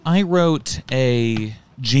I wrote a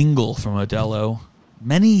jingle for Modelo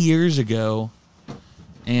many years ago,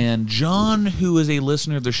 and John, who is a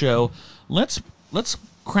listener of the show, let's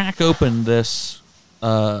crack open this.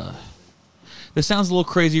 This sounds a little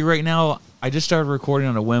crazy right now. I just started recording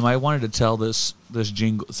on a whim. I wanted to tell this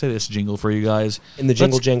jingle for you guys. In the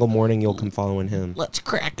jangle morning, you'll come following him. Let's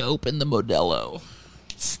crack open the Modelo.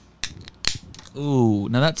 Ooh,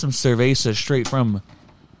 now that's some cerveza straight from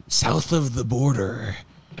south of the border.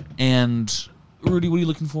 And Rudy, what are you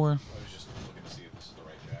looking for? I was just looking to see if this is the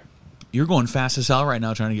right jack. You're going fast as hell right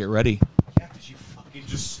now trying to get ready. Yeah, because you fucking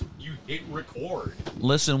you hit record.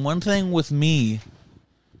 Listen, one thing with me,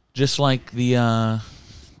 just like the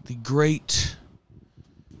great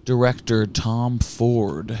director Tom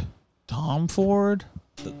Ford. Tom Ford?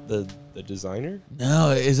 The designer?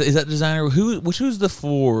 No, is that designer who's the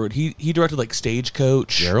Ford? He directed like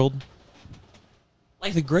Stagecoach. Gerald?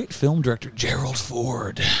 Like the great film director Gerald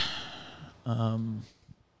Ford.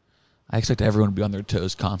 I expect everyone to be on their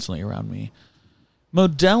toes constantly around me.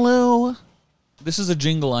 Modelo, this is a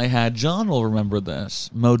jingle I had. John will remember this.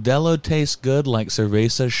 Modelo tastes good like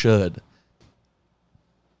cerveza should.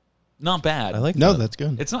 Not bad. I like No, that. that's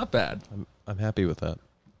good. It's not bad. I'm happy with that.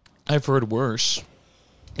 I've heard worse.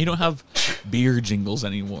 You don't have beer jingles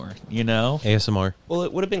anymore, you know? ASMR. Well,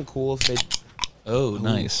 it would have been cool if they... Oh,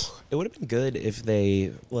 nice. It would have been good if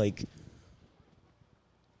they, like,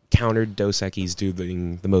 countered Dos Equis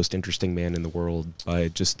doing the most interesting man in the world by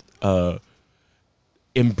just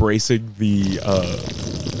embracing the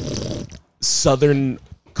Southern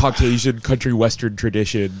Caucasian country western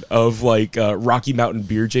tradition of, like, Rocky Mountain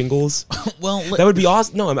beer jingles. Well, That would be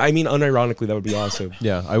awesome. No, I mean, unironically, that would be awesome.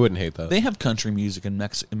 Yeah, I wouldn't hate that. they have country music in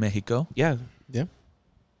Mexico. Yeah. Yeah.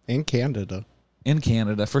 And Canada. In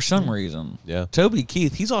Canada, for some reason. Yeah. Toby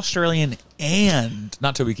Keith, he's Australian and...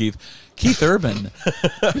 Not Toby Keith. Keith Urban.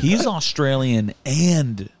 He's Australian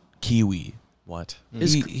and Kiwi. What?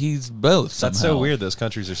 He's both That's somehow. so weird. Those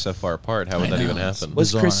countries are so far apart. How would I that know, even it's happen?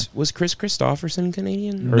 Was Bizarre. Chris Christopherson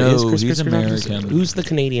Canadian? No, is Chris he's Christopherson? American. Who's the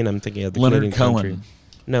Canadian I'm thinking of? The Leonard Canadian Cohen. country?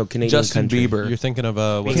 No, Canadian Justin country. Bieber. You're thinking of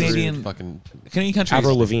what's Canadian- his fucking Canadian country.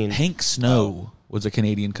 Avril Lavigne. Hank Snow was a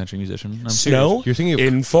Canadian country musician. I'm Snow? You're thinking of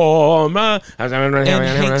Informer. serious. And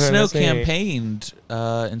Hank Snow campaigned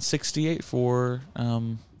in '68 for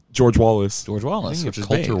George Wallace. George Wallace, which is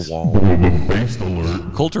Coulter bass. Wall.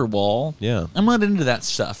 Coulter Wall. Yeah. I'm not into that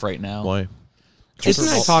stuff right now. Why? Jason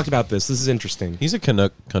and I talked about this. This is interesting. He's a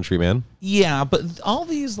Canuck country man. Yeah, but all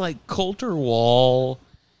these like Coulter Wall,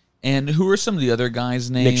 and who are some of the other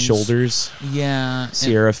guys' names? Nick Shoulders, Yeah, and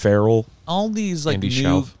Sierra Farrell. all these like Andy new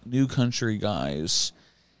Schauf. new country guys.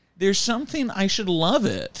 There's something I should love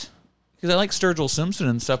it because I like Sturgill Simpson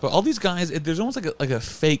and stuff. But all these guys, there's almost like a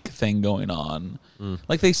fake thing going on.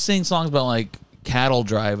 Like they sing songs about like cattle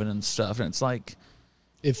driving and stuff, and it's like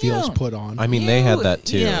It feels Yeah. put on. I mean, they had that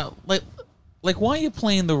too. Yeah, like why are you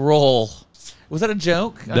playing the role? Was that a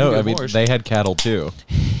joke? No, get I mean horse. they had cattle too.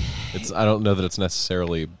 I don't know that it's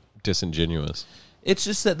necessarily disingenuous. It's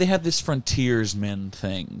just that they have this frontiersman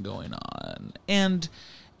thing going on, and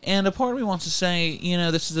a part of me wants to say, you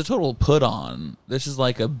know, this is a total put on. This is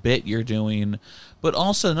like a bit you're doing, but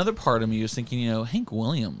also another part of me is thinking, you know, Hank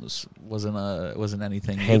Williams wasn't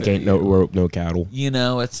anything. Hank either. ain't no cattle. You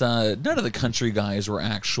know, it's none of the country guys were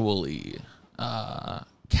actually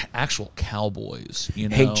actual cowboys. You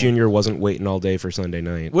know, Hank Jr. wasn't waiting all day for Sunday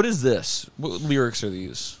night. What is this? What lyrics are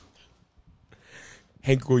these?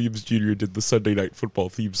 Hank Williams Jr. did the Sunday Night Football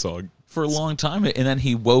theme song. For a long time, and then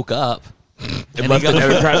he woke up And left the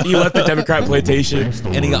Democrat. He left the Democrat plantation.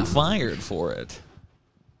 and he got fired for it.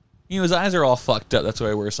 You know, his eyes are all fucked up. That's why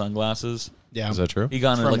he wears sunglasses. Yeah. Is that true? He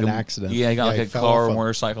got in From like an a accident. Yeah, he got Yeah, like he a fell car off or a-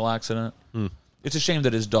 motorcycle accident. It's a shame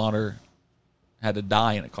that his daughter had to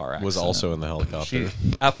die in a car accident. Was also in the helicopter.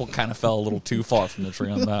 Apple kind of fell a little too far from the tree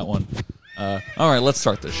on that one. All right, let's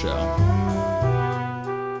start this show.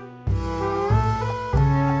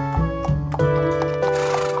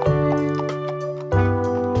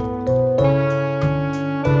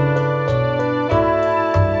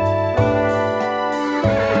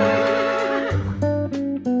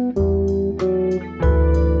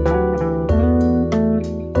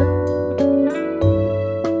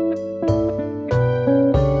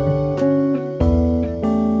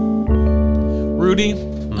 Rudy,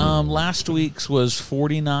 last week's was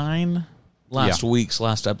 49.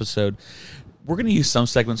 Last episode. We're going to use some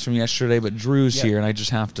segments from yesterday, but Drew's here, and I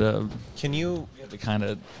just have to Can you? kind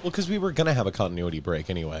of... Well, because we were going to have a continuity break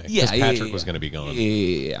anyway. Yeah, 'cause Patrick was going to be gone.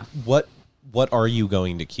 Yeah. What are you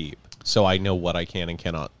going to keep? So I know what I can and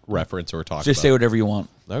cannot reference or talk Just about. say whatever you want.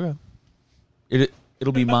 Okay.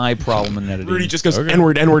 It'll be my problem in editing. Rudy just goes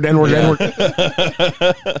N-word, N-word, N-word, N-word.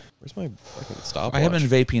 Where's my fucking stopwatch? I have been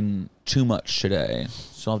vaping too much today,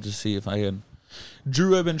 so I'll just see if I can.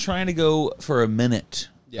 Drew, I've been trying to go for a minute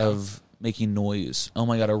of making noise. Oh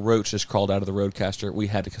my god, a roach just crawled out of the Roadcaster. We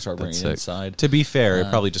had to start bringing it inside. To be fair, it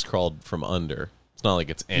probably just crawled from under. It's not like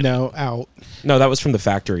it's in. No, out. No, that was from the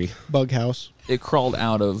factory. Bug house. It crawled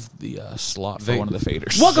out of the slot for one of the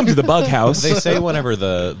faders. Welcome to the bug house. They say whenever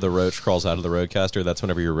the roach crawls out of the Roadcaster, that's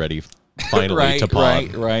whenever you're ready finally to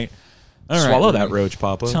pop. Right. All right, Swallow that Rudy. roach,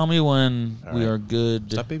 Papa. Tell me when we are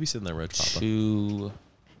good Stop babysitting that roach, Papa. to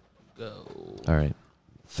go. All right.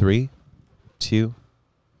 3, 2,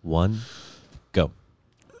 1, go.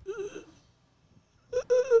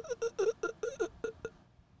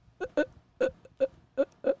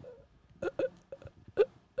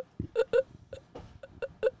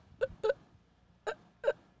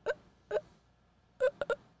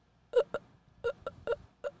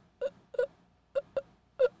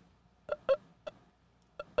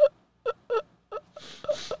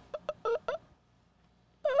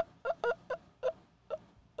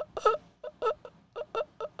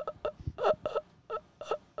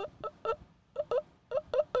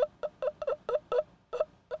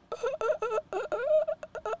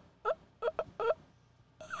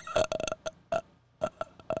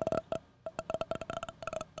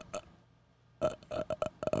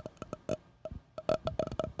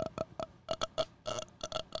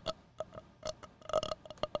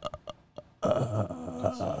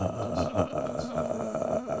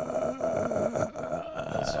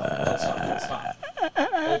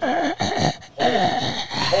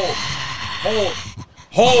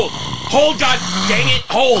 Hold, God dang it,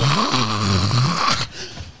 hold.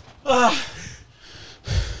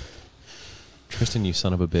 Tristan, you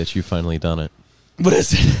son of a bitch, you finally done it. What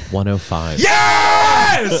is it? 105.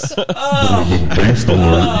 Yes!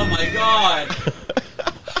 Oh my god!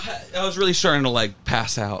 I was really starting to like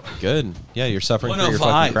pass out. Good. Yeah, you're suffering for your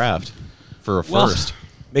 105. fucking craft. For a Well- first.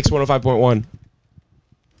 Mix 105.1.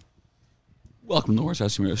 Welcome to the Horse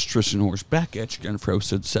House. Here's Tristan Horse back at you again for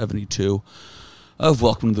episode 72 of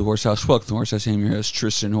Welcome to the Horse House. Welcome to the Horse House. I'm your host,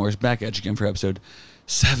 Tristan Horse, back at you again for episode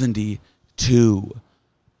 72.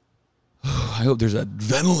 I hope there's a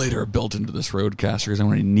ventilator built into this Roadcaster because I'm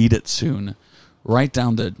going to need it soon. Right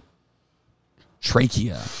down the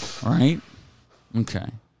trachea. All right? Okay.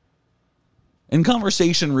 In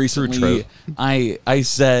conversation recently, I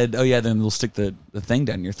said, oh, yeah, then they'll stick the thing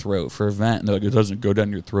down your throat for a vent. And they're like, it doesn't go down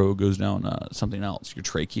your throat. It goes down something else, your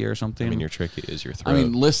trachea or something. I mean, your trachea is your throat. I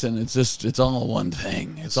mean, listen, it's all one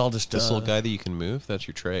thing. It's all just this little guy that you can move, that's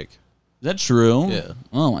your trach. Is that true? Yeah.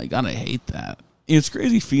 Oh, my God, I hate that. It's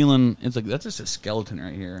crazy feeling. It's like, that's just a skeleton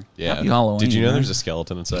right here. Yeah. Happy Halloween. Did you know right? there's a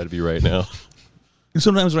skeleton inside of you right now?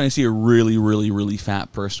 Sometimes when I see a really, really, really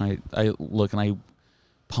fat person, I look and I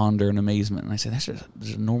ponder in amazement, and I say,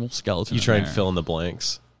 there's a normal skeleton. You try and fill in the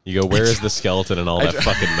blanks. You go, where is the skeleton and all that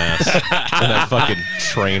fucking mess? And that fucking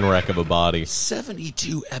train wreck of a body.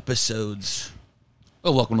 72 episodes.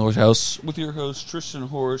 Well, welcome to the Horse House with your host, Tristan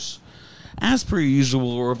Horse. As per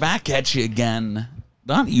usual, we're back at you again.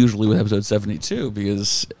 Not usually with episode 72,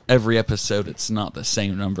 because every episode it's not the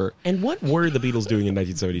same number. And what were the Beatles doing in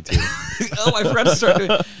 1972? Oh, I forgot to start doing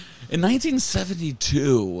in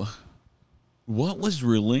 1972. What was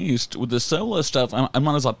released with the solo stuff? I'm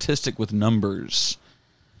not as autistic with numbers.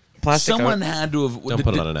 Plastic. Someone had to have. Don't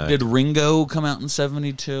put on an act. Did Ringo come out in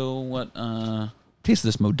 72? What? Taste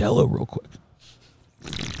this Modelo real quick.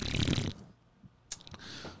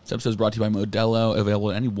 This episode is brought to you by Modelo, available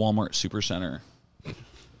at any Walmart Supercenter.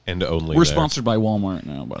 And only We're there. sponsored by Walmart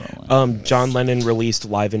now, by the way. John Lennon released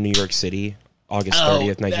live in New York City, August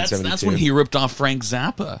 30th, 1972. That's when he ripped off Frank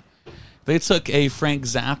Zappa. They took a Frank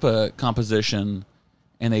Zappa composition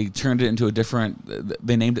and they turned it into a different.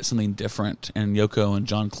 They named it something different, and Yoko and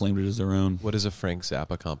John claimed it as their own. What is a Frank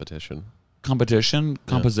Zappa competition? Composition.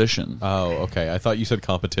 Oh, okay. I thought you said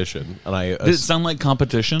competition, and I Did it sound like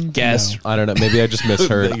competition? Guess. I don't know. Maybe I just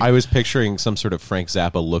misheard. I was picturing some sort of Frank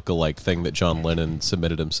Zappa look-alike thing that John Lennon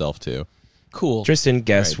submitted himself to. Cool. Tristan,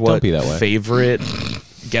 guess All right, don't what be that way.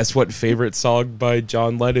 favorite song by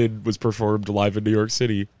John Lennon was performed live in New York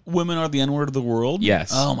City? Women are the N-word of the world?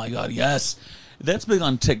 Yes. Oh, my God, yes. That's big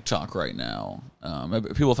on TikTok right now.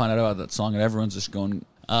 People find out about that song, and everyone's just going,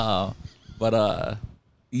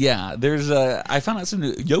 yeah, there's I found out some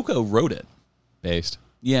Yoko wrote it. Based.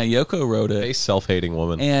 Yeah, Yoko wrote it. A self-hating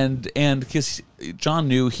woman. And because John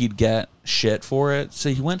knew he'd get shit for it, so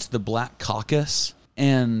he went to the Black Caucus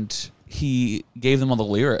and he gave them all the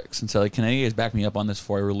lyrics and said, like, can any guys back me up on this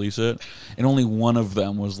before I release it? And only one of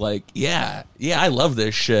them was like, yeah, I love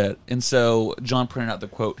this shit. And so John printed out the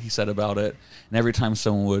quote he said about it. And every time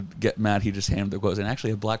someone would get mad, he just handed the quotes. And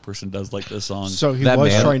actually, a black person does like this song. So he That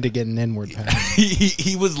was man- trying to get an N-word pass.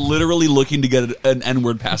 He was literally looking to get an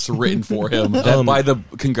N-word pass written for him by the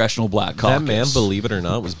Congressional Black Caucus. That man, believe it or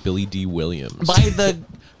not, was Billy D. Williams. By the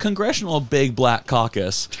Congressional Big Black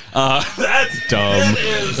Caucus. That's dumb.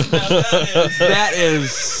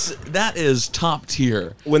 That is top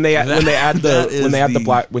tier. When they add the the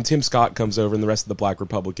black, when Tim Scott comes over and the rest of the black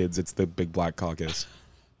Republicans, it's the Big Black Caucus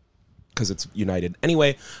because it's united.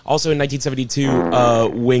 Anyway, also in 1972,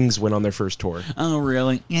 Wings went on their first tour. Oh,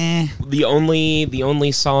 really? Yeah. The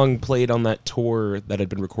only song played on that tour that had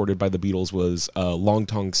been recorded by the Beatles was Long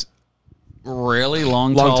Tall Really?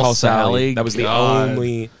 Long Tall Sally? That was the God.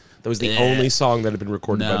 only. That was the only song that had been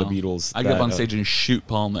recorded by the Beatles. I'd get up on stage and shoot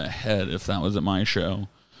Paul in the head if that was at my show.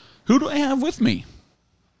 Who do I have with me?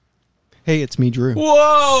 Hey, it's me, Drew.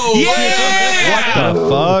 Whoa! Yeah! What the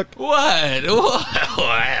fuck? What?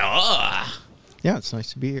 Yeah, it's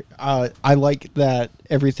nice to be here. I like that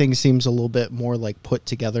everything seems a little bit more like put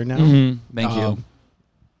together now. Thank you.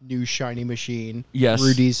 New shiny machine. Yes.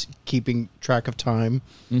 Rudy's keeping track of time.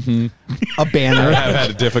 A banner. I've had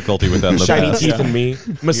a difficulty with that in the Shiny past. Teeth and Me,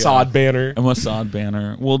 Mossad banner. A Mossad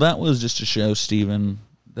banner. Well, that was just to show Stephen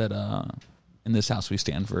that in this house we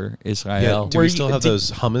stand for Yeah, Israel. do we still have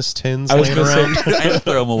those hummus tins I was laying gonna around? say, I had to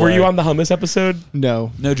throw 'em away. were you on the hummus episode?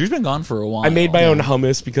 No. No, Drew's been gone for a while. I made my own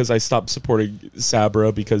hummus because I stopped supporting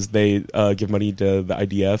Sabra because they give money to the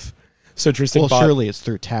IDF. So Tristan Well, bought. surely it's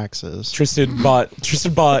through taxes. Tristan bought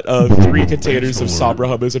 3 containers of Sabra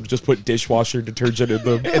hummus and just put dishwasher detergent in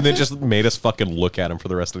them. And then just made us fucking look at him for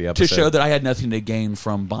the rest of the to episode. show that I had nothing to gain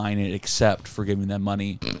from buying it except for giving them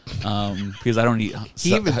money, because I don't eat.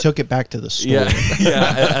 He even took it back to the store.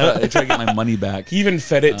 Yeah. I try to get my money back. He even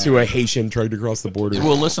fed it to a Haitian trying to cross the border.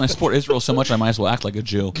 Well, listen, I support Israel so much I might as well act like a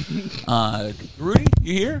Jew. Rudy,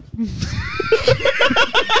 you here?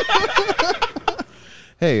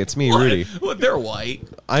 Hey, it's me, Rudy. What? They're white.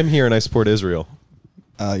 I'm here and I support Israel.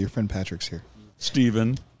 Your friend Patrick's here.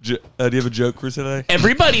 Steven, do you have a joke for today?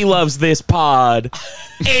 Everybody loves this pod.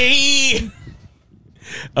 Hey.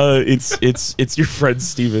 It's your friend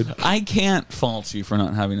Steven. I can't fault you for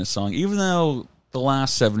not having a song, even though the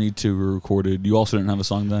last 72 were recorded. You also didn't have a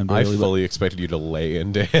song then. I Barely, fully expected you to lay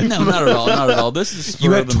in, Dan. no, not at all. Not at all. This is spur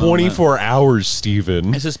You of had the moment. 24 hours,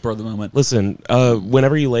 Steven. It's just spur of the moment. Listen,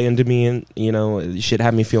 whenever you lay into me, and it should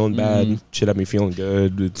have me feeling bad, should have me feeling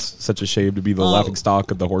good. It's such a shame to be the laughing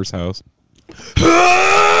stock of the horse house.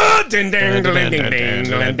 Ding ding ding ding ding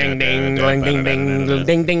ding ding ding ding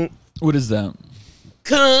ding ding. What is that?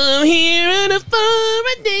 Come here for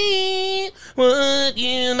a day. What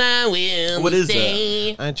you my will. What is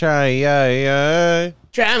stay. I try,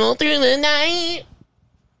 Travel through the night.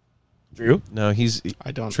 Drew? No,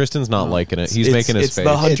 I don't. Tristan's not liking it. He's making his It's face.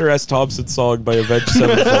 the Hunter S. Thompson song by Avenged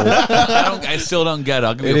Sevenfold. I still don't get it.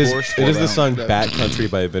 I'll give you It a is. horse for It is the that. song "Bat Country"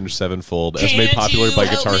 by Avenged Sevenfold, as made popular by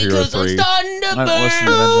Guitar Hero 3. I don't listen to Avenged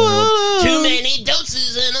Sevenfold. Too many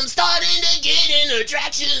doses and I'm starting to get an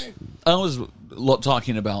attraction. I was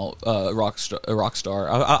talking about Rockstar.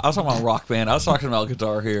 I was talking about Rock Band. I was talking about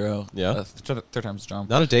Guitar Hero. Yeah. Third time's the charm.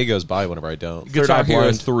 Not a day goes by whenever I don't. Third Guitar Eye Hero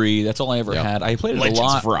Blind. 3. That's all I ever Yeah. had. I played it Legends a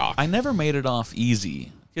lot. of Rock. I never made it off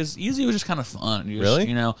easy because easy was just kind of fun. You just, Really?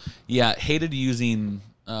 You know, yeah. Hated using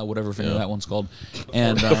whatever finger that one's called,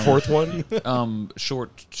 and The fourth one?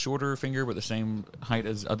 shorter finger but the same height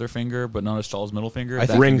as other finger, but not as tall as middle finger. I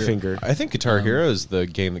That think Ring finger. I think Guitar Hero is the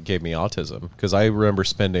game that gave me autism because I remember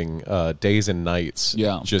spending days and nights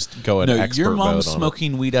just going No, expert your mode mom's on it.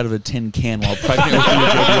 smoking weed out of a tin can while pregnant with you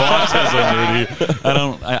with your autism,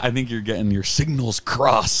 Rudy. I think you're getting your signals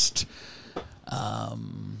crossed.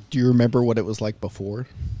 Do you remember what it was like before?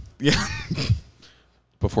 Yeah.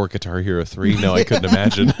 Before Guitar Hero 3. No, I couldn't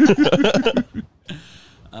imagine.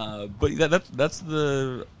 But that's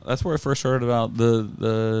where I first heard about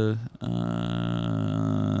the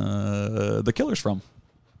Killers from.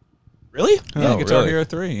 Really? Yeah, Oh, Guitar really? Hero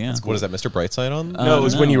 3. Yeah. What is that, Mr. Brightside on? No, it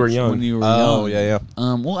was when you were young. When you were Oh, young.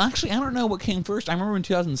 yeah. Well, actually, I don't know what came first. I remember in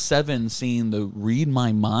 2007 seeing the "Read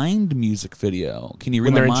My Mind" music video. Can you read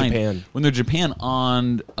When they're my in mind? Japan. When they're in Japan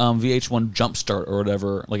on VH1 Jumpstart or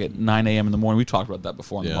whatever, like at 9 a.m. in the morning. We talked about that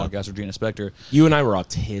before on the Yeah. podcast with Gina Spector. You and I were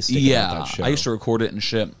autistic about Yeah, that show. I used to record it and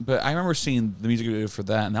shit. But I remember seeing the music video for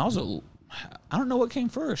that, and that was I don't know what came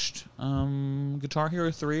first, Guitar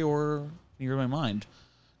Hero 3 or Can You Read My Mind?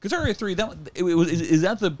 Guitar Hero 3. Is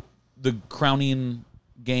that the crowning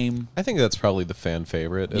game. I think that's probably the fan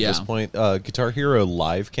favorite at Yeah. this point. Guitar Hero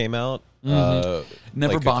Live came out.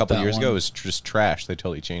 Never like bought a couple that years one. ago. It was just trash. They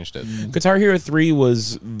totally changed it. Guitar Hero 3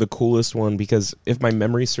 was the coolest one because if my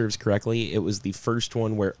memory serves correctly, it was the first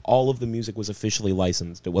one where all of the music was officially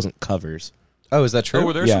licensed. It wasn't covers. Oh, is that true? Oh,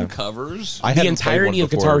 were there Yeah. some covers? I The hadn't played entirety one of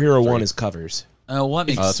before Guitar Hero 3. 1 is covers. Oh, what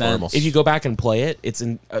makes that's sense? horrible. If you go back and play it, it's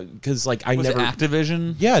in because like I Was never. it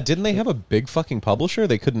Activision? Yeah, didn't they have a big fucking publisher?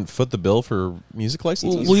 They couldn't foot the bill for music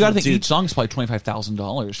licenses. Well, you got to think Dude. each song is probably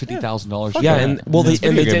 $25,000, $50,000. Yeah, and well, they It's video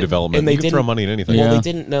and they game did, development. and they You can didn't throw money at anything. Well, Yeah. they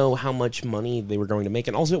didn't know how much money they were going to make,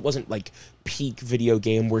 and also it wasn't like peak video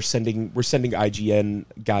game. We're sending IGN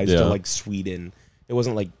guys Yeah. to like Sweden. It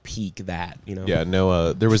wasn't like peak that, you know. Yeah,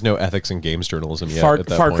 no, there was no ethics in games journalism yet. Far at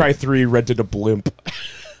that Far point. Cry 3 rented a blimp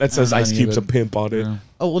that says I don't Ice Cube's a even- pimp on it. Yeah.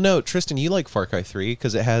 Oh well, no, Tristan, you like Far Cry 3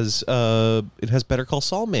 because it has Better Call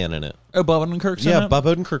Saul Man in it. Oh, Bob Odenkirk's in Yeah, it? Bob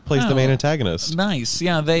Odenkirk plays the Oh. main antagonist. Nice.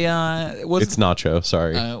 Yeah, they was It's Nacho.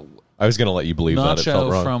 Sorry, I was gonna let you believe that. It felt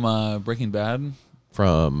Nacho wrong. from Breaking Bad.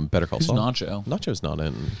 From Better Call Who's Saul. Nacho? Nacho's not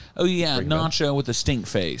in. Oh yeah, Breaking Bad. Nacho with the stink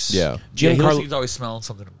face. Yeah. Giancarlo- he's always smelling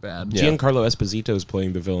something bad. Yeah. Giancarlo Esposito's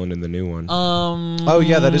playing the villain in the new one. Oh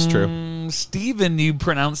yeah, that is true. Steven, you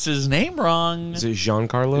pronounced his name wrong. Is it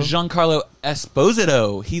Giancarlo? Giancarlo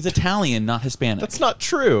Esposito. He's Italian, not Hispanic. That's not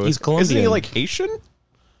true. He's Isn't he Colombian. like Haitian?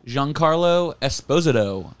 Giancarlo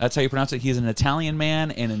Esposito. That's how you pronounce it. He's an Italian man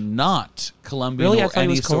and not Colombian Really? I or thought he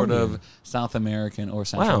any was sort Colombian. of South American or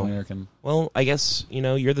Central Wow. American. Well, I guess,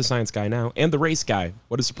 you're the science guy now. And the race guy.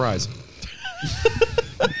 What a surprise.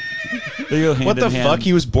 They go hand What the in hand. fuck?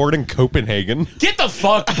 He was born in Copenhagen. Get the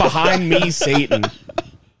fuck behind me, Satan.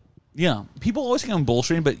 Yeah, people always think I'm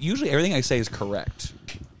bullshitting, but usually everything I say is correct.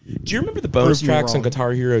 Do you remember the bonus Prove me tracks on wrong.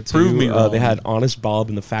 Guitar Hero 2? Prove me wrong. They had Honest Bob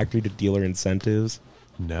and the Factory to Dealer Incentives.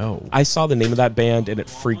 No. I saw the name of that band and it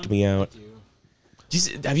freaked me out.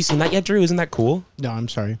 Have you seen that yet, Drew? Isn't that cool? No, I'm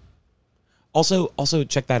sorry. Also,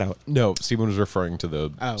 check that out. No, Steven was referring to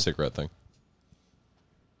the Oh. cigarette thing.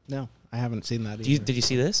 No, I haven't seen that either. Did you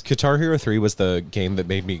see this? Guitar Hero 3 was the game that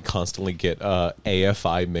made me constantly get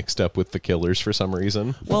AFI mixed up with The Killers for some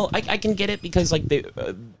reason. Well, I can get it because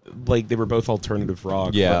they were both alternative rock.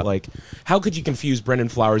 Yeah. But, like, how could you confuse Brendan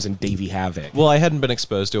Flowers and Davey Havoc? Well, I hadn't been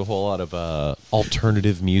exposed to a whole lot of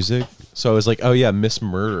alternative music, so I was like, "Oh yeah, Miss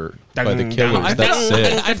Murder by The Killers." That's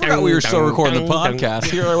it. I forgot we were still recording the podcast.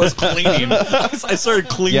 Here I was cleaning. I started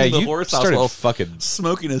cleaning Yeah, the you horse house started while fucking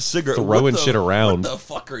smoking a cigarette. throwing What the- shit around. What the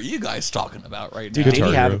fuck are you guys talking about right Dude, now? Davey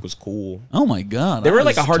Hero. Havoc was cool. Oh my god, They I were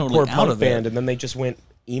like a was hardcore totally out punk of it. band, and then they just went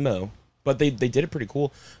emo. But they did it pretty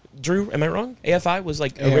cool. Drew, am I wrong? AFI was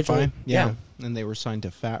like originally, AFI? Yeah. And they were signed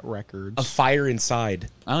to Fat Records. a Fire Inside,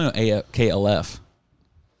 I don't know. KLF,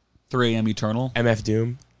 3 AM Eternal. MF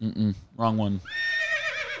Doom. Wrong one.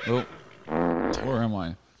 Oh, where am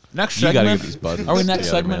I? Next You gotta segment. get these buttons Are we next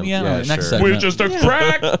together, segment? man. Yeah, Yeah, all right, next sure. segment. a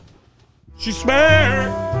crack. She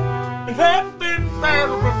smelled. It had been there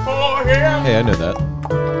before him. Hey, I know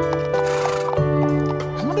that.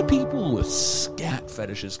 How do people with scat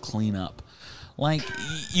fetishes clean up? Like,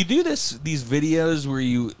 you do these videos where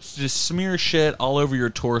you just smear shit all over your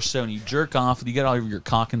torso and you jerk off and you get all over your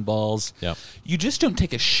cock and balls. Yeah. You just don't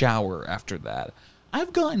take a shower after that.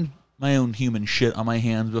 I've gotten my own human shit on my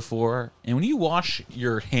hands before, and when you wash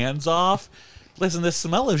your hands off, listen, the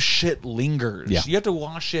smell of shit lingers. Yeah. You have to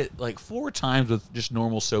wash it like 4 times with just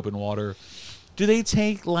normal soap and water. Do they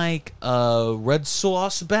take like a red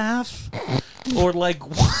sauce bath? Or like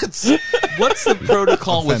what's the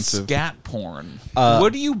protocol with Offensive. scat porn?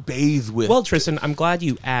 What do you bathe with? Well, Tristan, I'm glad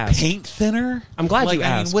you asked. paint thinner? I'm glad like, you I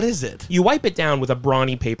mean, asked. what is it? You wipe it down with a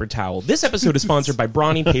Brawny paper towel. This episode is sponsored by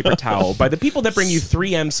Brawny paper towel, by the people that bring you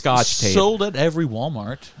 3M Scotch tape. Sold at every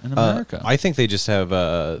Walmart in America. I think they just have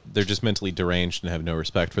they're just mentally deranged and have no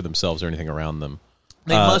respect for themselves or anything around them.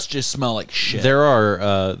 they must just smell like shit.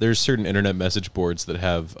 There's certain internet message boards that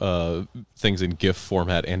have things in GIF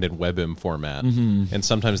format and in WebM format, and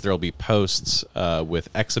sometimes there'll be posts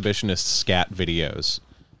with exhibitionist scat videos.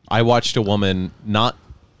 I watched a woman not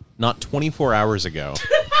 24 hours ago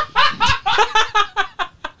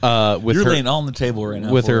with You're her laying all on the table right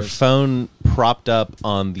now. with for her us. phone propped up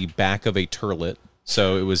on the back of a turlet,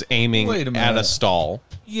 so it was aiming Wait a at a minute. stall,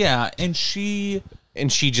 Yeah, and she.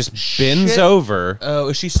 and she just bends Shit. over. Oh,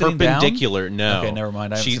 is she sitting Perpendicular, down? no. Okay, never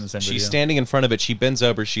mind. I haven't seen the same She's video. standing in front of it. She bends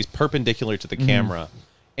over. She's perpendicular to the camera,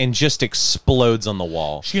 and just explodes on the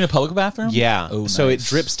wall. She in a public bathroom? Yeah. Oh, so it nice.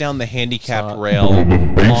 drips down the handicap rail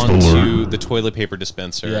onto the toilet paper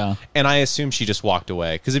dispenser. Yeah. And I assume she just walked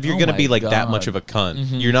away. Because if you're Oh going to my be like that God. much of a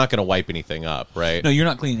cunt, you're not going to wipe anything up, right? No, you're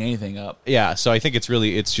not cleaning anything up. Yeah. So I think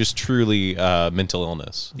it's just truly mental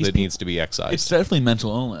illness that needs to be excised. It's definitely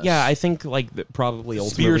mental illness. Yeah, I think like probably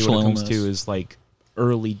ultimately Spiritual what it comes illness. to is like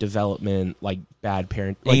early development, like bad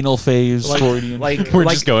parent, like, Anal phase, Freudian. like We're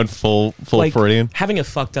like, just going full like Freudian. having a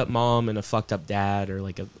fucked up mom and a fucked up dad, or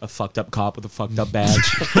like a fucked up cop with a fucked up badge.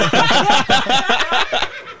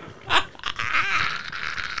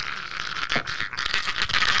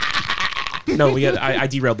 No, I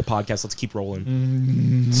derailed the podcast. Let's keep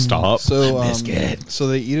rolling. Stop. So, Biscuit. so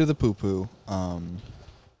they eat her the poo poo.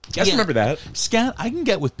 Guys, Yeah. remember that? Scat, I can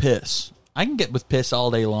get with piss. I can get with piss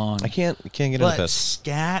all day long. I can't get into But this.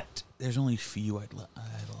 scat, there's only a few I'd allow.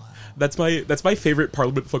 That's my favorite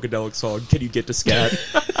Parliament Funkadelic song. Can you get to scat?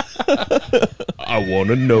 I want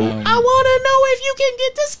to know. I want to know if you can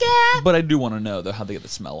get to scat. But I do want to know, though, how they get the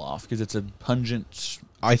smell off, because it's a pungent...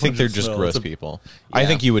 I think they're just smell. gross It's a- people. I Yeah.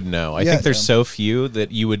 think you would know. I Yeah. think there's so few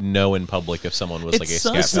that you would know in public if someone was It's like a so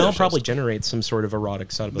scat The smell fetishist. probably generates some sort of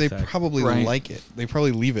erotic side They effect. probably Right. like it. They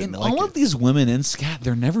probably leave it And and like all it. of these women in scat,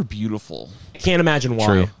 they're never beautiful. I can't imagine why.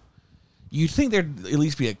 True. You'd think there'd at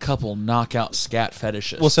least be a couple knockout scat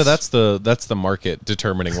fetishists. Well, so that's the market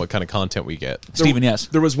determining what kind of content we get. Stephen, yes.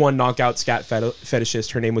 There was one knockout scat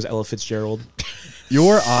fetishist. Her name was Ella Fitzgerald.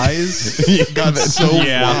 Your eyes got so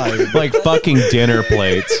wide. Like fucking dinner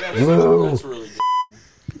plates.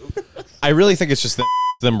 I really think it's just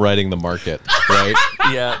them writing the market, right?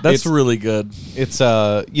 Yeah, that's It's- really good. It's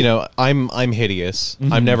I'm hideous.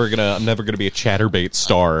 I'm never gonna be a chatterbait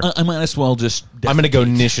star. I might as well just... I'm gonna go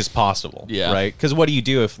niche as possible, Yeah. right? Because what do you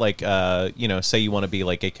do if like say you want to be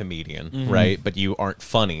like a comedian, right? But you aren't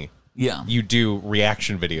funny. Yeah. You do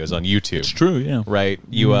reaction videos on YouTube. It's true, yeah. Right,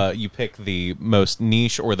 you pick the most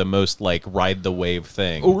niche or the most like ride the wave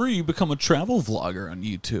thing. Or you become a travel vlogger on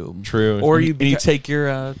YouTube. True. Or And you you take your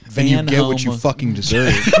van And you get home. what you fucking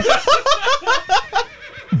deserve.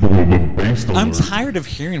 I'm tired of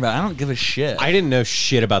hearing about it. I don't give a shit. I didn't know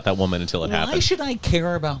shit about that woman until it Why happened. should I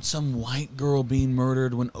care about some white girl being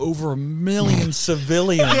murdered when over 1 million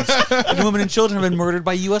civilians and women and children have been murdered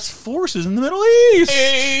by U.S. forces in the Middle East?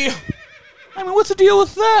 I mean, what's the deal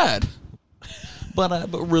with that?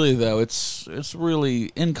 But really, though, it's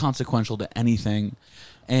really inconsequential to anything.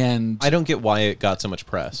 And I don't get why it got so much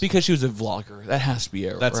press. because she was a vlogger, that has to be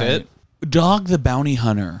it. That's right? it? Dog the Bounty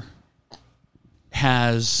Hunter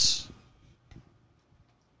has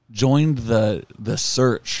joined the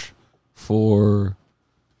search for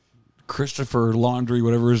Christopher Laundry,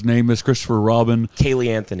 whatever his name is, Christopher Robin. Kaylee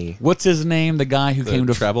Anthony. What's his name? The guy who The came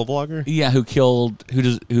to travel blogger. Yeah, who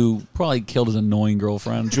probably killed his annoying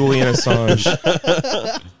girlfriend. Julian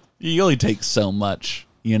Assange. You only take so much,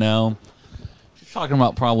 you know. She's talking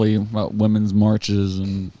about probably about women's marches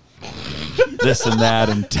and this and that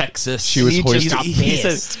in Texas. She was hoisted. He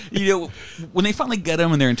said, you know, when they finally get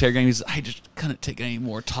him and they're interrogating him, he says, I just couldn't take any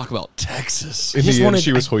more talk about Texas. In just the end, wanted-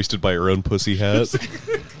 she was hoisted by her own pussy hat.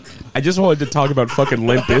 I just wanted to talk about fucking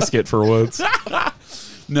Limp Bizkit for once.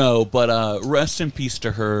 No, but rest in peace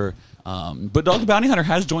to her. But Dog the Bounty Hunter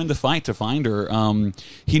has joined the fight to find her.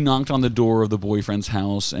 He knocked on the door of the boyfriend's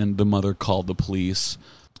house, and the mother called the police.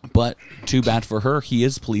 But too bad for her, he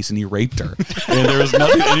is police, and he raped her. And there was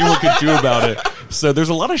nothing anyone could do about it. So there's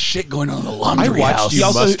a lot of shit going on in the laundry I watched house. you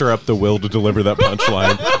muster up the will to deliver that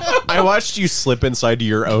punchline. I watched you slip inside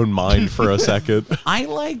your own mind for a second. I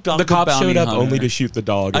like Dog The cops Bounty showed up Hunter. only to shoot the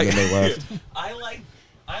dog, and then they left. I like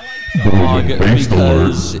Dog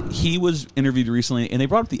because he was interviewed recently, and they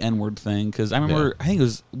brought up the N-word thing because I remember I think it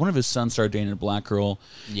was one of his sons started dating a black girl,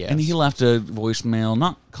 and he left a voicemail,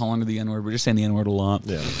 not calling her the N-word, but just saying the N-word a lot.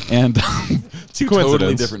 Yeah. And two totally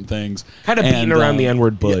Coincidence. different things. Kind of beating And, around the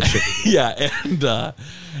N-word bush. Yeah,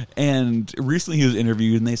 and recently he was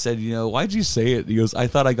interviewed, and they said, you know, why'd you say it? He goes, I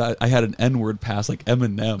thought I had an N-word pass like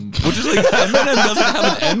Eminem, which is like Eminem doesn't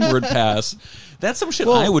have an N-word pass. That's some shit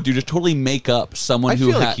I would do to totally make up someone I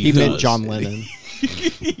who feel like He meant does. John Lennon.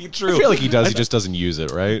 True. I feel like he does. He just doesn't use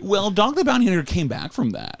it, right? Well, Dog the Bounty Hunter came back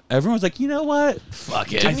from that. Everyone's like, you know what?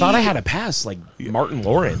 Fuck it. I thought I had a pass like Martin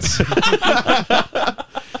Lawrence.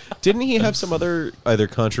 Didn't he have some other either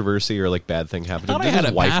controversy or like bad thing happen? I thought I Did had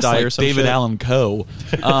his a wife pass die like or some David shit? Allen Coe.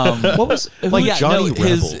 What was Like yeah, Johnny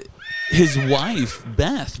no, his wife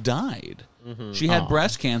Beth died. She had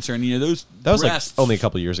breast cancer, and those That was breasts, like only a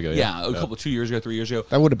couple years ago. Yeah, a couple 2 years ago, 3 years ago.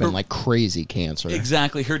 That would have been Her- like crazy cancer.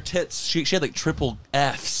 exactly her tits. She had like triple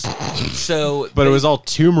Fs. So, But it was all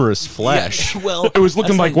tumorous flesh. Yeah, well, It was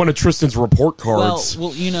looking that's like one of Tristan's report cards. Well,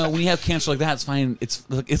 when you have cancer like that, it's fine.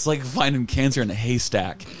 It's like finding cancer in a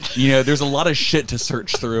haystack. There's a lot of shit to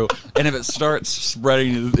search through, and if it starts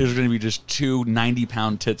spreading, there's going to be just 2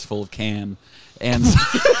 90-pound tits full of can. And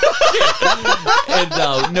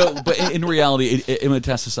but in reality, it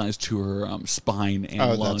metastasized to her spine and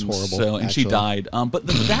Oh, lungs. that's horrible, And she actually. died. But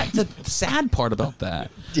the sad part about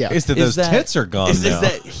that Yeah. Is that those tits are gone is now.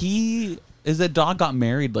 that dog got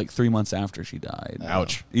married like 3 months after she died.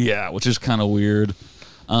 Ouch. Yeah, which is kind of weird.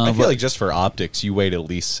 I feel like just for optics, you weighed at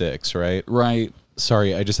least 6, right? Right.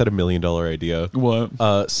 Sorry, I just had $1 million idea.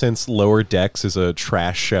 What? Since Lower Decks is a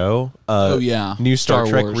trash show, Oh, yeah. new Star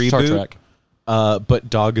Trek Wars, reboot, Star Trek. But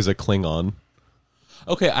Dog is a Klingon.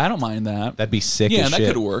 Okay, I don't mind that. That'd be sick Yeah, as that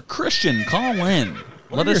shit. could work. Christian, call in.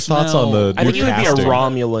 What Let are your us thoughts know. on the I think it would be a casting?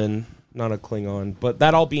 Romulan, not a Klingon. But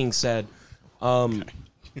that all being said,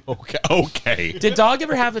 Okay. did Dog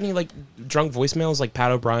ever have any like drunk voicemails like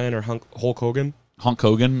Pat O'Brien or Hulk Hogan? Hulk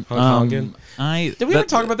Hogan. Hulk Hogan. Did Did we ever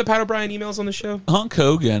talk about the Pat O'Brien emails on the show? Hulk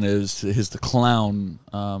Hogan is the clown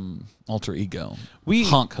alter ego.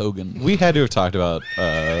 Hulk Hogan. We had to have talked about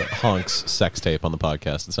Honk's sex tape on the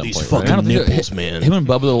podcast at some These point, fucking right? I don't think nipples, man. Him and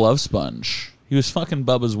Bubba the Love Sponge. He was fucking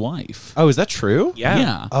Bubba's wife. Oh, is that true?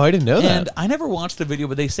 Yeah. Oh, I didn't know that. And I never watched the video,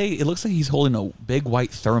 but they say it looks like he's holding a big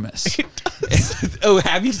white thermos. Oh,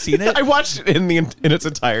 have you seen it? I watched it in its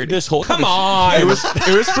entirety. This whole Come on. It was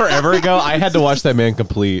forever ago. I had to watch that man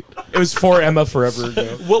complete. It was for Emma forever ago.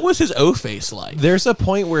 What was his O face like? There's a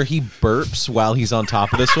point where he burps while he's on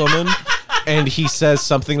top of this woman, and he says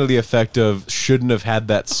something to the effect of "shouldn't have had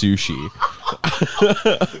that sushi."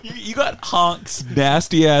 You got Honk's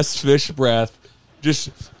nasty ass fish breath just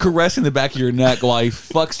caressing the back of your neck while he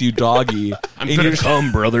fucks you doggy. I'm gonna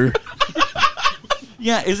come, brother.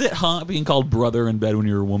 Yeah, is it Honk being called brother in bed when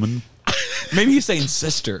you're a woman? Maybe he's saying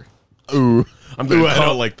sister. Ooh, I'm gonna I come.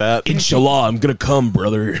 don't like that. Inshallah, I'm gonna come,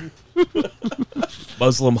 brother.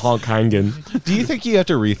 Muslim Hulk Hogan. Do you think you have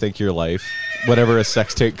to rethink your life whenever a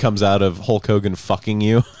sex tape comes out of Hulk Hogan fucking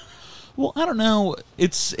you? Well, I don't know.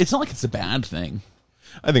 It's not like it's a bad thing.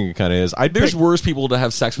 I think it kind of is. There's worse people to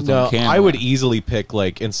have sex with No, on camera. I would easily pick,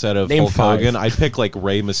 like, instead of Name Hulk 5. Hogan, I'd pick, like,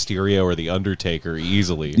 Rey Mysterio or The Undertaker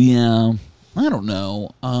easily. Yeah, I don't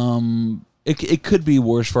know. It could be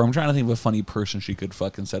worse for her. I'm trying to think of a funny person she could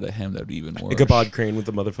fuck instead of him. That'd be even worse. Ichabod Crane with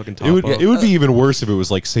the motherfucking top It would, off. it would be even worse if it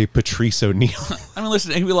was, like, say, Patrice O'Neal. I mean,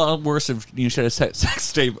 listen, it'd be a lot worse if she had a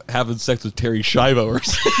sex tape having sex with Terry Schiavo or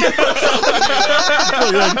something.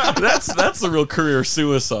 That's the real career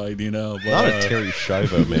suicide, But, Not a Terry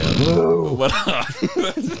Schiavo, man. What,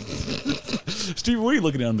 Steve, what are you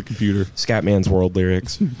looking at on the computer? Scatman's World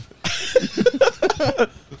lyrics.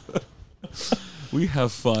 We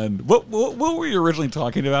have fun. What were you originally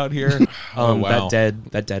talking about here? wow.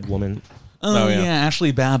 That dead woman. Oh, yeah. yeah,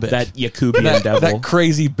 Ashley Babbitt. That Yakubian devil. That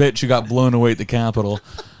crazy bitch who got blown away at the Capitol.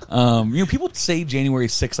 People say January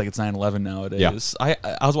 6th like it's 9/11 nowadays. Yeah.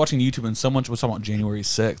 I was watching YouTube and someone was talking about January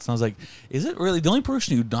 6th. And I was like, is it really? The only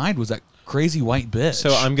person who died was that crazy white bitch.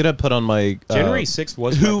 So I'm going to put on my... January 6th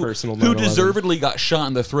was my personal who 9/11. deservedly got shot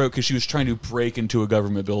in the throat because she was trying to break into a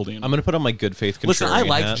government building. I'm going to put on my good faith Listen, I contrarian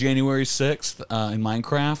liked hat. January 6th in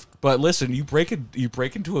Minecraft, but listen, you break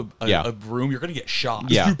into a room, you're going to get shot.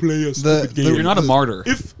 Yeah. You play a stupid game. You're not a martyr.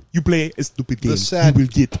 If you play a stupid game, sad- you will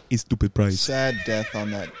get a stupid prize. Sad death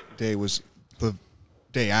on that day was the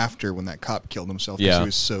day after when that cop killed himself because Yeah. he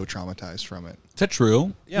was so traumatized from it. Is that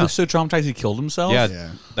true? Yeah. He was so traumatized he killed himself? Yeah,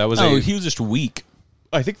 Yeah. that was He was just weak.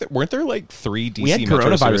 I think that weren't there like 3 DC We had Metro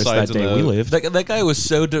coronavirus suicides that in day. the- We lived. That guy was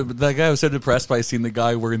so depressed by seeing the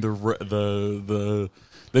guy wearing the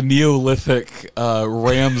Neolithic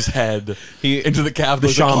ram's head into the Capitol.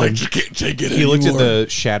 The shaman. Like, I can't take it He looked at anymore. the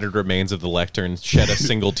shattered remains of the lectern, shed a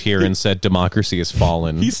single tear, and said, "Democracy has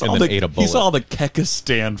fallen," He saw and then ate a bullet. He saw the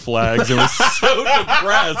Kekistan flags and was so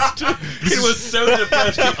depressed. He was so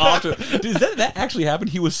depressed. Dude, that actually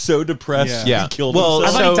happened? He was so depressed. Yeah. He killed Well, I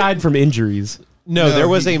himself. thought So- he died from injuries. No, No, there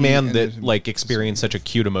was he a man ended that like experienced such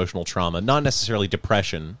acute emotional trauma, not necessarily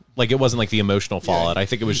depression. Like it wasn't like the emotional fallout. I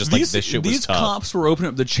think it was just like this shit was these tough. cops were opening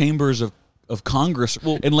up the chambers of Congress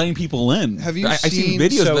and letting people in. Have you I seen seen-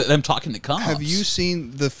 videos so- of them talking to cops. Have you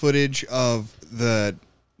seen the footage of the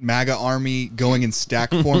MAGA army going in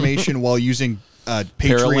stack formation while using Patriot,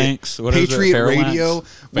 Paralanx? What is it? Patriot Paralanx? radio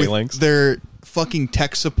Phalanx? with their fucking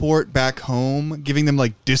tech support back home, giving them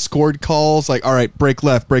like Discord calls, like, all right, break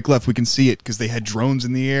left, we can see it, because they had drones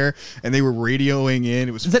in the air and they were radioing in.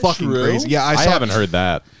 It was that fucking true? crazy. Yeah, I haven't heard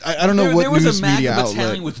that. I don't know what there was news a MAGA media battalion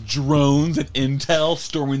outlet. with drones and intel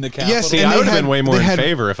storming the Capitol. Yes, See, and I they would have had- been way more they in had-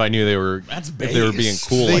 favor if I knew they were That's if they were base. being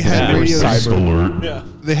cool They like had that. radios.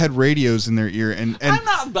 They had radios in their ear, and I'm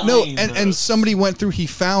not buying no, and this. somebody went through. He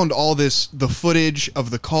found all the footage of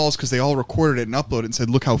the calls because they all recorded it and uploaded it and said,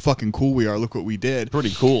 "Look how fucking cool we are! Look what we did."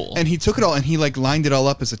 Pretty cool. And he took it all and he like lined it all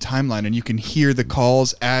up as a timeline, and you can hear the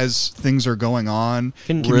calls as things are going on.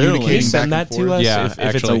 Can communicating you back send and that to forth. us? Yeah, if it's a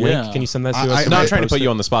actually, link, yeah. can you send that to I- us? I- and Not we'll trying to post put it? you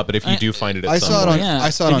on the spot, but if you do find it, at I some saw it on point. Yeah. I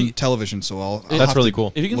saw it If on you- television, so I'll That's have really to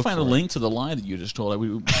cool. If you can look find a for it. link to the lie that you just told, We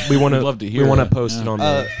want we'd love to hear. We want to it. post it on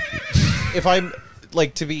the. If I'm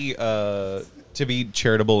like to be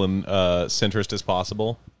charitable and centrist as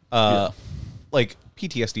possible, like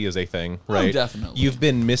PTSD is a thing, right? definitely. You've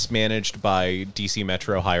been mismanaged by DC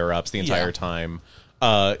Metro higher ups the entire Yeah. time.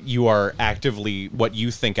 You are actively what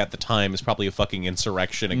you think at the time is probably a fucking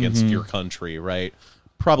insurrection against your country, right?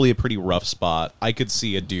 Probably a pretty rough spot. I could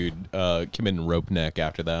see a dude committing rope neck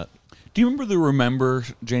after that. Do you remember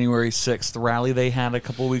the January 6th rally they had a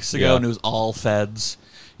couple of weeks ago, Yeah. and it was all feds?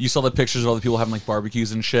 You saw the pictures of all the people having like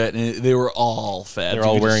barbecues and shit, and they were all feds. They're You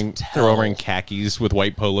all could wearing just they're all tell. wearing khakis with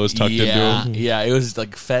white polos tucked into them. Yeah, it was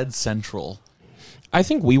like Fed Central. I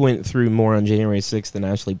think we went through more on January 6th than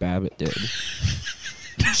Ashley Babbitt did.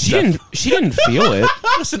 She didn't feel it.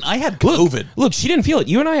 Listen, I had COVID. Look, she didn't feel it.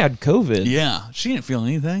 You and I had COVID. Yeah, she didn't feel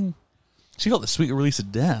anything. She felt the sweet release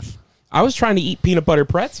of death. I was trying to eat peanut butter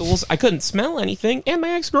pretzels. I couldn't smell anything, and my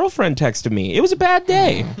ex-girlfriend texted me. It was a bad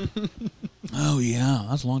day. Oh yeah,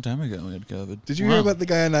 that's a long time ago. We had COVID. Did you hear about the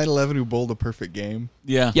guy on 9/11 who bowled a perfect game?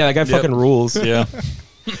 Yeah, Yeah, that guy fucking rules. Yeah,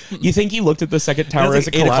 You think he looked at the second it tower was as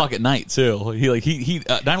like a 8 collapse? o'clock at night too. He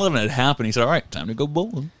 9/11 had happened. He said, "All right, time to go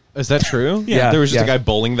bowling." Is that true? Yeah. There was just Yeah. a guy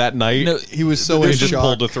bowling that night. No, He was so He in just shock.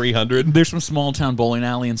 pulled a 300. There's some small town bowling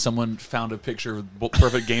alley, and someone found a picture of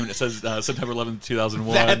perfect game that says September 11th,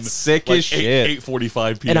 2001. That's sick as shit.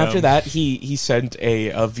 8:45 p.m. And after that, he sent a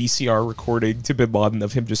VCR recording to Bin Laden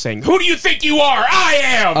of him just saying, "Who do you think you are? I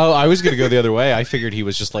am." Oh, I was gonna go the other way. I figured he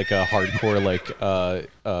was just like a hardcore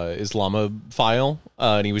Islamophile,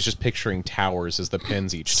 and he was just picturing towers as the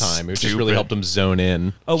pins each time. It just really helped him zone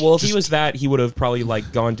in. Oh well, if he was that, he would have probably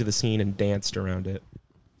like gone to the scene and danced around it.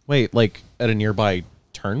 Wait, like at a nearby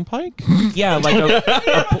turnpike? Yeah, like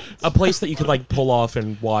a place that you could like pull off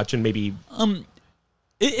and watch and maybe.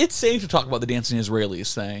 It's safe to talk about the dancing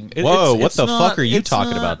Israelis thing. Whoa, what the fuck are you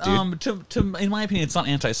talking about, dude? In my opinion, it's not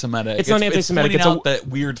anti-Semitic. It's not anti-Semitic, It's it's a- out that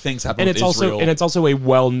weird things happen And with it's Israel. also a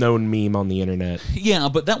well-known meme on the internet. Yeah,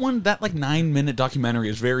 but that like 9-minute documentary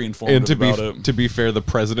is very informative And about it. to be fair, the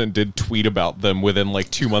president did tweet about them within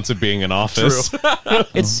like 2 months of being in office.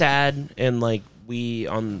 It's sad, and like we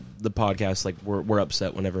on the podcast, like we're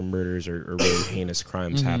upset whenever murders or really heinous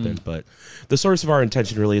crimes happen. But the source of our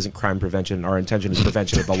intention really isn't crime prevention. Our intention is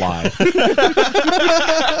prevention of the lie.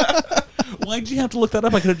 Why'd you have to look that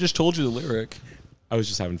up? I could have just told you the lyric. I was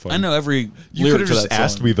just having fun. I know every You lyric could have to just that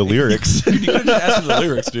asked song. me the lyrics. You could have just asked me the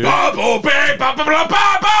lyrics, dude.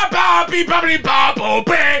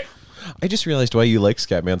 I just realized why you like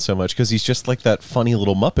Scatman so much, because he's just like that funny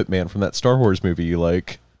little Muppet Man from that Star Wars movie you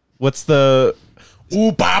like. What's the...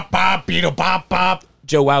 Ooh, bop, bop, beat a bop, bop.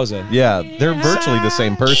 Joe Wowza. Yeah, they're virtually the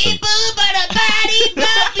same person.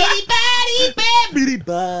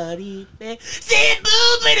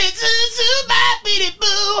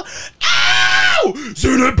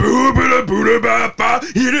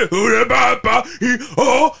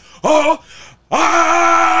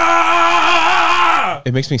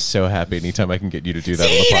 It makes me so happy anytime I can get you to do that on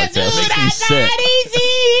the podcast. Makes me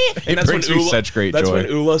sick. It brings me such great That's joy. when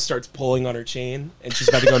Ula starts pulling on her chain, and she's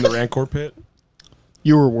about to go in the Rancor pit.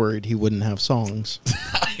 You were worried he wouldn't have songs.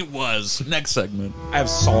 It was. Next segment. I have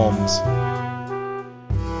psalms.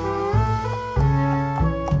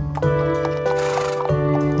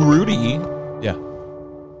 Rudy, Yeah.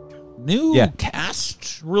 new Yeah.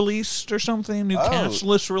 cast released or something? New cast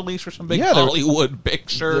list released or some big Yeah, there- Hollywood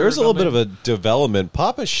picture? There's a little bit of a development.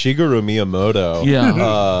 Papa Shigeru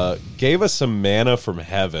Miyamoto gave us some manna from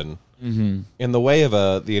heaven in the way of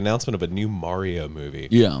the announcement of a new Mario movie.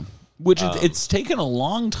 Yeah. Which it's taken a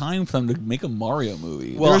long time for them to make a Mario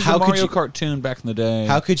movie. Well, There was how the could Mario you- cartoon back in the day.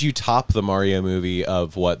 How could you top the Mario movie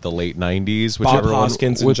of what, the late 90s? Which Bob everyone-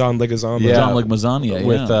 Hoskins and John Leguizamo. Yeah. John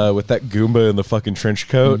Leguizamo, with that Goomba in the fucking trench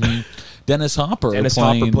coat. Dennis Hopper Dennis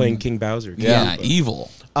Hopper playing King Bowser. Yeah, evil.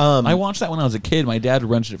 I watched that when I was a kid. My dad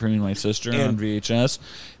rented it for me and my sister on And- VHS.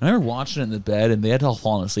 And I remember watching it in the bed, and they had all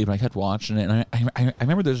fallen asleep, and I kept watching it. And I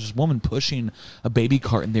remember there's this woman pushing a baby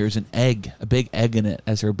cart, and there's an egg, a big egg in it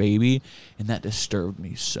as her baby, and that disturbed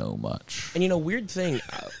me so much. And weird thing,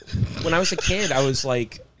 when I was a kid, I was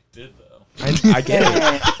like, I get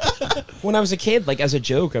it. When I was a kid, like as a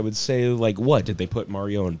joke, I would say like, "What did they put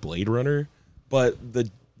Mario in Blade Runner?" But the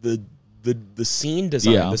scene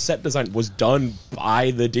design, the set design was done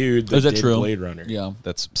by the dude that Is that did true? Blade Runner. Yeah.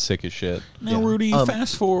 That's sick as shit. Now, Rudy,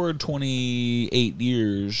 fast forward 28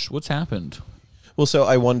 years. What's happened? Well, so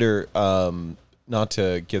I wonder, not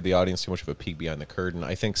to give the audience too much of a peek behind the curtain,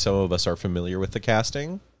 I think some of us are familiar with the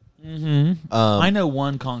casting. I know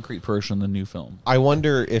one concrete person in the new film. I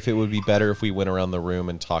wonder if it would be better if we went around the room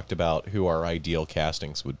and talked about who our ideal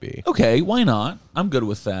castings would be. Okay, why not? I'm good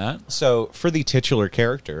with that. So, for the titular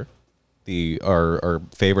character, our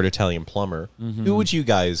favorite Italian plumber, who would you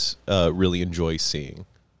guys really enjoy seeing?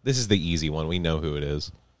 This is the easy one. We know who it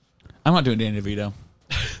is. I'm not doing Danny DeVito.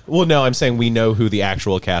 Well, no, I'm saying we know who the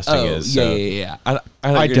actual casting is. yeah, so- yeah. I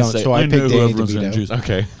I don't, so I picked Danny DeVito.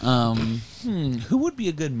 Okay. Who would be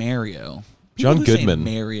a good Mario? John who say Goodman.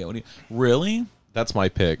 Mario. Really? That's my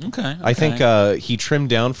pick. Okay, I think okay. he trimmed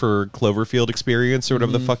down for Cloverfield Experience or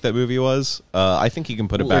whatever the fuck that movie was. I think he can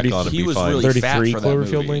put it back on and he be was fine. really fat 33 for that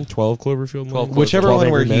Cloverfield movie. Lane, 12 Cloverfield Lane, Whichever 12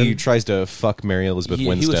 one where Angry he Men. tries to fuck Mary Elizabeth He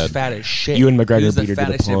Winstead. was fat as shit. Ewan McGregor he was the beat her to the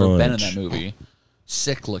fattest ever been in punch. that movie.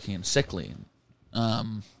 Sickly.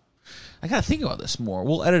 I gotta think about this more.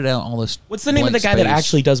 We'll edit out all this. What's the name of the blank guy that space.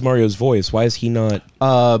 actually does Mario's voice? Why is he not?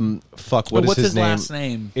 Fuck, what is What's his name? last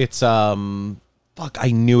name? It's fuck,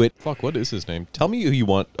 I knew it. Fuck, what is his name? Tell me who you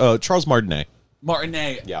want. Charles Martinet.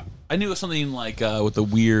 Martinet. Yeah. I knew it was something like with the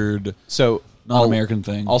weird So non-American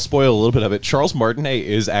thing. I'll spoil a little bit of it. Charles Martinet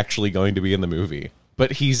is actually going to be in the movie,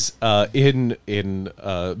 but he's in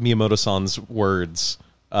Miyamoto-san's words.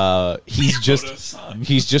 He's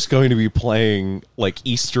just going to be playing like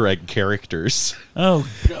Easter egg characters. Oh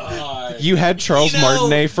God! You had Charles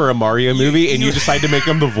Martinet for a Mario movie, and you decide to make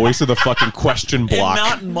him the voice of the fucking question block. And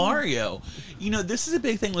not Mario. This is a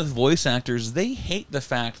big thing with voice actors. They hate the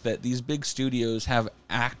fact that these big studios have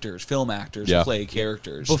actors, film actors, Yeah. play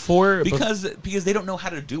characters because they don't know how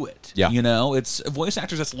to do it. Yeah. It's voice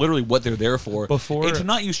actors. That's literally what they're there for. And to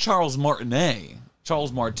not use Charles Martinet,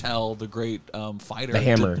 Charles Martel, the great fighter, The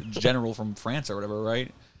Hammer. general from France or whatever,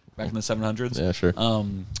 right? Back in the 700s. Yeah, sure.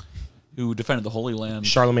 Who defended the Holy Land.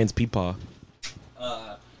 Charlemagne's peepaw.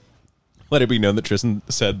 Let it be known that Tristan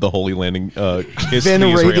said the Holy Landing kissed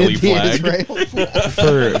the Israeli Venerated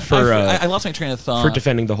flag. For I lost my train of thought. for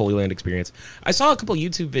defending the Holy Land experience. I saw a couple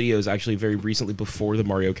YouTube videos actually very recently before the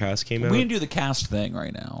Mario cast came out. We can do the cast thing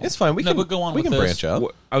right now. It's fine. We can but go on. We with can this. branch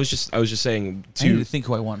out. I was just saying I need to to think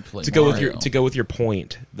who I want to play. go with Mario. your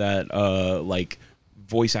point that like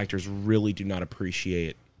voice actors really do not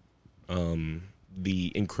appreciate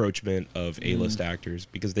the encroachment of A-list actors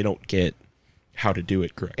because they don't get how to do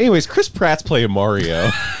it correctly. Anyways, Chris Pratt's playing Mario.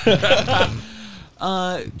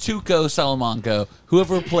 Tuco Salamanca.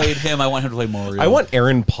 Whoever played him, I want him to play Mario. I want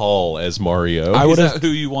Aaron Paul as Mario. I Is would've- that who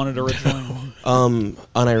you wanted originally?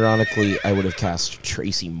 Unironically, I would have cast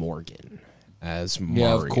Tracy Morgan as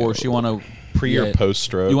Mario. Yeah, of course. You want to Pre or post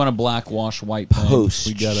stroke? You want a black wash white thing. post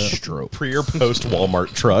We got it. stroke. Pre or post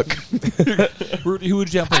Walmart truck? Rudy, who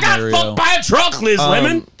would you have play Mario? Buy a truck, Liz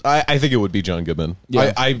Lemon. I think it would be John Goodman.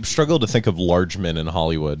 Yeah. I struggle to think of large men in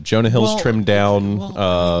Hollywood. Jonah Hill's trimmed down.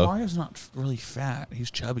 Mario's not really fat.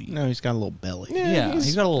 He's chubby. No, he's got a little belly. Yeah,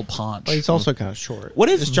 he's got a little paunch. But he's also kind of short. What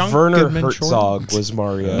if Is John Werner Goodman short? Herzog was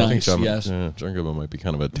Mario? No. I think John, yes. John Goodman might be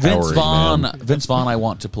kind of a Vince towering Vaughn. man. Vince Vaughn. I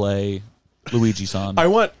want to play Luigi-san. I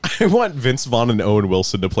want Vince Vaughn and Owen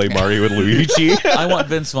Wilson to play Mario and Luigi. I want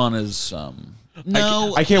Vince Vaughn as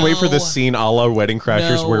no. I can't wait for no. this scene a la Wedding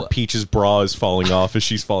Crashers No. where Peach's bra is falling off as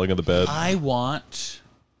she's falling on the bed. I want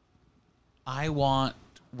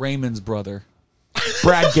Raymond's brother.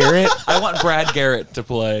 Brad Garrett. I want Brad Garrett to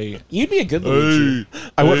play. You'd be a good Luigi.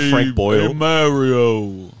 I want Frank Boyle.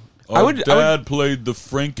 Mario. I would- played the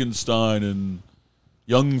Frankenstein in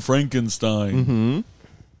Young Frankenstein. Mm-hmm.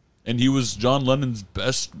 And he was John Lennon's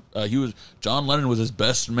best. John Lennon was his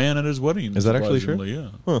best man at his wedding. Is that actually true?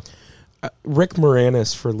 surprisingly, Yeah. Rick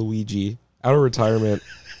Moranis for Luigi out of retirement.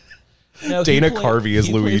 No, Dana Carvey as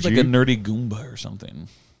he plays Luigi. like a nerdy Goomba or something.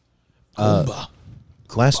 Goomba.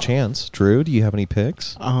 Last chance. Drew, do you have any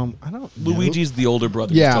picks? I don't know. Luigi's the older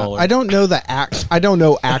brother. He's Yeah, taller. I don't know I don't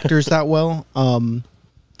know actors that well.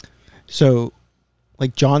 So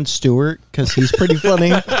like Jon Stewart because he's pretty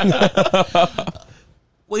funny.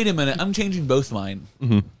 Wait a minute. I'm changing both mine.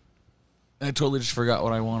 Mm-hmm. I totally just forgot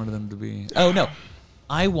what I wanted them to be. Oh, no.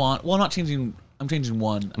 I'm not changing. I'm changing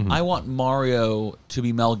one. Mm-hmm. I want Mario to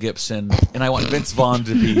be Mel Gibson, and I want Vince Vaughn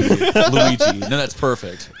to be Luigi. No, that's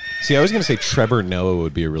perfect. See, I was going to say Trevor Noah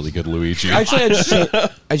would be a really good Luigi. Actually,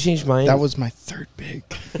 I changed mine. That was my third pick.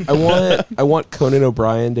 I want Conan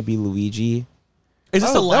O'Brien to be Luigi, Is this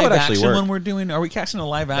Oh, a that live would actually action work. one we're doing? Are we casting a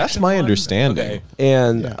live action? That's my one? understanding. Okay.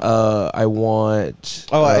 and Yeah. I want.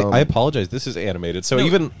 Oh, I apologize. This is animated, so No,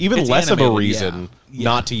 even it's less of a animated, reason yeah.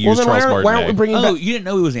 not to use Well, then Charles why aren't we Martinet. bringing Oh, back? you didn't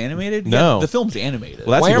know it was animated? No. Yeah, the film's animated.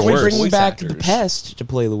 Well, that's Why aren't even we worse. bringing Voice back actors. the Pest to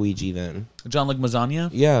play Luigi then? John Leguizamo?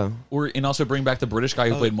 Yeah, And also bring back the British guy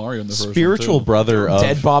who played Mario in the first one, Spiritual too. brother of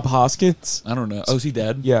dead Bob Hoskins. I don't know. Oh, is he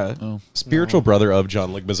dead? Yeah. Oh. spiritual brother of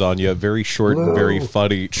John Leguizamo, very short and very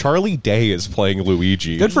funny. Charlie Day is playing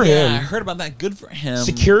Luigi. Good for Yeah, I him. heard about that. Good for him.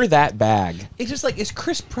 Secure that bag. It's just like, is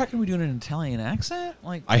Chris Pratt going to be doing an Italian accent?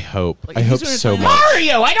 Like, I hope. Like, I he's hope doing so Italian- much.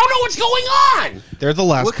 Mario, I don't know what's going on. They're the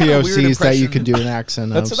last What kind of weird POCs that you impression- can do an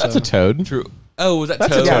accent That's of. that's so. a Toad. true. Oh, was that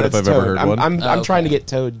That's a Toad? Toad that's if I've ever heard I'm, one. I'm Oh, trying to okay. get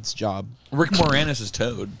Toad's job. Rick Moranis is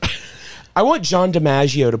Toad. I want John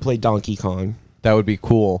DiMaggio to play Donkey Kong. That would be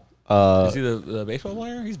cool. Is he the baseball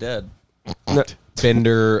player? He's dead. No,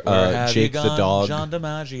 Bender, Where have Jake you the gone, dog. John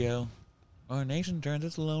DiMaggio? Our nation turns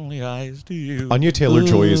its lonely eyes to you. Anya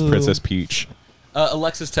Taylor-Joy is Princess Peach.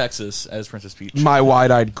 Alexis Texas as Princess Peach. my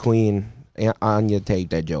wide-eyed queen, Anya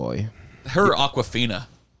Taylor-Joy. Her Aquafina.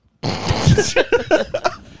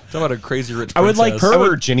 Talk about a crazy rich I would like princess.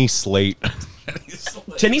 Her or Jenny Slate.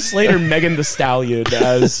 Jenny Slater, Megan the Stallion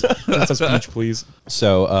as Princess Peach, please.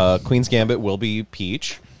 So Queen's Gambit will be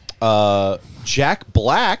Peach. Jack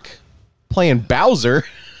Black playing Bowser.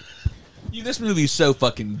 This movie's so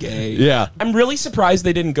fucking gay. Yeah. I'm really surprised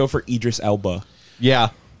they didn't go for Idris Elba. Yeah.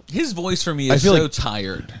 His voice for me I is feel so like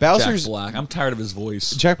tired. Bowser's- Jack Black. I'm tired of his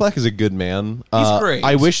voice. Jack Black is a good man. He's great.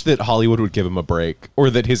 I wish that Hollywood would give him a break, or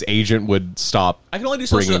that his agent would stop I can only do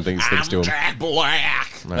so bringing much. things to him. Jack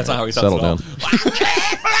Black. All That's right, not how he sounds settle at all.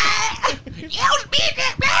 down.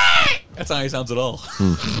 That's not how he sounds at all. You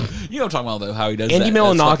know what I'm talking about, though, how he does Andy that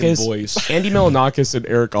fucking Milonakis, voice. Andy Milonakis and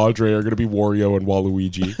Eric Andre are going to be Wario and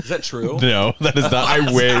Waluigi. Is that true? No, that is not.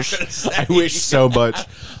 I wish. I wish so much.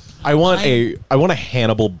 I want a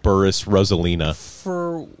Hannibal Buress Rosalina.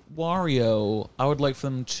 For Wario, I would like for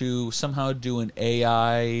them to somehow do an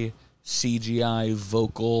AI CGI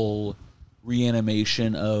vocal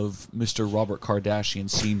reanimation of Mr. Robert Kardashian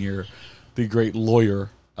Sr., the great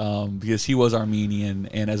lawyer, because he was Armenian,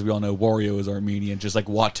 and as we all know, Wario is Armenian, just like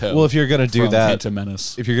Watto. Well, if you're gonna do from that, Phantom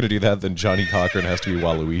Menace. if you're gonna do that, then Johnny Cochran has to be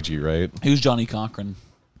Waluigi, right? Who's Johnny Cochran?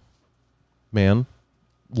 Man,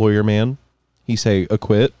 lawyer man. He say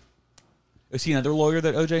acquit. Is he another lawyer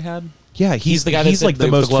that OJ had? Yeah, he's the guy that he's said like the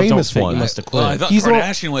if most glove don't famous fit, you one. must acquit. Well, I thought He's the one-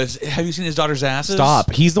 Kardashian was. Have you seen his daughter's asses?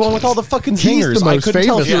 Stop. He's the one with all the fucking He's the zingers. I most couldn't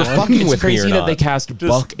tell if you were famous one. fucking It's with me or crazy that not. they cast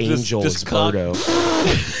Buck Angel just as cock- Birdo.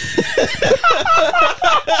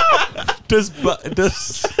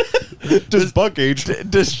 Does Buck age?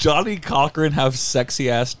 Does Johnny Cochran have sexy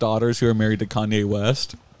ass daughters who are married to Kanye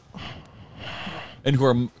West? And who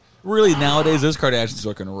are really nowadays, those Kardashians are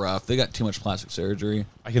looking rough. They got too much plastic surgery.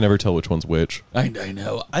 I can never tell which one's which. I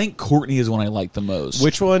know. I think Courtney is one I like the most.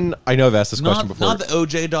 Which one? I know I've asked this question not, before. not the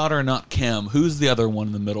OJ daughter, not Kim. Who's the other one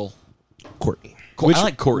in the middle? Courtney. which, I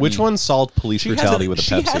like Courtney. Which one solved police brutality with a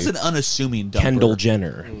she Pepsi? has an unassuming dumper. Kendall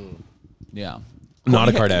Jenner. Yeah. Not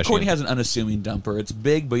a Courtney Kardashian. Courtney has an unassuming dumper. It's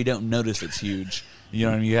big, but you don't notice it's huge. You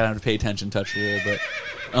know what I mean? You have to pay attention, touch a little bit.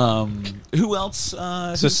 Who else?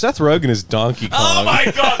 So Seth Rogen is Donkey Kong. Oh my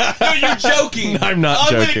god! No, you're joking. I'm not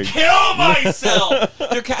joking. I'm gonna kill myself.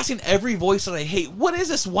 They're casting every voice that I hate. What is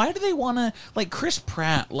this? Why do they want to like Chris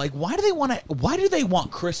Pratt? Like, why do they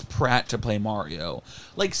want Chris Pratt to play Mario?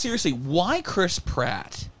 Like, seriously, why Chris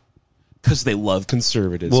Pratt? Because they love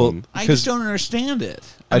conservatism. Well, I because just don't understand it.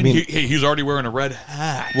 I mean- he's already wearing a red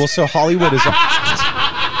hat. well, so Hollywood is.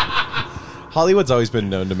 Hollywood's always been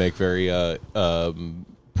known to make very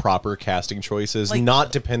proper casting choices, Like-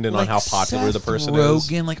 not dependent on Like how popular Seth the person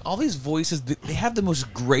Rogen, is. like all these voices, they have the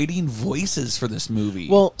most grating voices for this movie.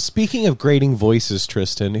 Well, speaking of grading voices,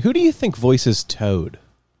 Tristan, who do you think voices Toad?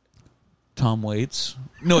 Tom Waits.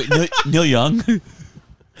 No, wait, Neil Young.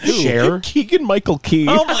 Cher. Keegan Michael Key.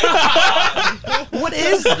 Oh my god! What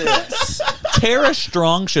is this? Tara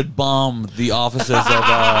Strong should bomb the offices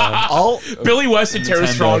of. Billy West and Tara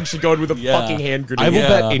Nintendo. Strong should go in with a Yeah. fucking hand I grenade. will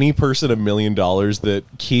Yeah. bet any person $1 million that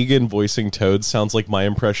Keegan voicing Toad sounds like my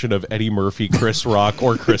impression of Eddie Murphy, Chris Rock,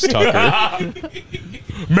 or Chris Tucker.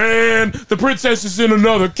 Man, the princess is in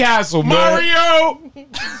another castle, man. Mario!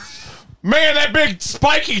 Man, that big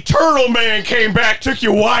spiky turtle man came back, took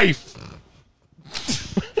your wife.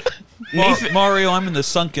 Mario, I'm in the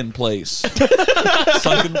sunken place.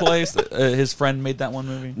 Sunken place. His friend made that one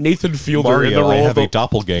movie. Nathan Fielder in the Mario, I role have of a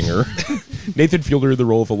doppelganger. Nathan Fielder in the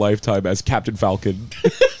role of a lifetime as Captain Falcon.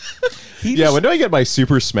 Yeah, when do I get my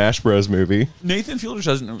Super Smash Bros. Movie? Nathan Fielder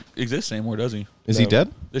doesn't exist anymore, does he? Is he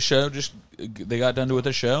dead? The show they got done with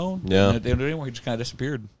the show. Yeah. And they didn't do it anymore. He just kind of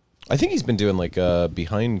disappeared. I think he's been doing like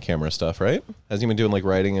behind camera stuff, right? Has he been doing like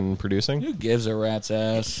writing and producing? Who gives a rat's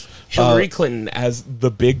ass? Hillary Clinton as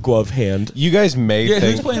the big glove hand. You guys may Yeah,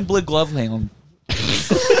 think who's playing Blig Loveland?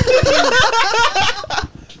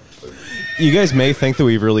 you guys may think that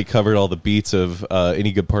we've really covered all the beats of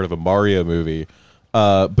any good part of a Mario movie,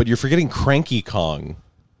 but you're forgetting Cranky Kong,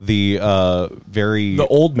 the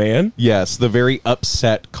old man. Yes, the very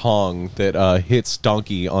upset Kong that hits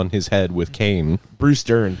Donkey on his head with cane. Bruce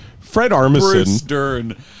Dern. Fred Armisen. Bruce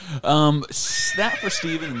Dern. That for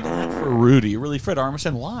Steven and that for Rudy. Really, Fred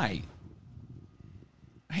Armisen, why?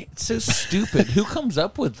 It's so stupid. Who comes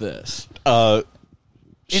up with this?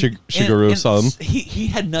 Shigeru-san. He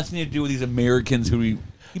had nothing to do with these Americans who he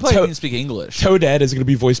probably didn't speak English. Toadette is going to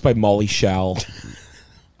be voiced by Molly Shall.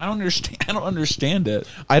 I don't understand it.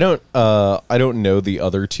 I don't know the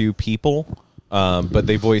other two people, but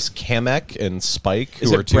they voice Kamek and Spike.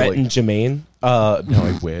 Is who are it two, Brett and Jermaine? no,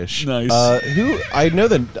 I wish. Nice. Who I know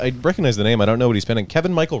that I recognize the name. I don't know what he's been in.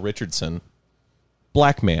 Kevin Michael Richardson,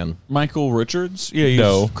 black man. Michael Richards? Yeah, he's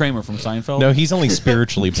No. Kramer from Seinfeld. No, he's only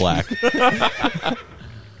spiritually black.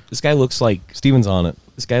 This guy looks like Steven's on it.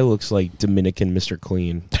 Dominican Mr.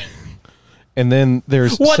 Clean. And then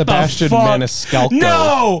there's Sebastian the fuck? Maniscalco.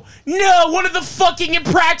 No, one of the fucking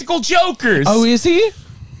Impractical Jokers. Oh, is he?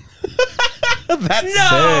 That's sick.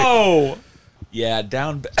 no. Yeah,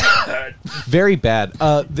 down. Very bad.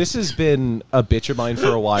 This has been a bitch of mine for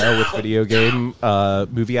a while with video game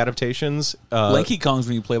movie adaptations. Lanky Kong's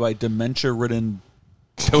being played by dementia-ridden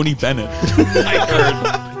Tony Bennett. I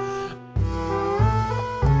heard.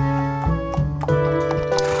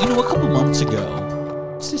 You know, a couple months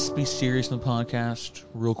ago, let's just be serious in the podcast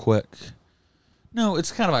real quick. No,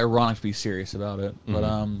 it's kind of ironic to be serious about it, but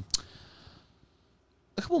a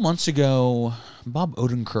couple months ago, Bob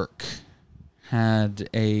Odenkirk had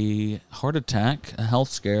a heart attack, a health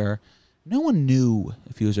scare. No one knew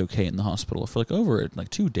if he was okay in the hospital for over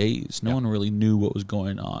 2 days. No one really knew what was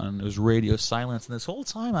going on. It was radio silence, and this whole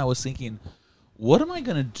time I was thinking, what am I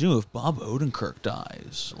going to do if Bob Odenkirk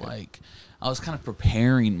dies? I was kind of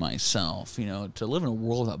preparing myself, to live in a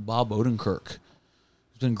world without Bob Odenkirk,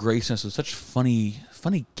 who's been gracing us with such funny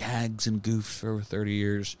gags and goofs for over 30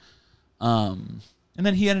 years. And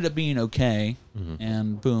then he ended up being okay,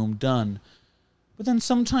 and boom, done. But then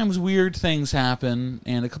sometimes weird things happen,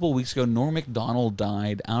 and a couple of weeks ago, Norm Macdonald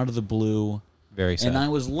died out of the blue. Very sad. And I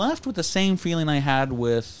was left with the same feeling I had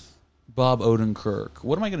with Bob Odenkirk.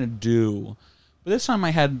 What am I going to do? But this time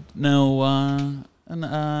I had no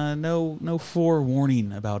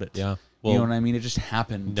forewarning about it. Yeah. You know what I mean? It just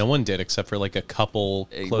happened. No one did except for a couple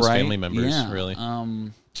close Right? family members, Yeah. really.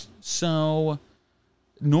 So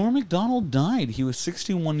Norm Macdonald died. He was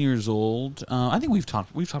 61 years old. I think we've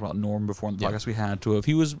talked about Norm before in the podcast. We had to have.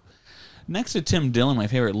 He was next to Tim Dillon, my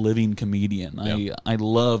favorite living comedian. I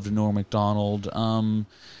loved Norm Macdonald.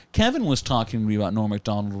 Kevin was talking to me about Norm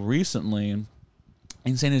Macdonald recently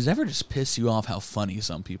and saying, does it ever just piss you off how funny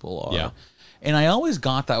some people are? Yeah. And I always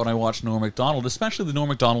got that when I watched Norm Macdonald, especially the Norm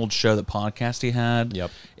Macdonald show, the podcast he had.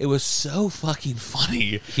 Yep. It was so fucking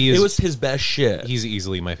funny. He is- it was his best shit. He's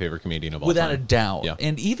easily my favorite comedian of all Without time. a doubt. Yeah.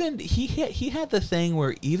 And even he had the thing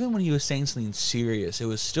where even when he was saying something serious, it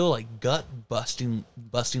was still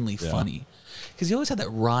bustingly funny. Because he always had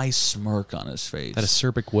that wry smirk on his face. That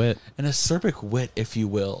acerbic wit. An acerbic wit, if you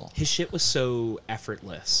will. His shit was so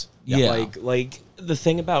effortless. Yeah. Like the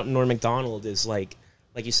thing about Norm Macdonald is like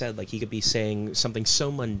you said, he could be saying something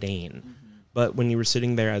so mundane, but when you were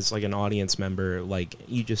sitting there as an audience member,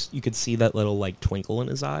 you could see that little twinkle in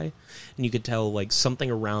his eye, and you could tell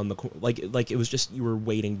something around the it was just you were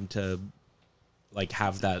waiting to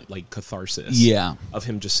have that catharsis. Yeah. Of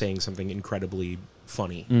him just saying something incredibly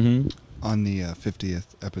funny. On the 50th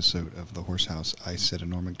episode of The Horse House, I said a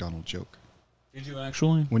Norm Macdonald joke. Did you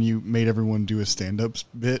actually? When you made everyone do a stand-up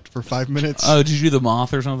bit for 5 minutes. Oh, did you do the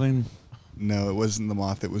moth or something? No, it wasn't the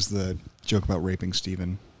moth. It was the joke about raping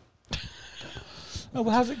Steven. Oh,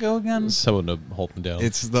 well, how's it go again? Someone to hold him down.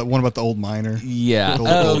 It's the one about the old miner. Yeah. The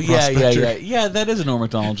Oh, old yeah. prospector. Yeah, that is a Norm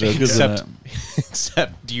Macdonald joke, isn't it?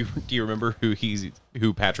 Except, do you remember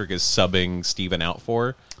who Patrick is subbing Steven out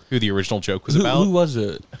for? Who the original joke was about? Who was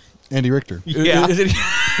it? Andy Richter. Yeah. Is it,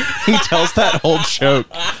 He tells that whole joke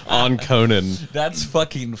on Conan That's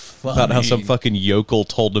fucking funny. about how some fucking yokel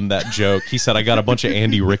told him that joke. He said, "I got a bunch of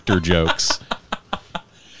Andy Richter jokes."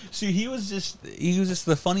 See, he was just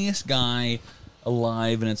the funniest guy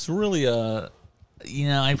alive, and it's really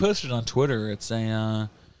I posted on Twitter. It's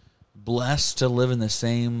blessed to live in the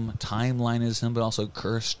same timeline as him, but also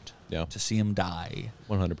cursed to see him die.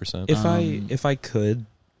 100%. If I could,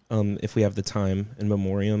 if we have the time in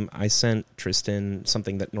memoriam, I sent Tristan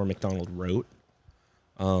something that Norm Macdonald wrote,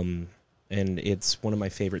 and it's one of my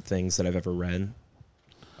favorite things that I've ever read.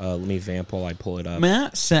 Let me vamp while I pull it up.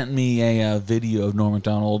 Matt sent me a video of Norm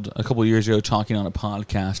Macdonald a couple of years ago talking on a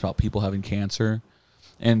podcast about people having cancer.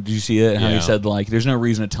 And did you see it? How he said, like, there's no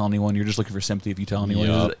reason to tell anyone. You're just looking for sympathy if you tell anyone.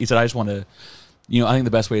 Yep. He said, I just want to, I think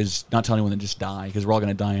the best way is not tell anyone and just die, because we're all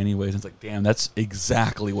going to die anyways. And it's like, damn, that's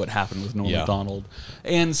exactly what happened with Norm Macdonald.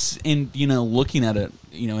 And looking at it,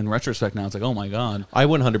 in retrospect now, it's like, oh my God. I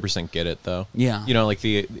 100% get it, though. Yeah. Like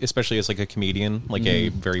especially as like a comedian, like a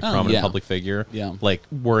very prominent public figure. Yeah. Like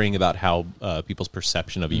worrying about how people's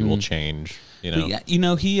perception of you will change. But he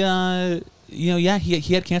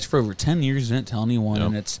had cancer for over 10 years, didn't tell anyone,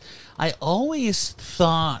 and I always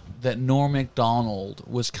thought that Norm Macdonald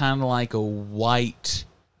was kind of like a white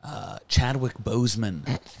Chadwick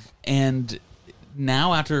Boseman, and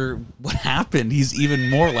now after what happened, he's even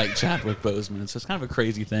more like Chadwick Boseman, so it's kind of a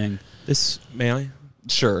crazy thing. May I?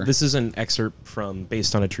 Sure. This is an excerpt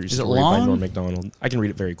based on a true it story by long? Norm Macdonald. I can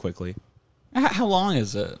read it very quickly. How long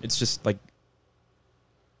is it? It's just like,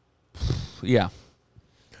 Yeah.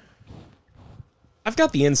 I've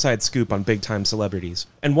got the inside scoop on big-time celebrities,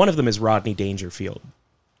 and one of them is Rodney Dangerfield.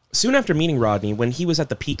 Soon after meeting Rodney, when he was at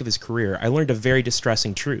the peak of his career, I learned a very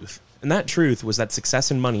distressing truth. And that truth was that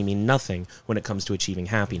success and money mean nothing when it comes to achieving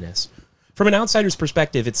happiness. From an outsider's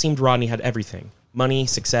perspective, it seemed Rodney had everything. Money,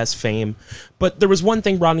 success, fame. But there was one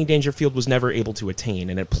thing Rodney Dangerfield was never able to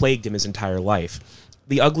attain, and it plagued him his entire life.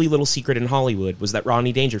 The ugly little secret in Hollywood was that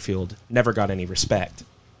Rodney Dangerfield never got any respect.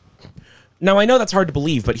 Now, I know that's hard to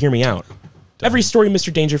believe, but hear me out. Every story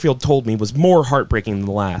Mr. Dangerfield told me was more heartbreaking than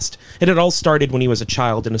the last. It had all started when he was a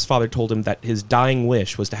child, and his father told him that his dying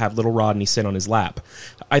wish was to have little Rodney sit on his lap.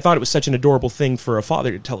 I thought it was such an adorable thing for a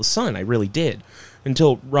father to tell his son, I really did,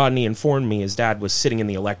 until Rodney informed me his dad was sitting in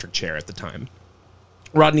the electric chair at the time.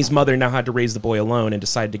 Rodney's mother now had to raise the boy alone and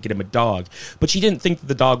decided to get him a dog, but she didn't think that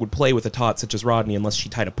the dog would play with a tot such as Rodney unless she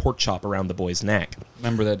tied a pork chop around the boy's neck.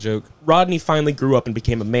 Remember that joke? Rodney finally grew up and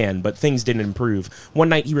became a man, but things didn't improve. One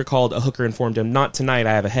night he recalled a hooker informed him, "Not tonight,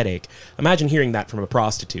 I have a headache." Imagine hearing that from a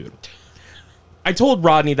prostitute. I told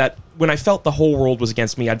Rodney that when I felt the whole world was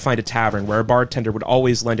against me, I'd find a tavern where a bartender would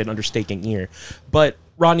always lend an understaking ear. But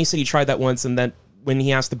Rodney said he tried that once, and then when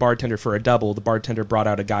he asked the bartender for a double, the bartender brought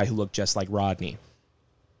out a guy who looked just like Rodney.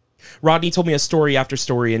 Rodney told me a story after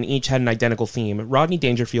story, and each had an identical theme. Rodney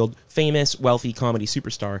Dangerfield, famous, wealthy comedy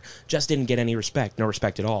superstar, just didn't get any respect, no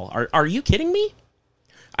respect at all. Are you kidding me?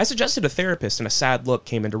 I suggested a therapist, and a sad look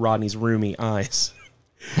came into Rodney's roomy eyes.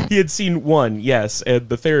 He had seen one, yes, and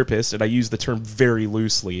the therapist, and I use the term very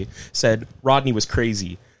loosely, said Rodney was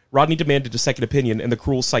crazy. Rodney demanded a second opinion, and the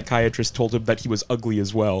cruel psychiatrist told him that he was ugly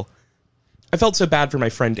as well. I felt so bad for my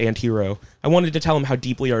friend and hero. I wanted to tell him how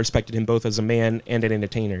deeply I respected him both as a man and an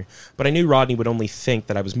entertainer, but I knew Rodney would only think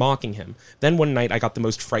that I was mocking him. Then one night I got the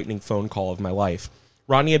most frightening phone call of my life.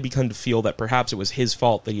 Rodney had begun to feel that perhaps it was his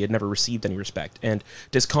fault that he had never received any respect, and,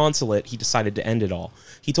 disconsolate, he decided to end it all.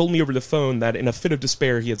 He told me over the phone that in a fit of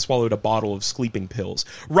despair he had swallowed a bottle of sleeping pills.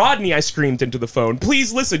 "Rodney," I screamed into the phone,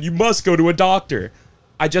 "please listen, you must go to a doctor."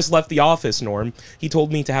 "I just left the office, Norm. He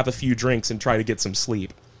told me to have a few drinks and try to get some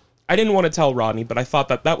sleep." I didn't want to tell Rodney, but I thought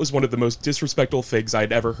that was one of the most disrespectful things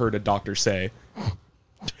I'd ever heard a doctor say.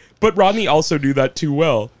 But Rodney also knew that too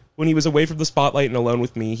well. When he was away from the spotlight and alone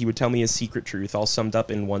with me, he would tell me his secret truth, all summed up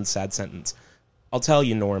in one sad sentence. "I'll tell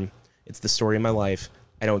you, Norm. It's the story of my life.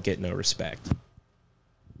 I don't get no respect."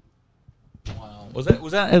 Wow. Was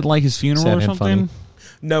that at like his funeral Sad or and something? funny.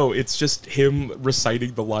 No, it's just him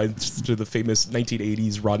reciting the lines to the famous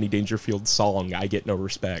 1980s Rodney Dangerfield song, "I Get No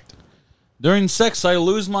Respect." During sex, I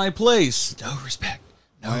lose my place. No respect.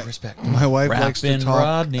 No respect. My wife likes to Rappin' talk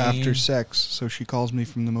Rodney. after sex, so she calls me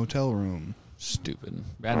from the motel room. Stupid.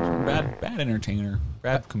 Bad entertainer.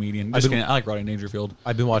 Bad comedian. Just kidding. I like Rodney Dangerfield.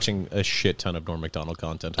 I've been watching a shit ton of Norm Macdonald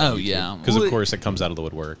content. Oh, yeah. Because, Well, of course, it comes out of the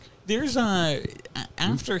woodwork. There's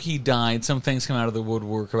after he died, some things come out of the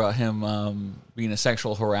woodwork about him being a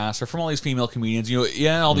sexual harasser from all these female comedians.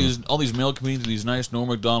 All these male comedians with these nice Norm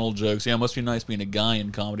Macdonald jokes. Yeah, it must be nice being a guy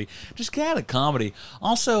in comedy. Just get out of comedy.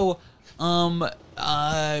 Also,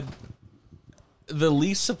 the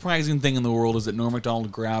least surprising thing in the world is that Norm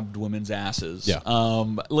Macdonald grabbed women's asses. Yeah.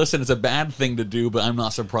 Listen, it's a bad thing to do, but I'm not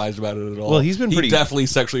surprised about it at all. Well, he definitely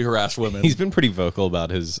sexually harassed women. He's been pretty vocal about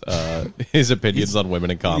his opinions on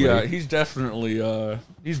women in comedy. Yeah, he's definitely an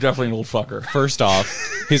old fucker. First off,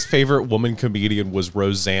 his favorite woman comedian was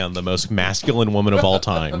Roseanne, the most masculine woman of all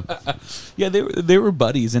time. Yeah, they were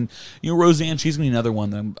buddies, and Roseanne, she's gonna be another one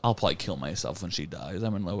that I'll probably kill myself when she dies.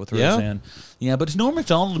 I'm in love with Yeah? Roseanne. Yeah, but it's Norm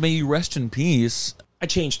Macdonald, may you rest in peace. I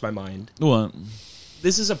changed my mind. What?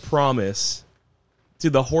 This is a promise to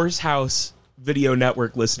the Horse House Video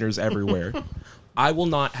Network listeners everywhere. I will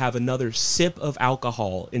not have another sip of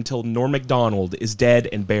alcohol until Norm Macdonald is dead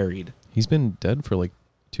and buried. He's been dead for like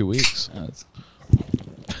 2 weeks.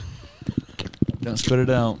 Don't spit it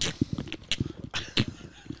out.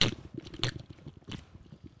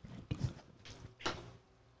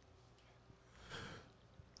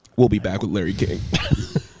 We'll be back with Larry King.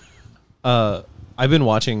 I've been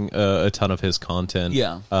watching a ton of his content.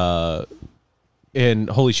 Yeah. And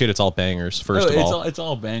holy shit, it's all bangers, first of all. It's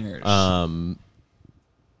all bangers.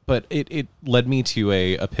 But it led me to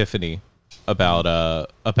a epiphany about a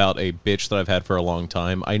bitch that I've had for a long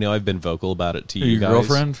time. I know I've been vocal about it to you Your guys.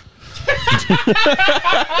 girlfriend?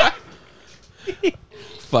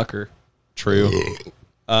 Fucker. True.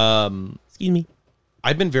 Excuse me.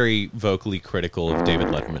 I've been very vocally critical of David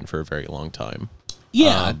Letterman for a very long time.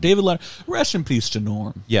 Yeah, David Letterman. Rest in peace to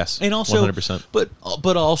Norm. Yes, And also 100%.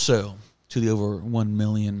 But also to the over 1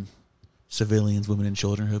 million civilians, women and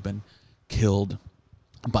children who have been killed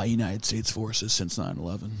by United States forces since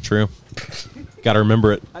 9/11. True. Got to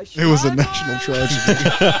remember it. It was a national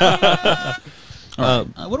tragedy.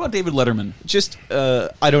 What about David Letterman? Just,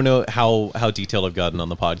 I don't know how detailed I've gotten on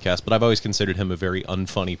the podcast, but I've always considered him a very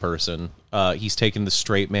unfunny person. He's taken the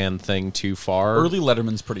straight man thing too far. Early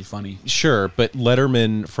Letterman's pretty funny. Sure, but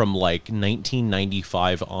Letterman from like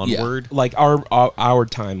 1995 onward, Like our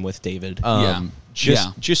time with David.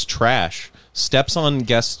 just trash. Steps on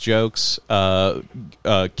guest jokes,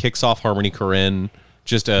 kicks off Harmony Korine,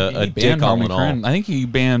 just a dick all in all. I think he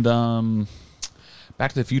banned Back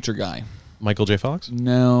to the Future guy. Michael J. Fox?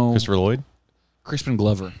 No, Christopher Lloyd? Crispin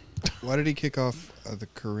Glover. Why did he kick off the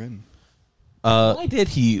Corinne? Why did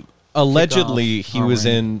he? Allegedly, Kick he off was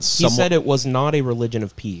Harmony. in he some. said it was not a religion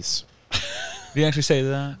of peace. Did he actually say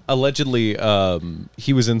that? Allegedly,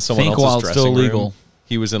 he was in someone Think else's while it's dressing still room. legal.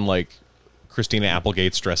 He was in like Christina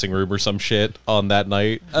Applegate's dressing room or some shit on that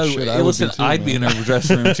night. Oh, Shit, hey, I would listen, be too, I'd be in man. her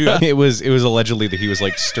dressing room too. It was allegedly that he was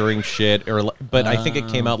like stirring shit, but I think it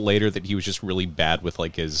came out later that he was just really bad with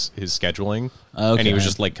like his scheduling, and he was Okay.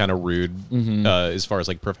 just like kind of rude as far as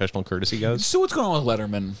like professional courtesy goes. So what's going on with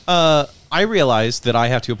Letterman? I realized that I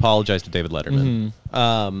have to apologize to David Letterman.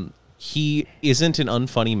 He isn't an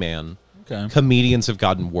unfunny man. Okay. Comedians have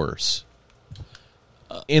gotten worse.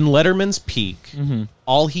 In Letterman's peak,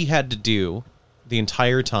 all he had to do the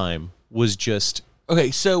entire time was just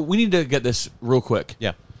Okay, so we need to get this real quick.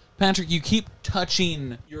 yeah. Patrick, you keep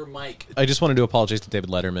touching your mic. I just wanted to apologize to David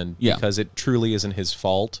Letterman Yeah. because it truly isn't his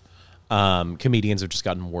fault. Comedians have just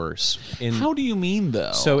gotten worse. How do you mean,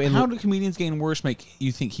 though? So in- how do comedians getting worse make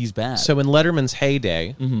you think he's bad? So in Letterman's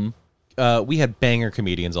heyday, we had banger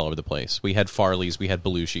comedians all over the place. We had Farley's, we had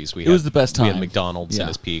Belushi's. It was the best We had time. McDonald's in Yeah.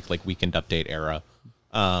 his peak, like Weekend Update era.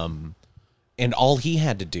 And all he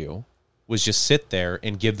had to do was just sit there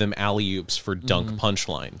and give them alley-oops for dunk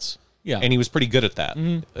punchlines. Yeah. And he was pretty good at that.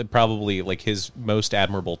 Probably like his most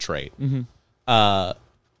admirable trait.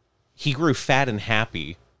 He grew fat and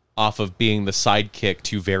happy off of being the sidekick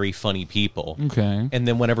to very funny people. Okay. And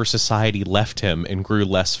then whenever society left him and grew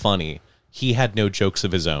less funny, he had no jokes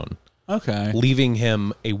of his own, Okay. leaving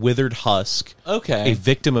him a withered husk, Okay. a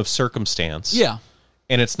victim of circumstance. Yeah.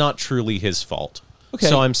 And it's not truly his fault. Okay.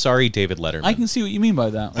 So I'm sorry, David Letterman. I can see what you mean by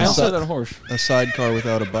that. I also- saw that horse. A sidecar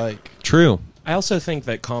without a bike. True. I also think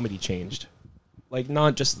that comedy changed. Like,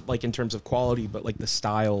 not just like in terms of quality, but like the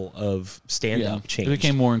style of stand-up It changed.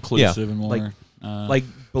 became more inclusive and more like Belu-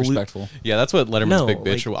 respectful. Yeah, that's what Letterman's No, big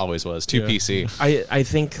bitch like- always was. Too Yeah. PC. I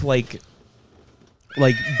think like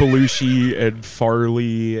Belushi and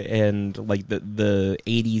Farley and like the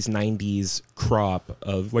 80s 90s crop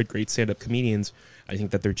of like great stand-up comedians, I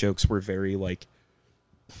think that their jokes were very like,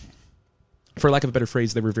 for lack of a better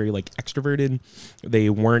phrase, they were very like extroverted. They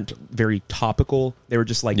weren't very topical. They were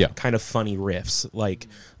just like Yeah. kind of funny riffs, like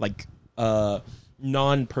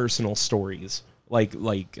non-personal stories, like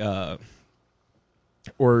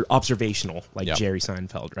or observational, like Yeah. Jerry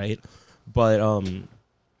Seinfeld, right? But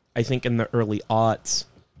I think in the early aughts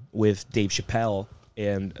with Dave Chappelle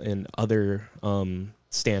and other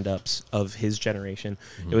stand-ups of his generation,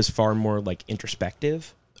 it was far more like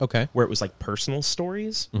introspective. Okay. where it was like personal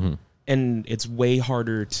stories. And it's way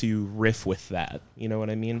harder to riff with that. You know what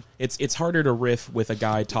I mean? It's harder to riff with a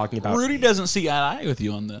guy talking about. Rudy doesn't see eye to eye with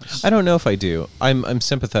you on this. I don't know if I do. I'm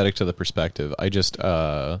sympathetic to the perspective. I just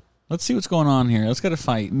Let's see what's going on here. Let's get a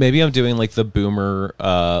fight. maybe I'm doing like the boomer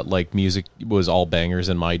like music was all bangers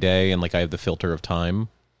in my day, and like I have the filter of time.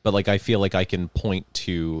 But like I feel like I can point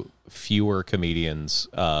to fewer comedians,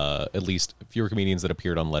 at least fewer comedians that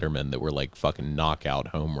appeared on Letterman that were like fucking knockout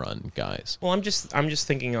home run guys. Well, I'm just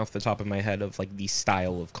thinking off the top of my head of like the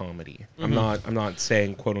style of comedy. I'm not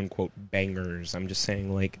saying quote unquote bangers. I'm just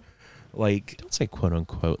saying like Don't say quote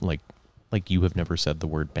unquote like you have never said the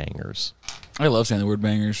word bangers. I love saying the word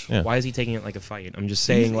bangers. Yeah. why is he taking it like a fight? I'm just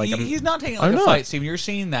saying like He's not taking it I'm like a not. fight, Steven. You're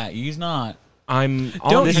seeing that. He's not.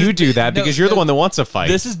 Don't you do that because you're the one that wants a fight.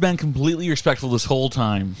 This has been completely respectful this whole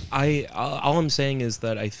time. All I'm saying is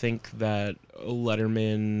that I think that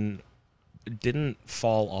Letterman didn't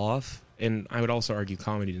fall off, and I would also argue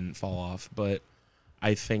comedy didn't fall off, but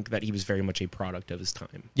I think that he was very much a product of his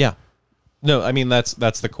time. Yeah. No, I mean that's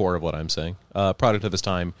the core of what I'm saying. Product of his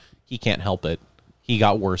time. He can't help it. He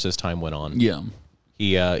got worse as time went on.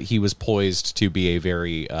 Yeah. He was poised to be a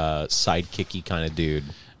very sidekicky kind of dude.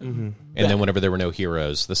 And then whenever there were no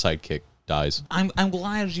heroes, the sidekick dies. I'm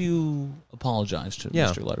glad you apologized to Yeah.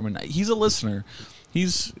 Mr. Letterman. He's a listener.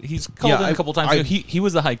 He's called in a couple times. He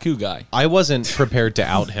was the haiku guy. I wasn't prepared to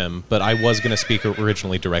out him, but I was going to speak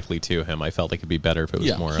originally directly to him. I felt it could be better if it was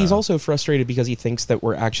Yeah. more. He's also frustrated because he thinks that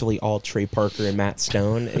we're actually all Trey Parker and Matt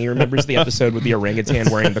Stone, and he remembers the episode with the orangutan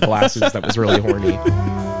wearing the glasses that was really horny.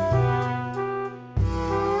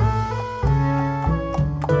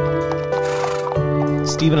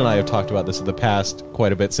 Steven and I have talked about this in the past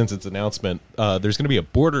quite a bit since its announcement. There's going to be a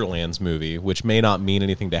Borderlands movie, which may not mean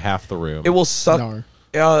anything to half the room. It will suck. No.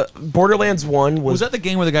 Borderlands 1 Was that the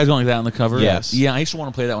game where the guy's going like that on the cover? Yes. Yeah, I used to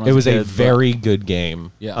want to play that when I It was was a a kid, very good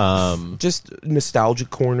game. Yeah. just nostalgia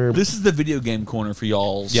corner. This is the video game corner for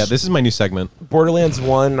y'all's. Yeah, this is my new segment. Borderlands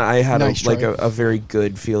 1 I had Nice try. a very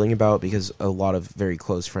good feeling about because a lot of very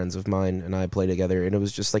close friends of mine and I play together, and it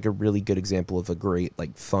was just like a really good example of a great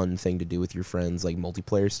like fun thing to do with your friends, like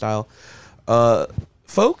multiplayer style.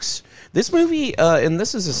 Folks, this movie and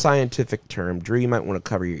this is a scientific term. Drew, you might want to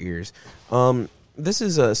cover your ears. This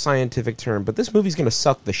is a scientific term, but this movie's going to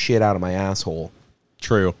suck the shit out of my asshole.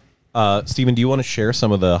 True. Steven, do you want to share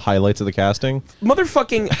some of the highlights of the casting?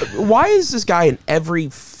 Motherfucking, why is this guy in every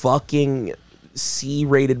fucking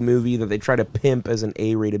C-rated movie that they try to pimp as an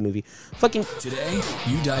A-rated movie? Fucking Today,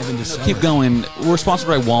 you dive into summer. Keep going. We're sponsored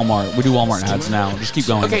by Walmart. We do Walmart ads now. Just keep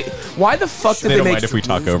going. okay. Why the fuck did They they, don't make? mind if we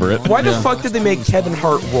talk over it. Why the fuck did they make Kevin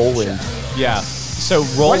Hart Roland? Yeah. So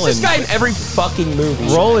Why is this guy in every fucking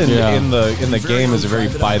movie? Roland Yeah. in the game is a very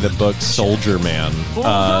by the book soldier man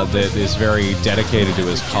that is very dedicated to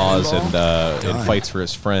his cause and fights for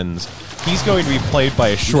his friends. He's going to be played by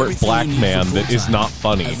a short black man that is not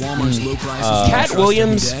funny. At Walmart's low prices, you Cat trust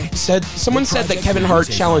Williams every day. said. Someone said that Kevin Hart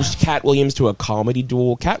challenged Cat Williams to a comedy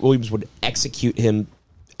duel. Cat Williams would execute him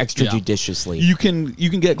extrajudiciously. You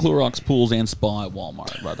can get Clorox pools and spa at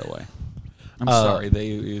Walmart. By the way, I'm sorry.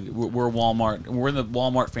 We're Walmart. We're in the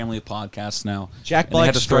Walmart family of podcasts now. Jack And they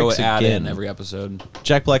have Black to throw an strikes ad in again. every episode.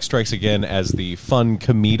 Jack Black strikes again as the fun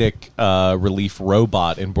comedic relief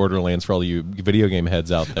robot in Borderlands for all you video game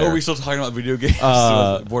heads out there. Oh, are we still talking about video games?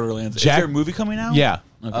 Borderlands. Jack- Is there a movie coming out? Yeah.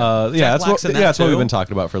 Okay. Yeah, Jack Black's in that that's what too? we've been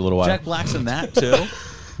talking about for a little while. Jack Black's in that too.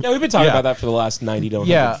 Yeah, we've been talking Yeah. about that for the last 90 to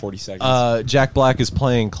 140 seconds. Jack Black is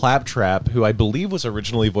playing Claptrap, who I believe was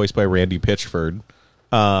originally voiced by Randy Pitchford,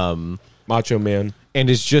 Macho Man. and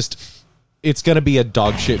is just. It's going to be a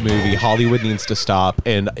dog shit movie. Hollywood needs to stop,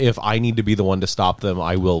 and if I need to be the one to stop them,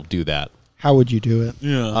 I will do that. How would you do it?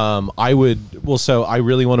 Yeah. I would. Well, so I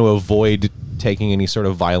really want to avoid taking any sort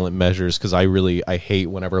of violent measures because I hate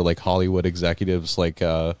whenever like Hollywood executives like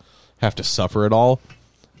have to suffer it all.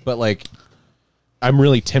 But like, I'm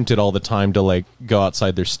really tempted all the time to like go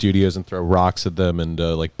outside their studios and throw rocks at them and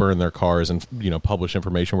like burn their cars and publish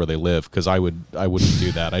information where they live because I wouldn't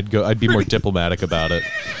do that. I'd be more diplomatic about it.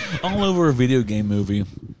 All over a video game movie.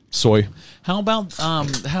 Soy. How about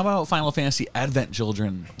Final Fantasy Advent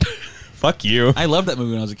Children? Fuck you, I loved that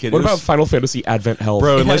movie when I was a kid. What It about was- Final Fantasy Advent Hell?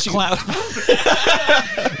 bro. it had Unless you, Cloud.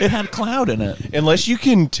 It had Cloud in it. unless you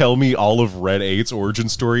can tell me all of Red 8's origin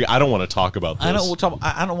story, I don't want to talk about this.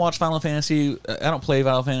 I don't watch Final Fantasy. I don't play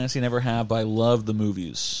Final Fantasy. Never have. But I love the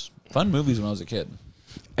movies. Fun movies when I was a kid.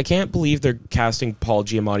 I can't believe they're casting Paul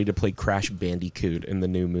Giamatti to play Crash Bandicoot in the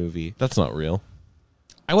new movie. That's not real.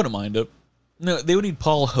 I wouldn't mind it. No, they would need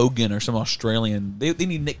Paul Hogan or some Australian. They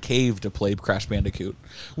need Nick Cave to play Crash Bandicoot.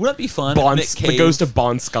 Would that be fun? Nick The Cave, ghost of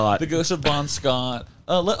Bon Scott. the ghost of Bon Scott.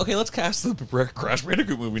 Okay, let's cast the Crash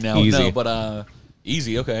Bandicoot movie now. Easy. No, but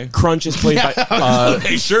easy. Okay. Crunch is played by.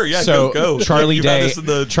 Hey, sure. Yeah. So go. Charlie You got Day. this in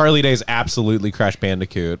the- Charlie Day's absolutely Crash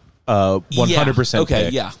Bandicoot. 100%. Yeah. Okay.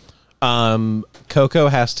 pick. Yeah. Coco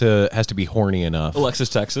has to be horny enough. Alexis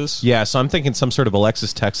Texas. Yeah, so I'm thinking some sort of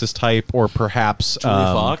Alexis Texas type, or perhaps Julia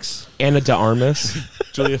Fox. Anna de Armas.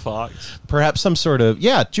 Julia Fox. perhaps some sort of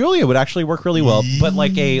Julia would actually work really well, but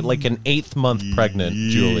like an 8th month pregnant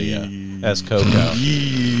Julia as Coco.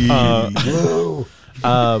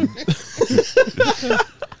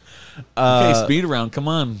 Okay, speed round. Come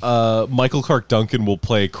on. Michael Clark Duncan will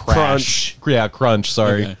play Crash. Yeah, Crunch.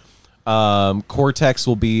 Sorry. Okay. Cortex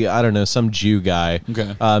will be some Jew guy.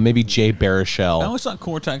 Okay. Maybe Jay I Baruchel. always thought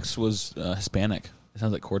Cortex was Hispanic. It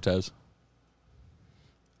sounds like Cortez.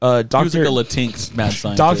 Dr. He was like a Latinx mad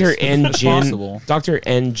scientist. Dr. N. It's Jin. possible. Dr.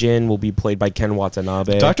 N. Jin will be played by Ken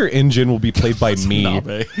Watanabe. Dr. Injin will be played by me.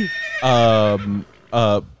 Nabe.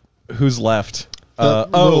 Who's left? The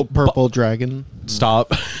little purple dragon.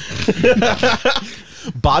 Stop.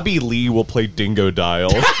 Bobby Lee will play Dingo Dial.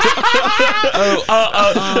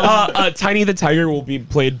 Tiny the Tiger will be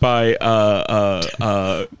played by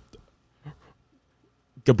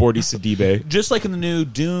Gabordi Sidibe. Just like in the new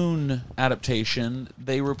Dune adaptation,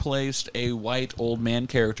 they replaced a white old man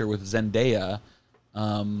character with Zendaya.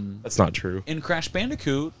 That's not true. In Crash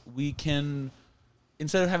Bandicoot, we can,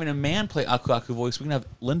 instead of having a man play Aku Aku voice, we can have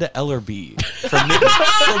Linda Ellerby from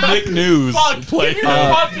Nick News play.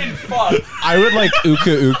 fucking fuck. I would like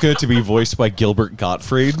Uka Uka to be voiced by Gilbert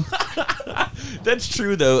Gottfried. That's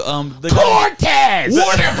true though. Cortez!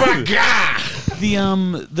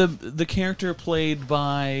 The character played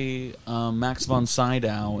by Max von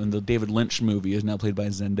Sydow in the David Lynch movie is now played by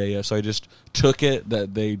Zendaya. So I just took it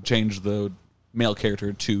that they changed the male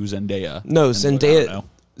character to Zendaya. No, And I don't know.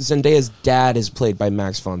 Zendaya's dad is played by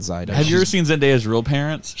Max von Sydow. Have you ever seen Zendaya's real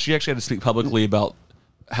parents? She actually had to speak publicly about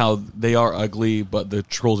how they are ugly, but the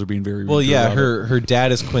trolls are being very Well, rude yeah, about it. her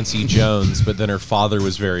dad is Quincy Jones, but then her mother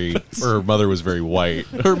was very white.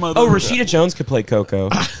 Her mother. Oh, Rashida Jones could play Coco.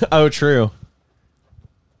 Oh, true.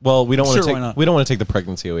 Well, we don't want Sure, to why not? we don't want to take the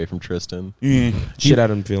pregnancy away from Tristan. Shit,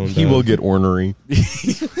 I'm feeling He bad. will get ornery.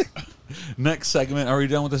 Next segment. Are we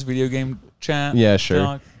done with this video game chat? Yeah, sure.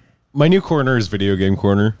 Doc? My new corner is video game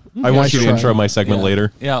corner. I want you to sure. intro my segment Yeah.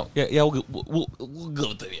 later. Yeah. We'll go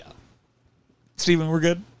with it. Yeah. Steven, we're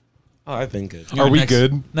good. Oh, I've been good. Are we Next-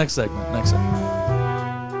 good? Next segment.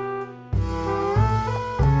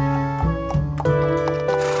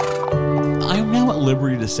 I am now at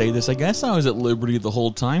liberty to say this. I guess I was at liberty the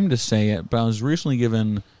whole time to say it, but I was recently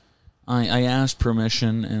given. I asked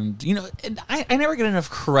permission, and I never get enough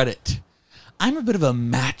credit. I'm a bit of a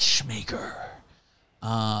matchmaker.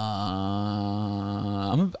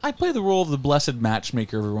 I play the role of the blessed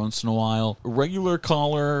matchmaker every once in a while. A regular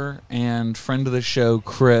caller and friend of the show,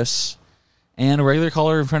 Chris, and a regular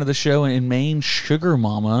caller and friend of the show in Maine, Sugar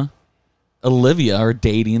Mama, Olivia, are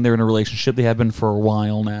dating. They're in a relationship. They have been for a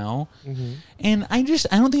while now. Mm-hmm. And I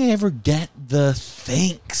don't think I ever get the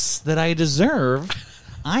thanks that I deserve.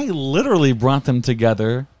 I literally brought them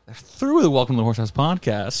together through the Welcome to the Horse House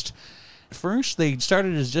podcast. First, they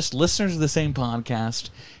started as just listeners of the same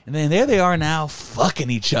podcast, and then there they are now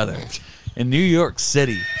fucking each other in New York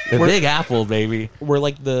City. The Big Apple, baby. We're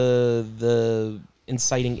like the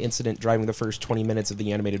inciting incident driving the first 20 minutes of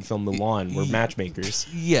the animated film Mulan. We're matchmakers.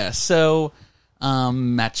 Yeah, so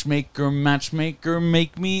matchmaker,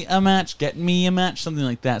 make me a match, get me a match, something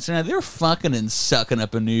like that. So now they're fucking and sucking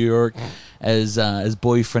up in New York as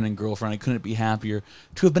boyfriend and girlfriend. I couldn't be happier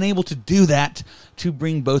to have been able to do that, to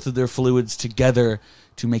bring both of their fluids together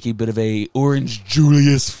to make a bit of a Orange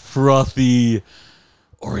Julius frothy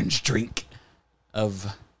orange drink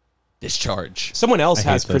of discharge. Someone else hate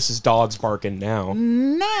has this. Chris's dogs barking now.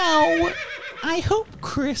 Now, I hope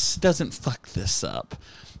Chris doesn't fuck this up.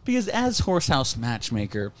 Because as Horsehouse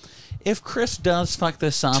Matchmaker, if Chris does fuck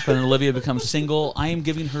this up and Olivia becomes single, I am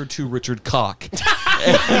giving her to Richard Koch.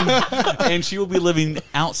 And she will be living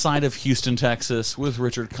outside of Houston, Texas with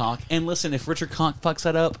Richard Koch. And listen, if Richard Koch fucks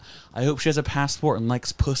that up, I hope she has a passport and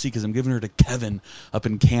likes pussy because I'm giving her to Kevin up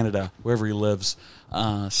in Canada, wherever he lives.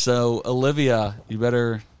 So, Olivia, you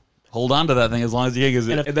better hold on to that thing as long as you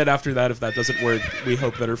can. And then after that, if that doesn't work, we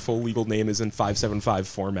hope that her full legal name is in 575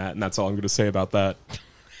 format, and that's all I'm going to say about that.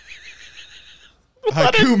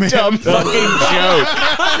 Haiku man. Dumb fucking joke.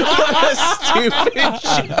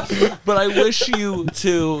 Stupid. But I wish you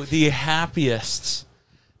to the happiest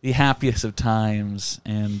of times,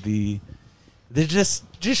 and they're just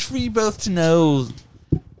for you both to know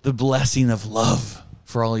the blessing of love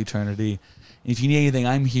for all eternity. And if you need anything,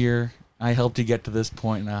 I'm here. I helped you get to this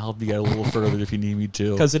point, and I'll help you get a little further if you need me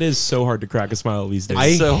to. Because it is so hard to crack a smile these days.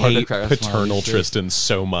 I so hard to hate crack a smile paternal these days. Tristan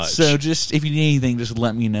so much. So just if you need anything, just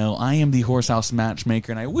let me know. I am the Horse House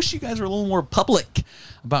Matchmaker, and I wish you guys were a little more public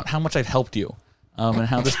about how much I've helped you, and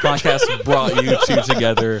how this podcast brought you two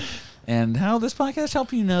together, and how this podcast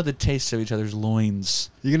helped you know the taste of each other's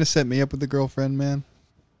loins. You gonna set me up with a girlfriend, man?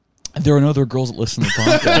 There are no other girls that listen to the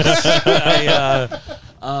podcast.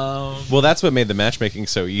 well, that's what made the matchmaking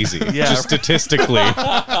so easy. Yeah. Just statistically.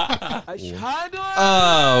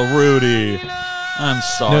 Oh, Rudy. I'm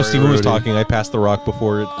sorry. No, Steven was Rudy. talking. I passed the rock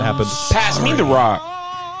before it happened. Pass me the rock.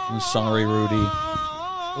 I'm sorry, Rudy.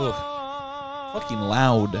 Ugh. Fucking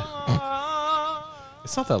loud. Is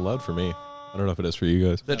It's not that loud for me. I don't know if it is for you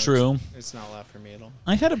guys. that true? It's not loud for me at all.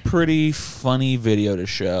 I had a pretty funny video to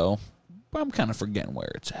show, but I'm kind of forgetting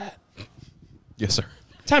where it's at. Yes, sir.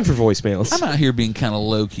 Time for voicemails. I'm out here being kind of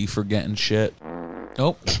low-key forgetting shit.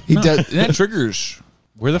 Oh, He no, does- that triggers.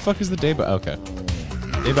 Where the fuck is the day? Okay.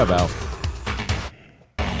 Day bow.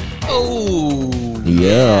 Oh,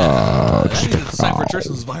 yeah. That means it's time for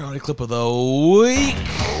Tristan's viral clip of the week.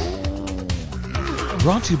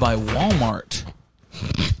 Brought to you by Walmart.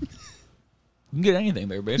 You can get anything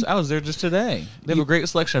there, base. I was there just today. They have a great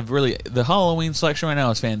selection of the Halloween selection right now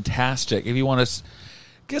is fantastic. If you want to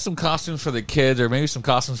get some costumes for the kids or maybe some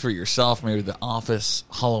costumes for yourself, maybe the office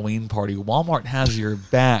Halloween party, Walmart has your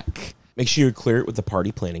back. Make sure you clear it with the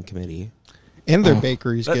party planning committee. And their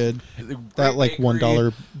bakery's good. That like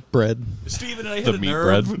 $1 bread. Steven and I hit The a meat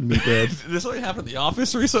nerve. bread. Meat bread. Did this only happen at the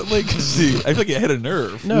office recently? Because I feel like it hit a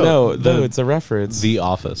nerve. No, it's a reference. The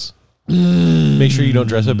Office. Make sure you don't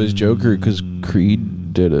dress up as Joker because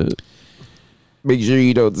Creed did it. Make sure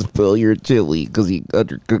you don't spill your chili because you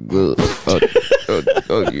undercooked your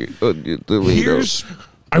tomatoes.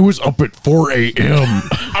 I was up at 4 a.m.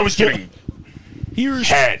 I was getting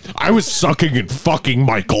head. I was sucking and fucking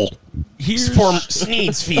Michael. Here's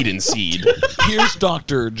Sneed's feed and seed. here's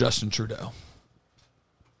Dr. Justin Trudeau.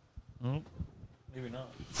 Maybe not.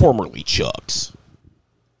 Formerly Chubbs.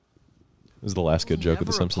 This is the last good joke of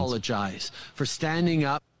The Never Simpsons. apologize for standing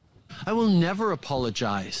up. I will never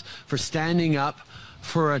apologize for standing up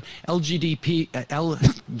for an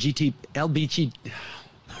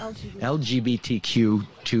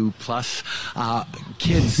LGBTQ2 plus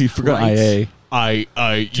kids. He forgot rights IA.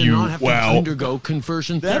 to not have to undergo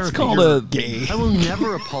conversion That's therapy. called a gay. I will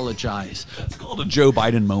never apologize. That's called a Joe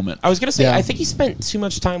Biden moment. I was going to say, Yeah. I think he spent too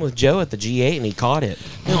much time with Joe at the G8 and he caught it.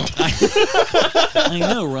 I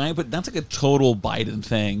know, right? But that's like a total Biden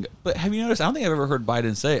thing. But have you noticed? I don't think I've ever heard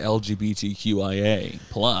Biden say LGBTQIA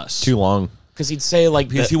plus. Too long. Because he'd say, like,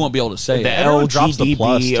 Because he won't be able to say the it. Everyone drops the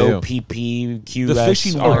plus, too. LGBTOPPQS. The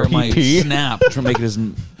fishing wire might RPP. snap from making his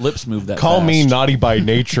lips move that Call fast. me naughty by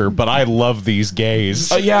nature, but I love these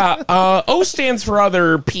gays. Yeah, O stands for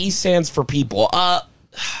other, P stands for people.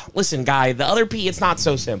 Listen, guy, the other P, it's not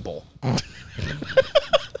so simple.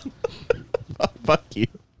 Fuck you.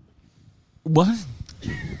 What?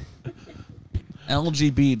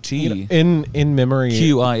 LGBT In memory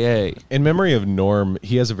QIA. In memory of Norm,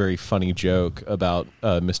 he has a very funny joke about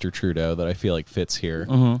Mr. Trudeau that I feel like fits here.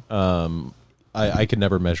 I could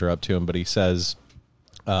never measure up to him, but he says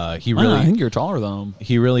he I really think you're taller than him.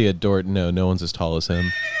 he really adored. No one's as tall as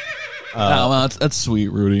him. Oh, well, that's sweet,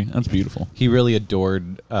 Rudy. That's beautiful. He really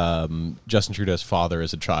adored Justin Trudeau's father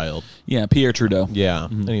as a child. Yeah, Pierre Trudeau. Yeah,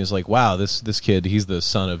 and he was like, "Wow, this kid, he's the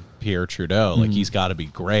son of Pierre Trudeau. Like he's got to be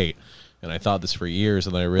great." And I thought this for years,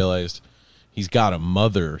 and then I realized he's got a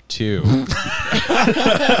mother too.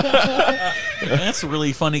 That's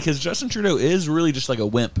really funny because Justin Trudeau is really just like a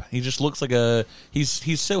wimp. He just looks like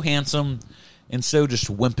he's so handsome and so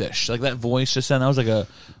just wimpish. Like that voice just sounded. That was like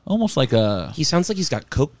almost like a. He sounds like he's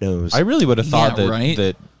got coke nose. I really would have thought Yeah, that right?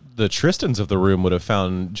 that the Tristans of the room would have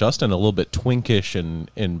found Justin a little bit twinkish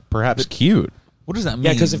and perhaps cute. What does that mean?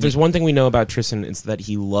 Yeah, because if there's one thing we know about Tristan, it's that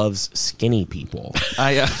he loves skinny people.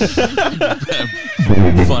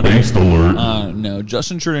 funny. No,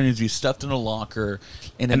 Justin Trudeau needs to be stuffed in a locker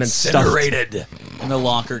and then incinerated in the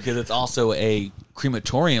locker because it's also a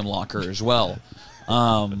crematorium locker as well.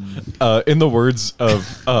 In the words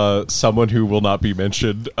of someone who will not be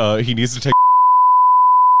mentioned, he needs to take.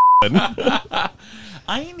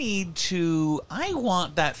 I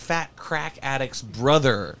want that fat crack addict's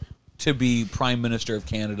brother to be Prime Minister of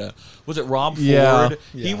Canada. Was it Rob Ford? Yeah.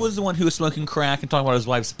 He was the one who was smoking crack and talking about his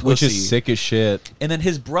wife's pussy. Which is sick as shit. And then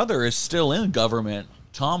his brother is still in government,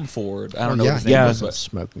 Tom Ford. I don't know what his he name wasn't is,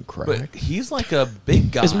 smoking crack. but he's like a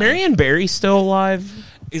big guy. Is Marianne Barry still alive?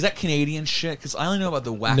 Is that Canadian shit? Because I only know about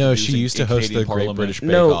the whack. No, she used to host the Great British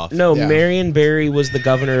Bake Off. No, Yeah. Marion Barry was the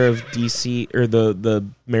governor of D.C. or the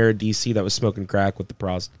mayor of D.C. that was smoking crack with the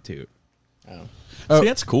prostitute. See,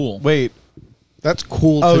 that's cool. Wait. That's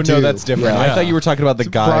cool. Oh to do. no, that's different. Yeah. I thought you were talking about the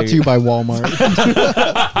guy. Brought to you by Walmart.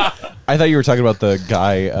 I thought you were talking about the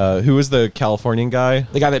guy who was the Californian guy.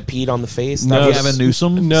 The guy that peed on the face. No, That was Gavin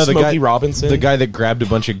Newsom? No, the Smokey guy Robinson. the guy that grabbed a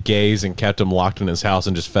bunch of gays and kept them locked in his house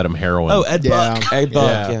and just fed them heroin. Oh, Ed Yeah. Buck. Ed Buck,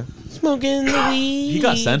 Yeah. yeah. Smoking the weed. He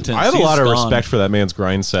got sentenced. I have a He's lot of gone. respect for that man's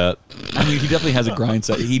grind set. I mean, he definitely has a grind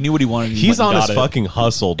set. He knew what he wanted. And he He's went on and his got it. fucking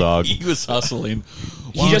hustle, dog. He was hustling.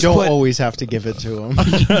 He You just don't put always have to give it to him. Drew,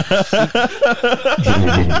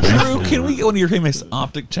 can we get one of your famous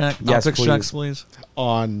optic Yes, optic please. checks, please?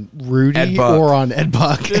 On Rudy Ed Buck. or on Ed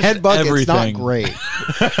Buck. Ed Buck, it's not everything. great. he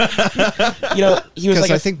was Because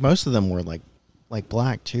like I think most of them were like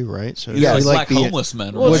black too, right? So Yeah, is he black being- homeless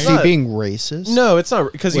men. Well, Was it's he not- being racist? No, it's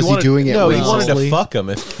not because Was he doing it No, he wanted to racistly? fuck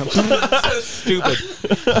him. so stupid.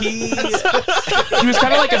 he was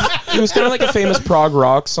kind of like a famous prog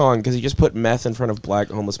rock song because he just put meth in front of black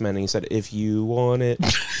homeless men and he said, "If you want it,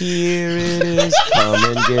 here it is. Come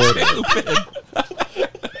and get it."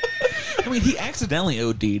 I mean, he accidentally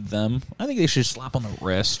OD'd them. I think they should slap on the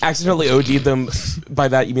wrist. Accidentally OD'd them. By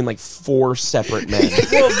that you mean like 4 separate men.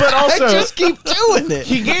 Well, but also just keep doing it.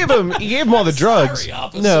 he gave him all the drugs. Sorry,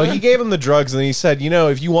 officer. No, he gave him the drugs and then he said,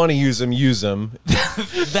 if you want to use them, use them.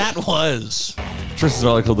 That was Tristan's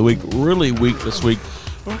article of the week. Really weak this week.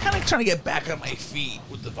 But we're kind of trying to get back on my feet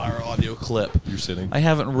with the viral audio clip. You're sitting. I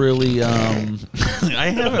haven't really,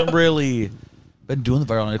 been doing the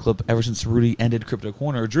viral audio clip ever since Rudy ended Crypto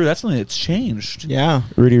Corner. Drew, that's something that's changed. Yeah.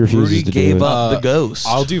 Rudy refuses Rudy to gave do it. up the ghost.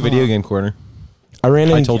 I'll do video game corner.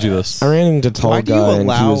 I told you this. I ran into Tall Why do you Guy and he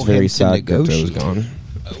allow was very him to sad Crypto was negotiate? gone.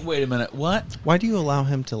 Wait a minute. What? Why do you allow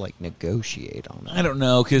him to negotiate on it? I don't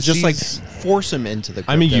know because Just force him into the.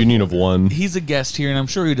 I'm a crypto union of one. he's a guest here, and I'm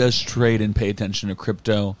sure he does trade and pay attention to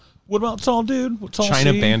crypto. What about Tall Dude? What Tall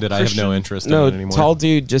China C? Bandit, I have Christian? no interest No, in it anymore. Tall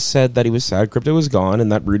Dude just said that he was sad Crypto was gone and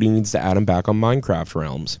that Rudy needs to add him back on Minecraft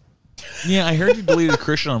Realms. Yeah, I heard you deleted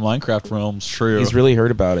Christian on Minecraft Realms. True. He's really heard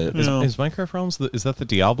about it. Is Minecraft Realms, is that the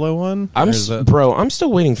Diablo one? I'm Or is that- bro, I'm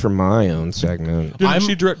still waiting for my own segment. Didn't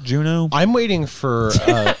she direct Juno? I'm waiting for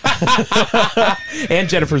And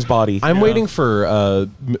Jennifer's body. I'm waiting for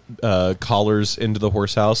callers into the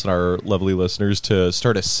horse house and our lovely listeners to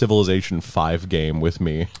start a Civilization 5 game with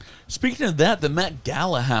me. Speaking of that, the Met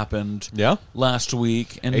Gala happened last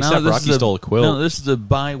week, and Except now this Rocky is stole a quilt. No, this is the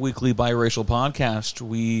bi-weekly biracial podcast.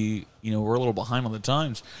 We're a little behind on the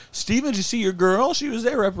times. Steven, did you see your girl? She was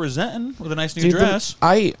there representing with a nice new Dude, dress.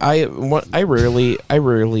 I rarely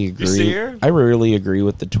agree. see her? I rarely agree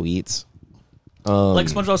with the tweets. Like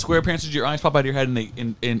SpongeBob SquarePants, did your eyes pop out of your head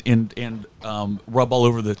and rub all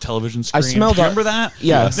over the television screen? I smelled Do you remember that?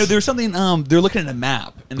 Yes. No, there's something. They're looking at a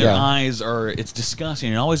map, and their Yeah. eyes are. It's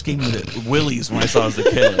disgusting. It always gave me the willies when I saw it as a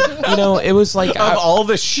kid. It was like Of all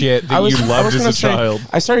the shit that you loved as a child.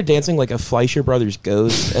 I started dancing like a Fleischer Brothers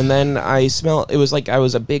ghost, and then it was like I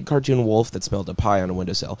was a big cartoon wolf that smelled a pie on a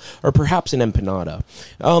windowsill, or perhaps an empanada.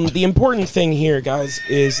 The important thing here, guys,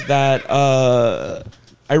 is that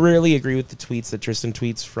I rarely agree with the tweets that Tristan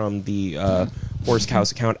tweets from the Horse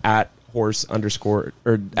House account at horse underscore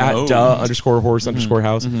or at underscore horse underscore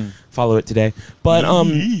house. Follow it today. But I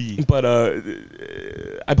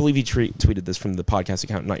believe he tweeted this from the podcast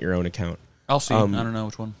account, not your own account. I'll see. I don't know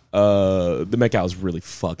which one. The Met Gala is really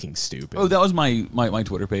fucking stupid. Oh, that was my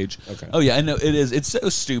Twitter page. Okay. Oh yeah, I know it is. It's so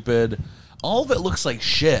stupid. All of it looks like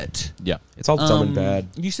shit. Yeah. It's all dumb and bad.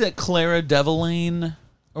 You see that Clara Delevingne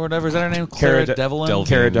or whatever, is that her name? Clara Delevingne.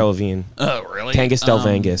 Cara Delevingne. Oh really? Kangas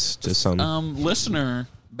Delvangus. Just some. Listener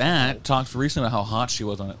Matt talked recently about how hot she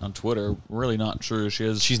was on Twitter. Really not true.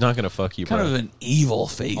 She's not going to fuck you, kind bro. of an evil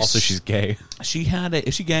face. Also, she's gay. She had a.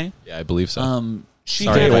 Is she gay? Yeah, I believe so. She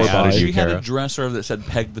Sorry had, if I outed she you, had a Kara. dresser that said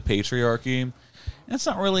 "Peg the Patriarchy." And it's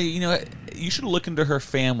not really, you should look into her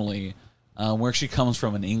family, where she comes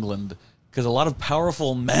from in England, because a lot of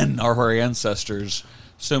powerful men are her ancestors.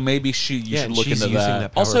 So maybe you should look into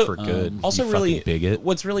that. Also, for good. Also, you really, fucking bigot.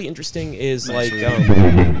 what's really interesting is basically,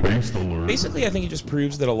 I think it just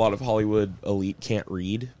proves that a lot of Hollywood elite can't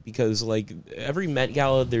read because every Met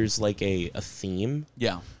Gala, there's a theme.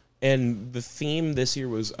 Yeah. And the theme this year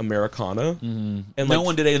was Americana. And no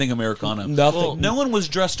one did anything Americana. Nothing. Well, no one was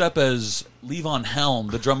dressed up as Levon Helm,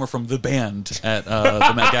 the drummer from the band, at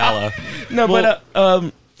the Met Gala. No, but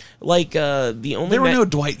the only There were no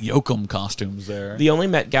Dwight Yoakam costumes there. The only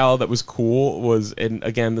Met Gala that was cool was, and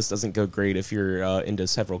again, this doesn't go great if you're into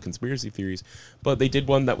several conspiracy theories, but they did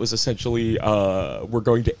one that was essentially we're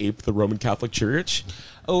going to ape the Roman Catholic Church.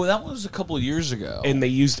 Oh, that was a couple of years ago. And they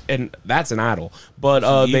used, and that's an idol, but It's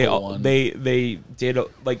an they evil one. they did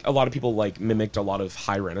like a lot of people like mimicked a lot of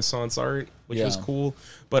high Renaissance art, which was Yeah. cool,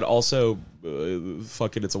 but also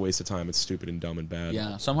fuck it, it's a waste of time. It's stupid and dumb and bad.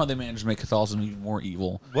 Yeah, somehow they managed to make Catholicism even more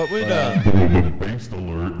evil. What would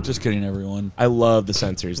Just kidding, everyone. I love the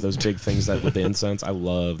censors, those big things that with the incense. I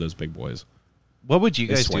love those big boys. what would you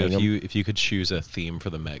They guys do swing 'em. if you could choose a theme for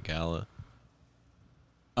the Met Gala?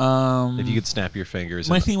 Um, If you could snap your fingers,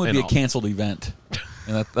 my and- theme would and be a all- canceled event,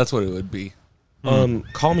 and that's what it would be.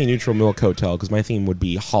 Call me Neutral Milk Hotel because my theme would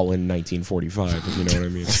be Holland 1945. If you know what I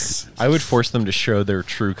mean. I would force them to show their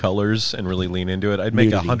true colors and really lean into it. I'd make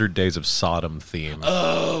Nudity. 100 Days of Sodom theme.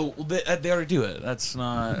 Oh, they already do it. That's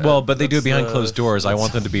not well, but they do it that's, behind closed doors. I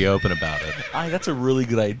want them to be open about it. That's a really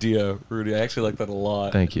good idea, Rudy. I actually like that a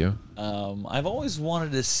lot. Thank you. I've always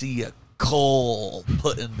wanted to see a coal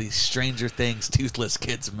put in the Stranger Things toothless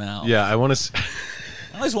kid's mouth. Yeah, I want to.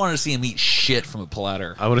 I always wanted to see him eat shit from a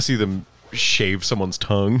platter. I want to see them shave someone's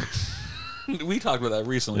tongue. We talked about that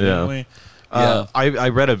recently, Yeah. didn't we? I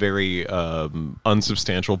read a very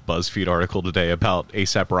unsubstantial BuzzFeed article today about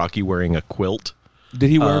A$AP Rocky wearing a quilt.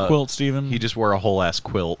 Did he wear a quilt, Steven? He just wore a whole ass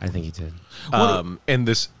quilt. I think he did. And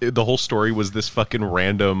the whole story was this fucking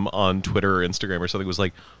random on Twitter or Instagram or something was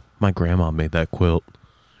like, my grandma made that quilt,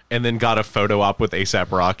 and then got a photo op with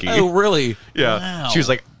A$AP Rocky. Oh, really? Yeah. Wow. She was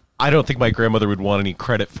like, I don't think my grandmother would want any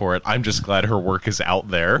credit for it. I'm just glad her work is out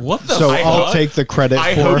there. What the So fuck? I'll take the credit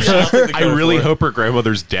I for hope her. I really hope her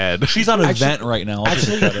grandmother's dead. She's on a vent right now. I'll just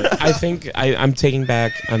look at it. I think I'm taking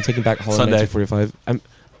back Holland Sunday. 1945.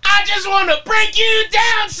 I just want to break you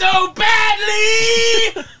down so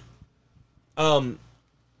badly.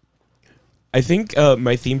 I think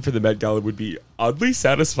my theme for the Met Gala would be oddly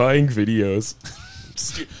satisfying videos.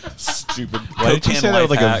 Stupid. Why did you say that life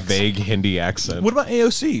with like hacks. a vague Hindi accent? What about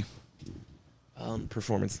AOC?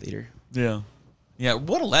 Performance theater. Yeah. Yeah,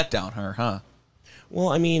 what a letdown, her, huh? Well,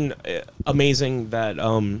 I mean, amazing that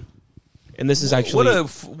and this is actually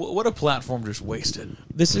what a platform just wasted.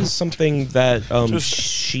 this is something that Just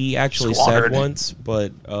she actually squandered. said once,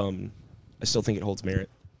 but I still think it holds merit.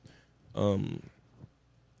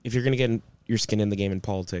 If you're going to get your skin in the game in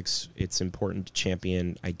politics, it's important to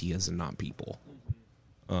champion ideas and not people.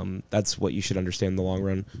 That's what you should understand in the long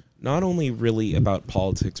run. Not only really about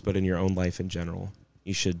politics, but in your own life in general.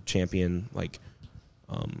 You should champion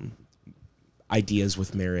ideas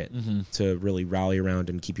with merit to really rally around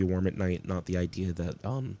and keep you warm at night. Not the idea that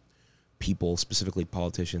people, specifically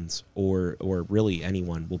politicians or really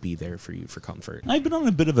anyone, will be there for you for comfort. I've been on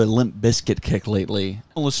a bit of a Limp Bizkit kick lately.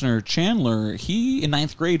 Listener Chandler, he in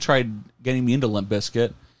 9th grade tried getting me into Limp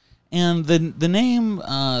Bizkit, and the name,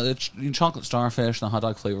 the chocolate starfish, and the hot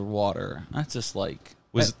dog flavored water. That's just like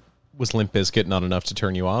Was Limp Bizkit not enough to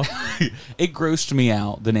turn you off? it grossed me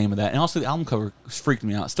out. The name of that, and also the album cover freaked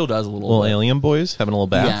me out. It still does a little. Little bit. alien boys having a little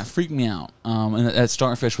bath. Yeah, freaked me out. And that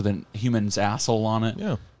starfish with a human's asshole on it.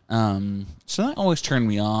 Yeah. So that always turned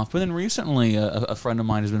me off. But then recently, a friend of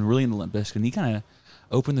mine has been really into Limp Bizkit, and he kind of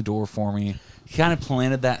opened the door for me. He kind of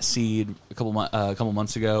planted that seed a couple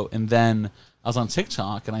months ago, and then I was on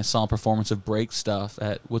TikTok and I saw a performance of Break Stuff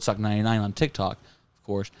at Woodstock '99 on TikTok, of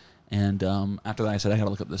course. And after that, I said I got to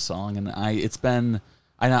look up this song, and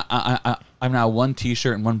I'm now one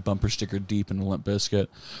T-shirt and one bumper sticker deep in Limp Bizkit.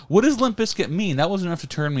 What does Limp Bizkit mean? That wasn't enough to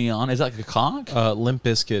turn me on. Is that like a cock? Limp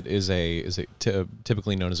Bizkit is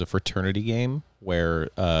typically known as a fraternity game where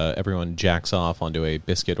everyone jacks off onto a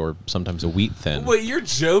biscuit or sometimes a wheat thin. Wait, you're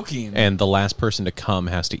joking. And the last person to come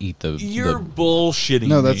has to eat the. You're bullshitting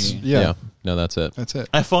No, me. that's Yeah. No, that's it. That's it.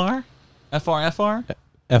 FR? FR?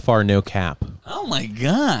 FR no cap. Oh my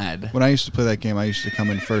god. When I used to play that game, I used to come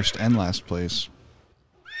in first and last place.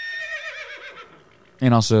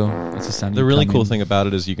 And also, it's a sound. The really cool thing about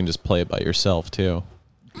it is you can just play it by yourself too.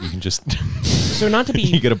 You can just So not to be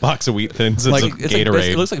you get a box of wheat thins and Like, some It's Gatorade. like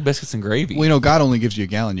it looks like biscuits and gravy. Well, you know, God only gives you a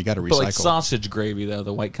gallon. You got to recycle. but like sausage gravy, though,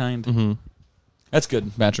 the white kind. Mm-hmm. That's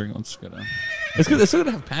good, Patrick. Let's go down. It's good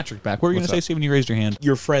to have Patrick back. What were you going to say, Steven? You raised your hand.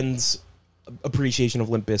 your friend's appreciation of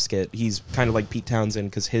Limp Bizkit. He's kind of like Pete Townsend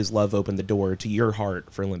because his love opened the door to your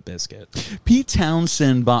heart for Limp Bizkit. Pete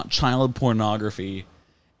Townsend bought child pornography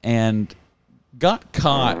and got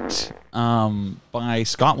caught by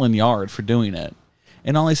Scotland Yard for doing it.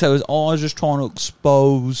 And all he said was, I was just trying to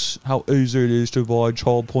expose how easy it is to buy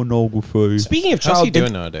child pornography. Speaking of How's child, he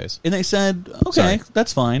doing nowadays? And they said, okay,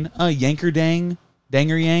 that's fine.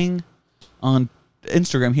 Danger Yang on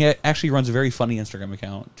Instagram. He actually runs a very funny Instagram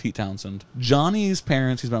account, Pete Townsend. Johnny's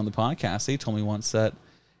parents, who's been on the podcast, they told me once that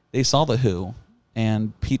they saw The Who,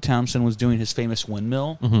 and Pete Townsend was doing his famous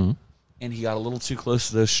windmill. Mm-hmm. and he got a little too close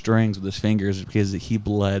to those strings with his fingers because he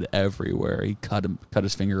bled everywhere. He cut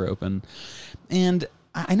his finger open, and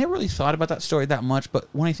I never really thought about that story that much. But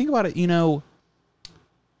when I think about it,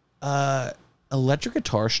 electric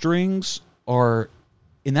guitar strings are,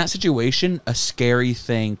 in that situation, a scary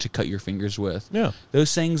thing to cut your fingers with. Yeah.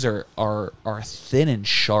 Those things are thin and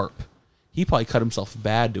sharp. He probably cut himself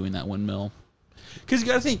bad doing that windmill. Because you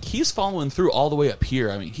got to think, he's following through all the way up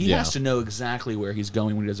here. I mean, he has to know exactly where he's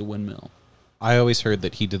going when he does a windmill. I always heard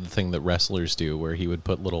that he did the thing that wrestlers do, where he would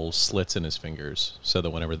put little slits in his fingers so that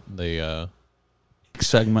whenever they...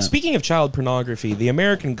 segment. Speaking of child pornography, the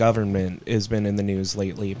American government has been in the news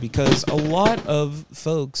lately because a lot of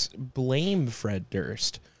folks blame Fred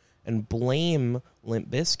Durst and blame Limp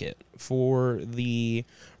Bizkit for the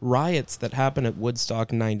riots that happened at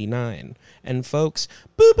Woodstock 99. And folks,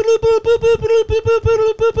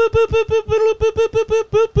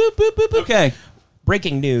 okay,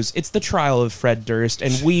 breaking news, it's the trial of Fred Durst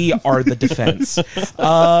and we are the defense.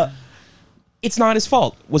 It's not his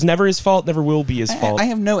fault. Was never his fault, never will be his fault. I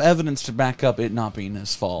have no evidence to back up it not being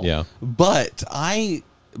his fault. Yeah. But my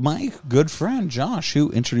good friend Josh,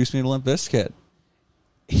 who introduced me to Limp Bizkit,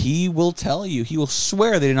 he will tell you, he will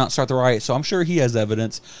swear they did not start the riot, so I'm sure he has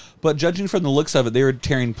evidence. But judging from the looks of it, they were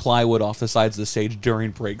tearing plywood off the sides of the stage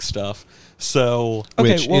during break stuff. So,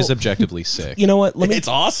 which is objectively sick. You know what? It's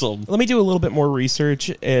awesome. Let me do a little bit more research,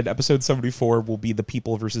 and episode 74 will be the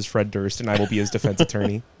people versus Fred Durst, and I will be his defense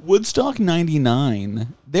attorney. Woodstock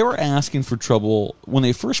 99, they were asking for trouble when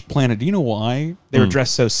they first planned it. Do you know why? They were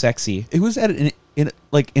dressed so sexy. It was at an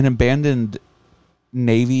abandoned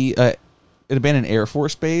Navy, an abandoned Air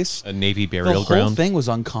Force base. A Navy burial ground. ground. The whole thing was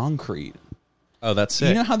on concrete. Oh, that's sick.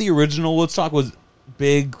 You know how the original Woodstock was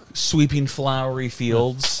big, sweeping, flowery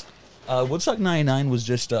fields? Woodstock 99 was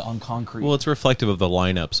just on concrete. Well, it's reflective of the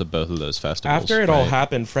lineups of both of those festivals. After it all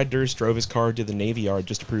happened, Fred Durst drove his car to the Navy Yard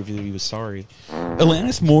just to prove that he was sorry.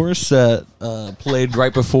 Alanis Morissette played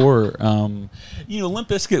right before. Limp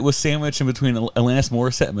Bizkit was sandwiched in between Alanis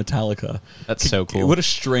Morissette and Metallica. That's so cool. What a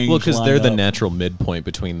strange Well, because they're the lineup. natural midpoint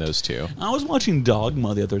between those two. I was watching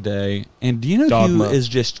Dogma the other day, and do you know who is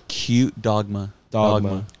just cute? Dogma.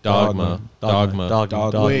 Dogma.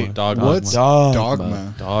 Wait, what's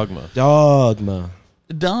Dogma?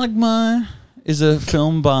 Dogma is a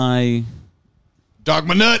film by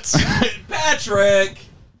Dogma Nuts. Patrick.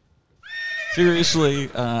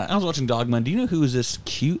 Seriously, I was watching Dogma. Do you know who is this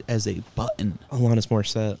cute as a button? Alanis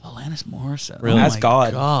Morissette. Alanis Morissette. Really? Oh As my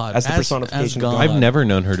God. As the personification of God. I've never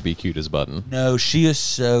known her to be cute as Button. No, she is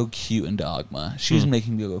so cute in Dogma. She's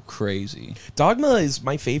making me go crazy. Dogma is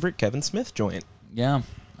my favorite Kevin Smith joint. Yeah.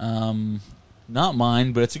 Not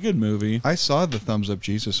mine, but it's a good movie. I saw the Thumbs Up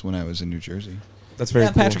Jesus when I was in New Jersey. That's very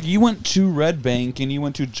cool. Patrick, you went to Red Bank and you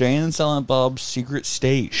went to Jay and Silent Bob's Secret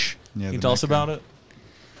Stash. Yeah, Can you tell us about it?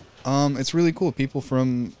 It's really cool. People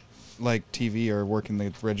from like TV are working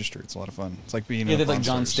the register. It's a lot of fun. It's like being they had like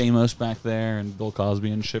John Stamos back there and Bill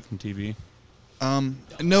Cosby and shit from TV.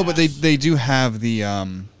 No, but they do have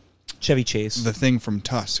the Chevy Chase, the thing from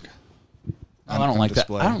Tusk. I don't like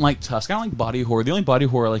display. That. I don't like Tusk. I don't like body horror. The only body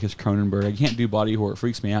horror I like is Cronenberg. I can't do body horror. It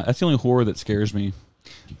freaks me out. That's the only horror that scares me.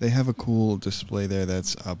 They have a cool display there.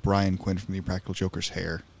 That's Brian Quinn from the Practical Joker's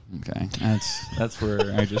hair. Okay, that's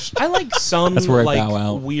where I just. I like some that's where I like bow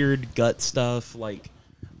out. Weird gut stuff, like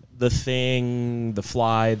The Thing, The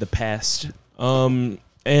Fly, The Pest. And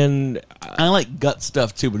I like gut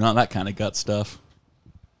stuff too, but not that kind of gut stuff.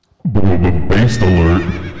 Based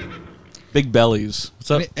alert. Big bellies.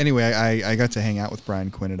 What's up? Anyway, I got to hang out with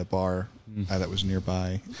Brian Quinn at a bar that was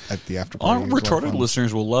nearby at the after party. Our retarded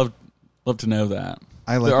listeners will love to know that.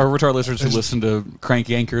 I like our retarded listeners who listen to Crank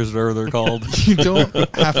Yankers, whatever they're called. You don't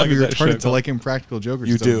have to be retarded to like Impractical Jokers.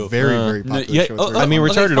 You it's do. A very, very popular show. I mean,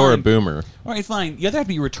 retarded or a boomer. All right, fine. You either have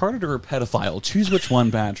to be retarded or a pedophile. Choose which one,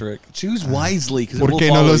 Patrick. Choose wisely, because ¿Por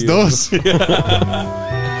qué no los dos?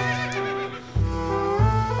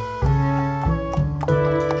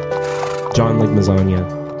 John Ligmasania.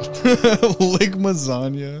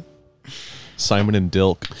 Ligmasania. Simon and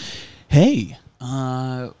Dilk. Hey,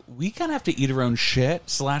 we kind of have to eat our own shit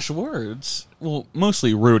 / words. Well,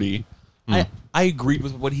 mostly Rudy. I agreed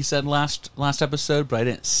with what he said last episode, but I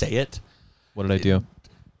didn't say it. What did I do?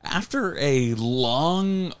 After a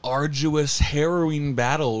long, arduous, harrowing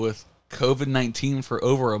battle with COVID-19 for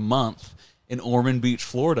over a month in Ormond Beach,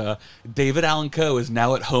 Florida, David Allan Coe is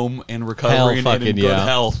now at home and recovering and in good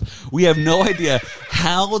health. We have no idea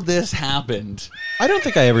how this happened. I don't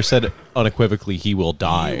think I ever said unequivocally he will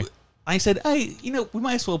die. I said, hey, we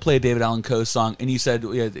might as well play a David Allan Coe song. And you said,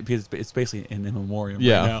 yeah, it's basically an in memoriam right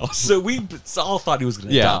now. So we all thought he was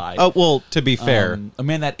going to die. Oh, well, to be fair. A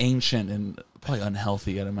man that ancient and probably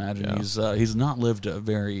unhealthy, I'd imagine. Yeah. He's not lived a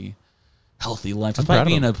very healthy life, despite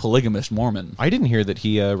being a polygamist Mormon. I didn't hear that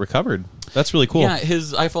he recovered. That's really cool. Yeah,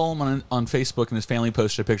 I follow him on Facebook, and his family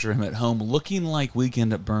posted a picture of him at home looking like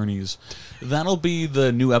Weekend at Bernie's. That'll be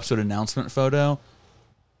the new episode announcement photo.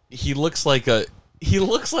 He looks like the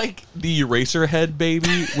Eraserhead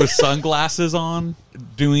baby with sunglasses on,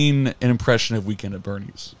 doing an impression of Weekend at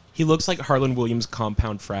Bernie's. He looks like Harlan Williams'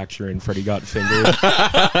 compound fracture in Freddy Got Fingered.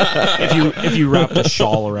 if you wrapped a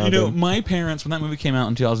shawl around him. My parents, when that movie came out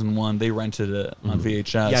in 2001, they rented it on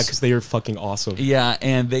VHS. Yeah, because they are fucking awesome. Yeah,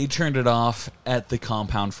 and they turned it off at the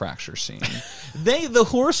compound fracture scene. The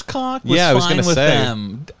horse cock was fine with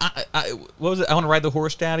them. What was it? I want to ride the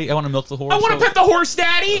horse, Daddy. I want to milk the horse. I want to pet the horse,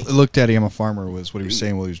 Daddy. Look, Daddy, I'm a farmer was what he was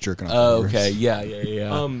saying while he was jerking off. Oh, okay,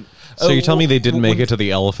 yeah. So you tell me they didn't make it to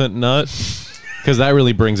the elephant nut? Because that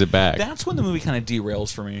really brings it back. That's when the movie kind of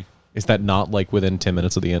derails for me. Is that not like within 10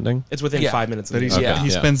 minutes of the ending? It's within 5 minutes of the ending. He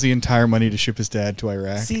spends the entire money to ship his dad to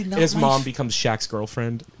Iraq. See, his mom becomes Shaq's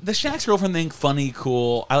girlfriend. The Shaq's girlfriend thing, funny,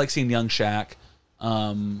 cool. I like seeing young Shaq.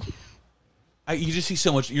 You just see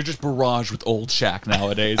so much. You're just barraged with old Shaq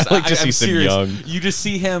nowadays. I like to see some young. You just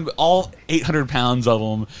see him, all 800 pounds of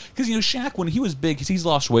him. Because, Shaq, when he was big, because he's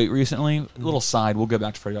lost weight recently, a little side, we'll go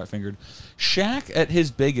back to Freddy Got Fingered. Shaq at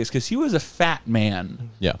his biggest, because he was a fat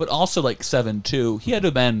man, but also like 7'2", he had to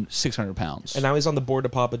have been 600 pounds. And now he's on the board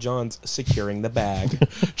of Papa John's securing the bag.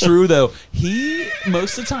 True, though.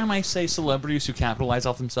 Most of the time I say celebrities who capitalize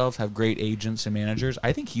off themselves have great agents and managers.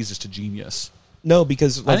 I think he's just a genius. No,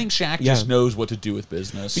 because I think Shaq just knows what to do with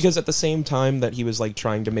business. Because at the same time that he was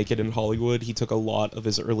trying to make it in Hollywood, he took a lot of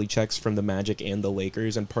his early checks from the Magic and the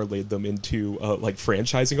Lakers and parlayed them into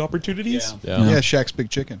franchising opportunities. Yeah, Shaq's Big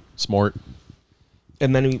Chicken. Smart.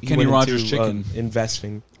 And then he Kenny went Rogers into Chicken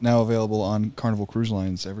investing. Now available on Carnival Cruise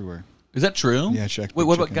Lines everywhere. Is that true? Yeah, Shaq's Big Wait,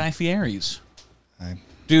 what Chicken. about Guy Fieri's?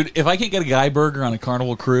 Dude, if I can't get a Guy burger on a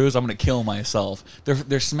Carnival cruise, I'm going to kill myself.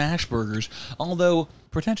 They're smash burgers. Although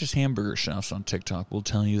pretentious hamburger chefs on TikTok will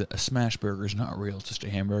tell you that a smash burger is not real. It's just a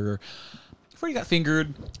hamburger. Freddy Got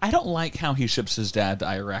Fingered. I don't like how he ships his dad to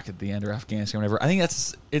Iraq at the end or Afghanistan or whatever. I think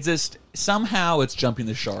it's just somehow it's jumping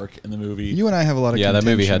the shark in the movie. You and I have a lot of that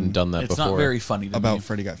movie hadn't done that it's before. It's not very funny to about me.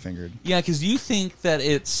 Freddy Got Fingered. Yeah, because you think that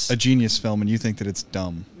it's a genius film and you think that it's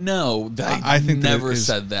dumb. No, I think never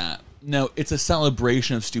said that. No, it's a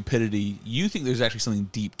celebration of stupidity. You think there's actually something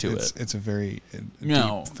deep to it. It's a very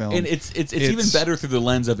deep film. And it's even better through the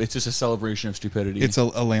lens of it's just a celebration of stupidity. It's a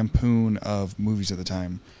lampoon of movies at the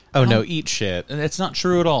time. Oh, no, eat shit. And it's not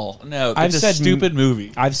true at all. No, it's a stupid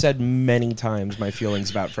movie. I've said many times my feelings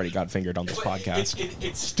about Freddy Got Fingered on this podcast.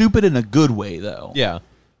 It's stupid in a good way, though. Yeah.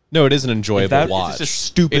 No, it is an enjoyable watch. It's just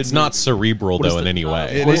stupid. It's not cerebral, though, in any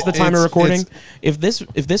way. What is the time of recording? If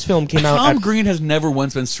this film came out, Tom Green has never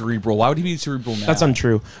once been cerebral. Why would he be cerebral now? That's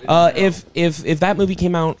untrue. If that movie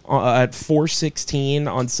came out at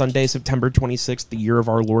 4:16 on Sunday, September 26th, the year of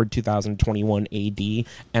our Lord 2021 AD,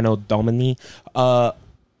 Anno Domini,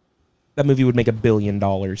 that movie would make $1 billion.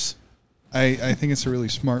 I think it's a really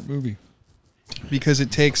smart movie because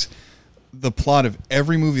it takes the plot of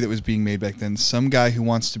every movie that was being made back then. Some guy who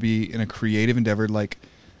wants to be in a creative endeavor, like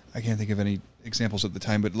I can't think of any examples at the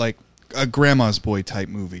time, but like a Grandma's Boy type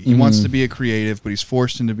movie. He wants to be a creative, but he's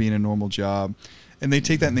forced into being a normal job, and they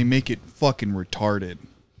take that and they make it fucking retarded.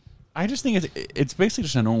 I just think it's basically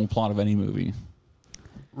just a normal plot of any movie.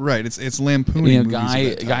 Right, it's lampooning.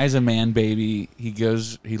 Guy's a man baby. He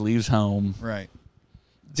leaves home. Right.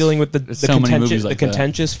 Dealing with the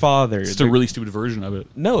contentious father. It's a really stupid version of it.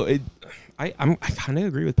 No, I kind of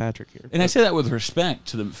agree with Patrick here. And I say that with respect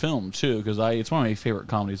to the film, too, because it's one of my favorite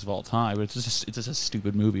comedies of all time, but it's just a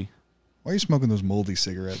stupid movie. Why are you smoking those moldy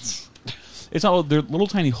cigarettes? They're little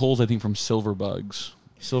tiny holes, I think, from silver bugs.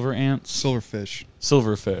 Silver ants?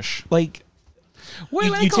 Silverfish. Like... What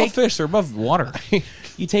do I call fish? They're above water.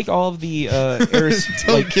 You take all of the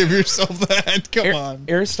Don't give yourself that. Come on.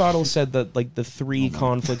 Aristotle said that the three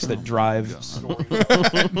conflicts that drive story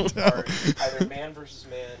are either man versus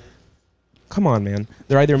man. Come on, man.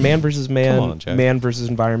 They're either man versus man, man versus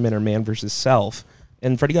environment, or man versus self.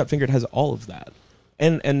 And Freddy Got Fingered has all of that.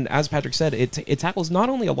 And as Patrick said, it tackles not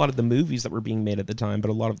only a lot of the movies that were being made at the time, but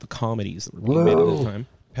a lot of the comedies that were being made at the time.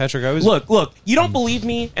 Patrick, Look, you don't believe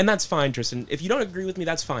me, and that's fine, Tristan. If you don't agree with me,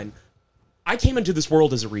 that's fine. I came into this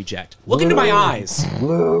world as a reject. Look into my eyes.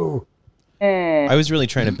 I was really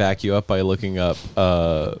trying to back you up by looking up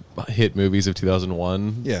hit movies of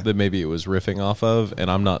 2001 that maybe it was riffing off of, and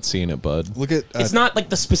I'm not seeing it, bud. Look at it's not like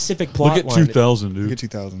the specific plot. Look at line. 2000, dude. Look at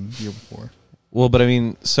 2000, the year before. Well, but I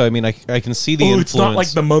can see the influence. It's not like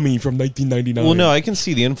The Mummy from 1999. Well, no, I can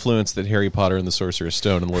see the influence that Harry Potter and the Sorcerer's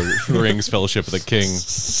Stone and Lord of the Rings Fellowship of the King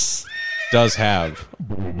does have,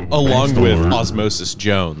 along with Osmosis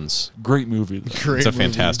Jones. Great movie. It's a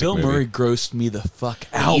fantastic Bill movie. Murray grossed me the fuck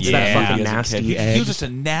out. Eats that fucking nasty egg. He was just a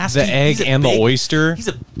nasty. The egg and the oyster. He's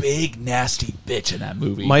a big nasty bitch in that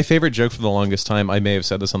movie. My favorite joke for the longest time, I may have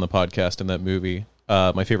said this on the podcast in that movie.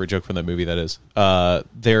 My favorite joke from that movie, that is,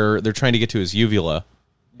 they're trying to get to his uvula,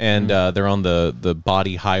 and they're on the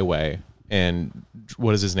body highway. And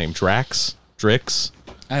what is his name? Drix?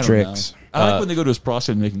 I don't know. I like when they go to his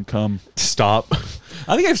prostate and they can come. Stop.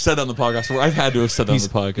 I think I've said that on the podcast before. I've had to have said that on the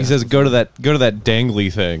podcast. He says, "Go to that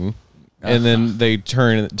dangly thing," and then they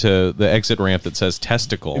turn to the exit ramp that says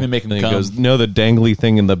testicle, And they make him he come. goes, "No, the dangly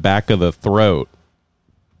thing in the back of the throat,"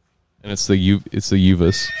 and it's the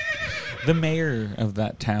uvus. The mayor of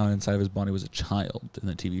that town inside of his body was a child in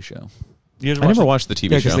the TV show. You guys I never watched the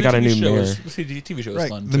TV show. because they got a new mayor. The TV show was Right,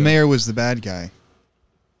 fun. the too. mayor was the bad guy.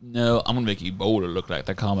 No, I'm gonna make Ebola look like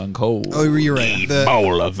the common cold. Oh, you're right. The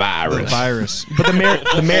virus. The virus. But the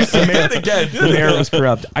mayor was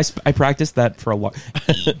corrupt. I practiced that for a while.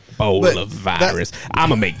 Ebola virus. I'm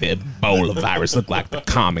gonna make the Ebola virus look like the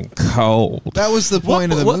common cold. That was the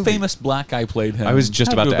point of the what movie. famous black guy played him? I was just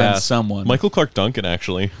Had about to have been ask someone. Michael Clark Duncan,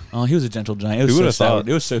 actually. Oh, he was a gentle giant. It was Who so would've sad. thought?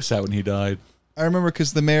 It was so sad when he died. I remember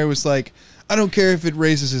because the mayor was like, "I don't care if it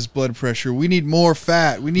raises his blood pressure. We need more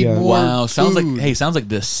fat. We need more Wow, sounds food." like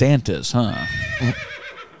DeSantis, huh?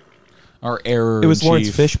 Our error. It was in Lawrence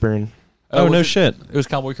chief. Fishburne. Oh, was no it- shit. It was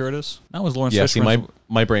Cowboy Curtis. That was Lawrence. Yeah, Fishburne's. see,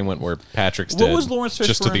 my brain went where Patrick's did. What was Lawrence Fishburne's?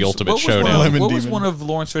 Just to the ultimate what was showdown. One of, Lemon what was Demon. one of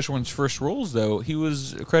Lawrence Fishburne's first roles, though? He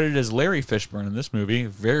was credited as Larry Fishburne in this movie.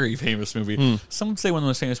 Very famous movie. Some would say one of the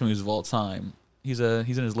most famous movies of all time. He's in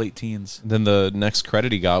his late teens. Then the next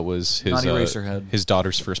credit he got was his Naughty Eraserhead. his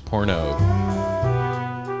daughter's first porno.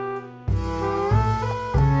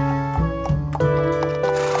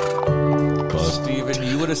 Steven,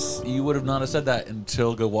 you would have not have said that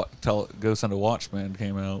until Ghost on a Watchman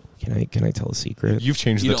came out. Can I tell a secret? You've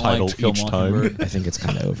changed You the don't like title To Kill each Mockingbird. time. I think it's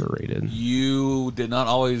kind of overrated. You did not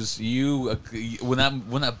always when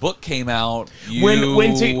that book came out. You When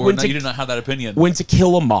you To- did not have that opinion. When To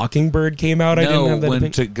Kill a Mockingbird came out, I didn't have that when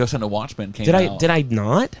opinion. to Ghost on a Watchman came Did out. I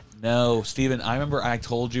not? No, Steven, I remember I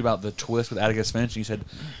told you about the twist with Atticus Finch, and you said,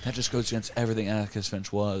 that just goes against everything Atticus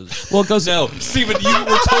Finch was. Well, it goes. No, Steven, you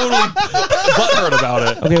were totally butthurt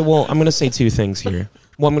about it. Okay, well, I'm going to say two things here.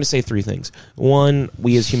 Well, I'm going to say three things. One,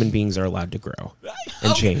 we as human beings are allowed to grow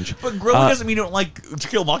and change. But growing doesn't mean you don't like To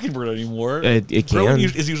Kill a Mockingbird anymore. It Growing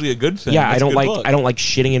can. is usually a good thing. Yeah, That's a good book. I don't like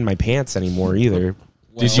shitting in my pants anymore either.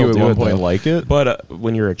 Did you at one point like it? But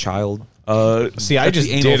when you're a child. See, I That's just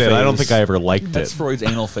the anal did it. I don't phase. think I ever liked That's it. Freud's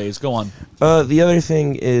anal phase. Go on. The other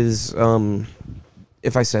thing is,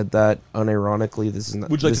 if I said that unironically, this is not.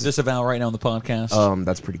 Would you like this, to disavow right now on the podcast?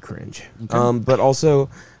 That's pretty cringe. But also,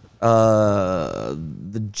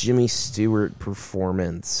 the Jimmy Stewart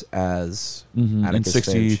performance as in Atticus Finch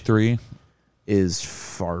 '63. is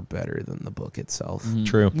far better than the book itself.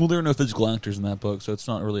 True. Well, there are no physical actors in that book, so it's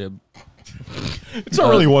not really a. It's not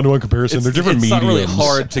really one-to-one comparison. They're different It's mediums. not really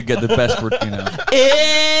hard to get the best.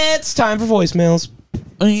 It's time for voicemails.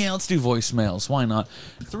 Oh, yeah, let's do voicemails. Why not?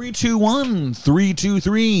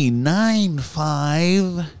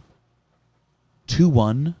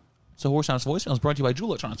 321-323-9521. So Horse Sounds voicemail is brought to you by Jewel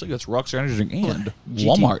Electronics. That's Rockstar Energy Drink and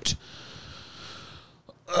Walmart.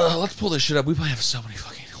 Let's pull this shit up. We probably have so many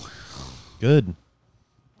fucking. Good.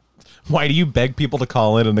 Why do you beg people to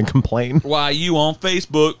call in and then complain? Why you on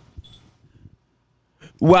Facebook?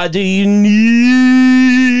 Why do you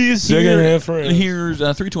need second-hand friends? Here's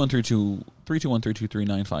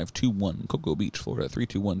 321-323-9521. Cocoa Beach, Florida.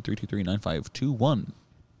 321-323-9521.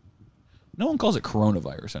 No one calls it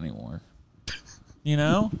coronavirus anymore. You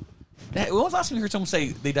know? When was the last time you heard someone say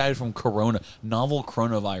they died from novel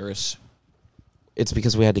coronavirus? It's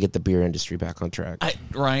because we had to get the beer industry back on track.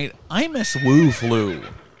 Right? I miss Wu flu.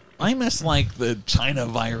 I miss, like, the China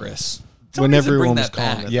virus. When needs to everyone bring was that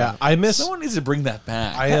calling back. it Yeah, I miss Someone needs to bring that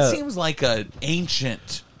back. I, That seems like an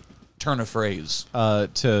ancient turn of phrase.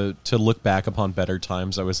 to look back upon better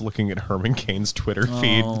times. I was looking at Herman Cain's Twitter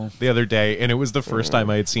feed the other day, and it was the first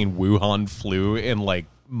time I had seen Wuhan flu in like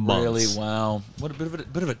months. Really? Wow. What a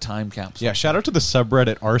bit of a time capsule. Yeah, shout out to the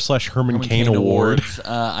subreddit r/Herman Cain Award.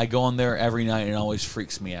 I go on there every night and it always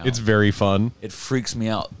freaks me out. It's very fun. It freaks me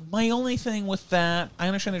out. My only thing with that, I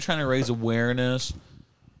understand they're trying to raise awareness,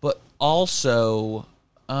 but also,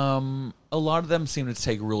 a lot of them seem to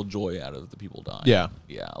take real joy out of the people dying. Yeah.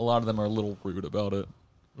 Yeah. A lot of them are a little rude about it.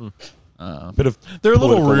 Bit of They're a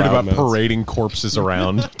little political rude about loudmouths. parading corpses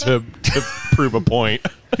around to prove a point.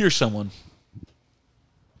 Here's someone.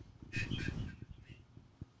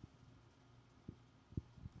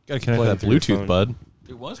 Gotta connect Play that it through your Bluetooth, phone. bud.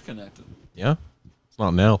 It was connected. Yeah? It's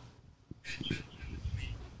not now.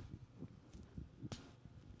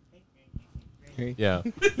 Yeah.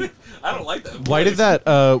 I don't like that. Why did that,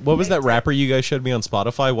 what was that rapper you guys showed me on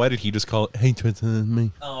Spotify? Why did he just call it, hey,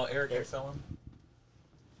 me? Oh, Eric Excelling.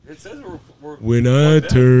 It says we're When I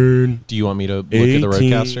turn Do you want me to look at the 18.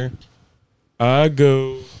 Roadcaster? I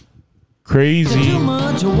go crazy.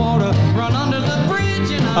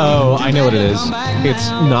 Oh, I know what it is. It's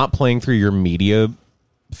not playing through your media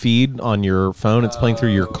feed on your phone. It's playing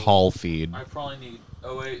through your call feed. I probably need.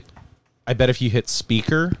 Oh wait. I bet if you hit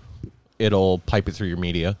speaker, it'll pipe it through your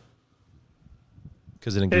media.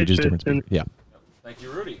 Because it engages different speakers. Yeah. Thank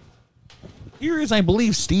you, Rudy. Here is, I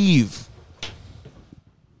believe, Steve.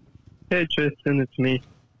 Hey, Tristan, it's me.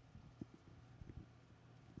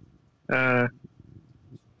 Hello.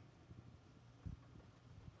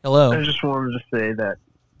 I just wanted to say that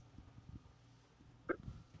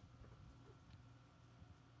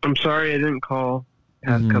I'm sorry I didn't call the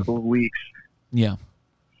past couple of weeks, Yeah.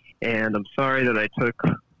 and I'm sorry that I took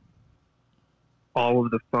all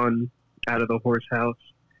of the fun out of the horse house.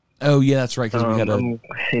 Oh yeah, that's right. Because we had a.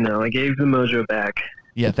 I gave the mojo back.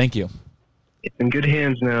 Yeah. Thank you. It's in good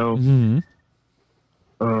hands now. Mm-hmm.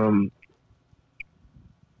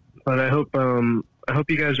 But I hope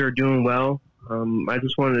you guys are doing well. I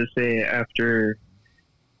just wanted to say, after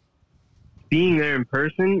being there in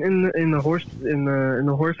person in the horse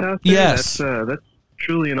house, there, Yes. that's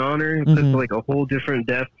truly an honor. It puts like a whole different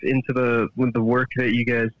depth into the work that you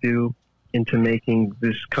guys do into making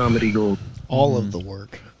this comedy gold. All of the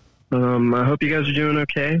work. I hope you guys are doing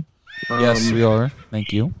okay. Yes, we are.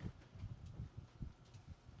 Thank you.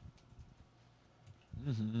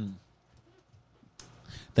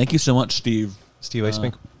 Thank you so much, Steve. Steve, I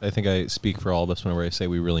think I speak for all of us whenever I say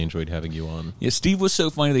we really enjoyed having you on. Yeah, Steve was so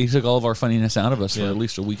funny that he took all of our funniness out of us for at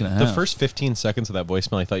least a week and a half. The first 15 seconds of that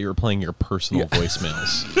voicemail, I thought you were playing your personal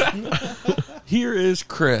voicemails. Here is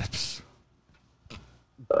Chris.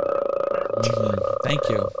 Thank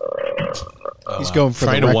you. He's going for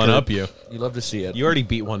trying the to record. one up you. You love to see it. You already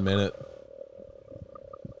beat 1 minute.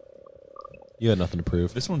 You had nothing to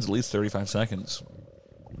prove. This one's at least 35 seconds.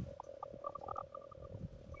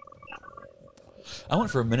 I went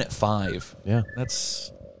for 1:05. Yeah.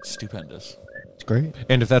 That's stupendous. It's great.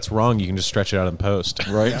 And if that's wrong, you can just stretch it out in post.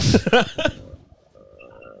 Right?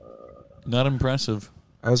 Not impressive.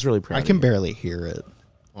 I was really proud. I can barely hear it,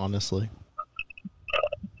 honestly.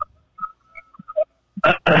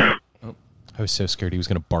 I was so scared he was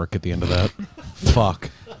going to bark at the end of that. Fuck.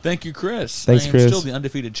 Thank you, Chris. Thanks, I am Chris. still the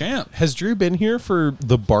undefeated champ. Has Drew been here for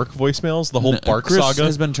the bark voicemails, the whole bark Chris saga?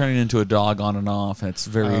 has been turning into a dog on and off, and it's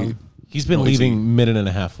very... He's been noisy. leaving minute and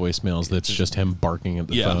a half voicemails that's just him barking at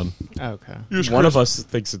the Yeah. phone. Okay. One of us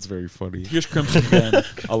thinks it's very funny. Here's Crimson Ben.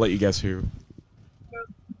 I'll let you guess who.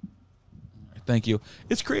 Thank you.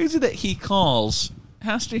 It's crazy that he calls,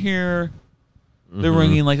 has to hear the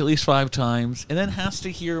ringing like at least 5 times, and then has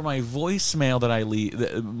to hear my voicemail that I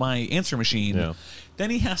leave, my answer machine. Yeah. Then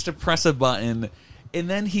he has to press a button, and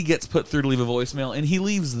then he gets put through to leave a voicemail, and he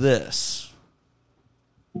leaves this.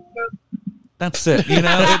 That's it. You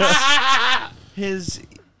know, it's his.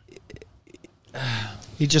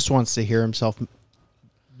 He just wants to hear himself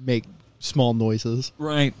make small noises.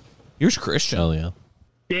 Right. Here's Christian. Hell yeah.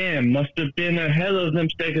 Damn, must have been a hell of them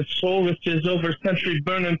Stegosauruses over century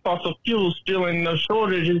burning fossil fuels, stealing no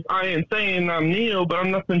shortages. I ain't saying I'm Neo, but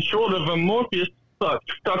I'm nothing short of a Morpheus. Fuck,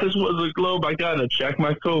 thought this was a globe, I gotta check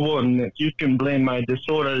my coordinates. You can blame my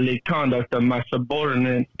disorderly conduct on my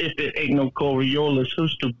subordinates. If it ain't no Coriolis,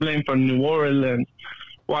 who's to blame for New Orleans?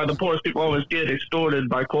 Why the poorest people always get extorted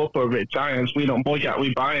by corporate giants. We don't boycott,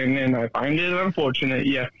 we buying, and I find it unfortunate,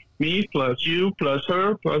 yeah. Me plus you plus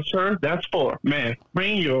her, that's 4. Man,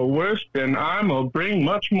 bring your worst and I'ma bring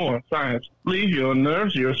much more. Science, leave your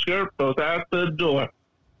nerves, your skirt both at the door.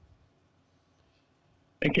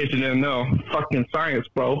 In case you didn't know, fucking science,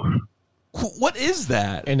 bro. What is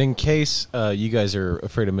that? And in case you guys are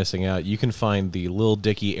afraid of missing out, you can find the Lil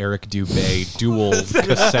Dicky Eric Dubé dual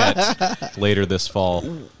cassette later this fall.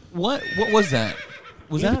 What was that?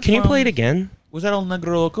 Was that? Can you from- play it again? Was that El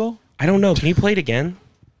Negro Loco? I don't know. Can you play it again?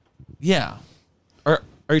 Yeah. Are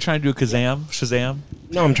you trying to do a Shazam?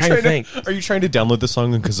 No, I'm trying to think. Are you trying to download the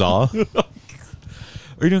song on Kazaa?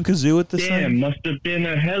 Are you doing kazoo with this Damn, thing? must have been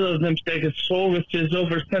a hell of them Stegosauruses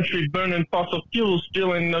over century burning fossil fuels,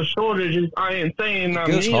 stealing no shortages. I ain't saying I'm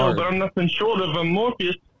goes Neo, hard. but I'm nothing short of a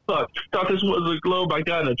Morpheus. Fuck, thought this was a globe, I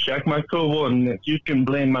gotta check my coordinates. You can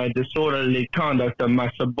blame my disorderly conduct on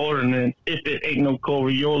my subordinates. If it ain't no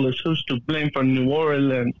Coriolis, who's to blame for New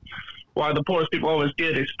Orleans? Why the poorest people always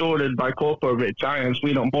get extorted by corporate giants.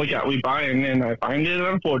 We don't boycott, we buying, and I find it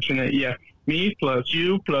unfortunate, yeah. Me plus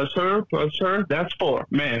you plus her, that's 4.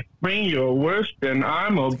 Man, bring your worst and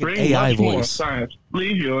I'm gonna bring AI much more voice. science.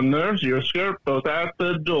 Leave your nerves, your skirt, both at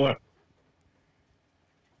the door.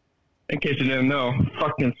 In case you didn't know,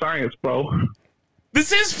 fucking science, bro.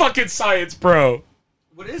 This is fucking science, bro.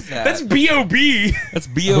 What is that? That's B.O.B. That's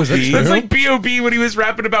B.O.B. That's like B.O.B. when he was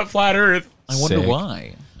rapping about flat Earth. I wonder Sick.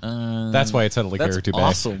 why. That's why it sounded like That's Eric Dubé.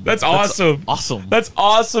 awesome. That's awesome. Awesome. That's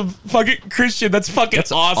awesome. Fucking Christian. That's fucking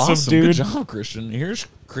That's awesome, dude. Good job, Christian. Here's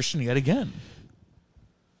Christian yet again.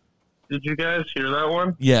 Did you guys hear that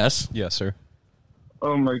one? Yes. Yes, sir.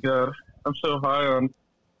 Oh my god. I'm so high on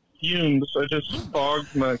fumes. I just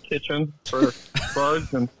fogged my kitchen for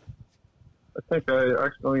bugs, and I think I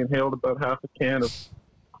accidentally inhaled about half a can of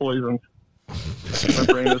poison. My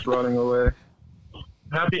brain is rotting away.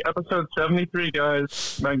 Happy episode 73,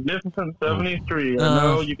 guys. Magnificent 73. I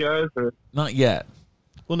know you guys are Not yet.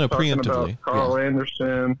 Well, no, talking preemptively. about Carl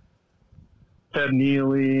Anderson, Ted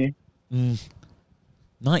Neely.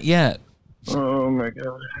 Not yet. Oh my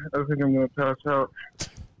god. I think I'm going to pass out.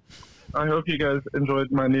 I hope you guys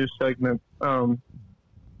enjoyed my new segment,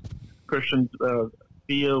 Christian's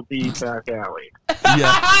B.O.B. Back Alley.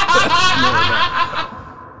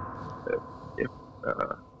 If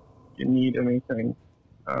you need anything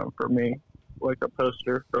from me, like a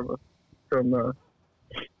poster from a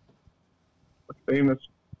famous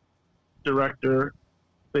director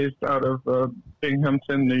based out of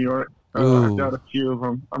Binghamton, New York. I've got a few of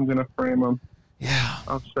them. I'm gonna frame them. Yeah.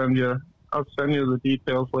 I'll send you the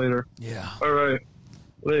details later. Yeah. All right.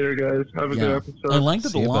 Later, guys. Have a good episode. I liked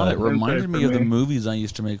it a lot. It reminded me of the movie. movies I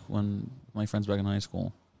used to make when my friends back in high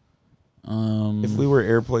school. If we were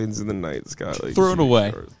airplanes in the night sky, like, Throw it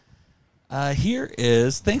away. Here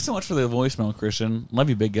is, thanks so much for the voicemail, Christian. Love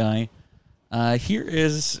you, big guy. Here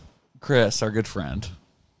is Chris, our good friend.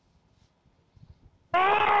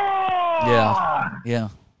 Yeah.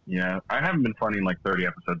 Yeah, I haven't been funny in like 30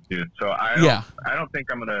 episodes, dude. So I don't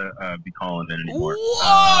think I'm gonna be calling in anymore.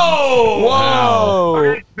 Whoa! All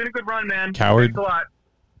right, it's been a good run, man. Coward. Thanks a lot.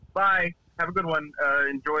 Bye. Have a good one.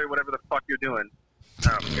 Enjoy whatever the fuck you're doing.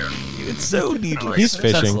 I don't care. It's so needless. He's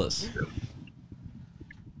fishing. Senseless.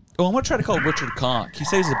 Oh, I'm going to try to call Richard Cock. He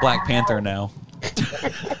says he's a Black Panther now.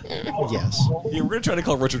 Yes. Yeah, we're going to try to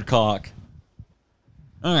call Richard Cock.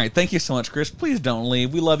 All right, thank you so much, Chris. Please don't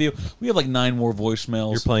leave. We love you. We have like 9 more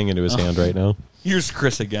voicemails. You're playing into his hand right now. Here's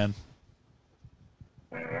Chris again.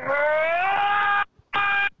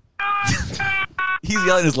 He's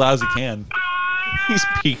yelling as loud as he can. He's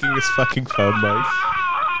peeking his fucking phone mic.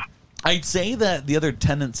 I'd say that the other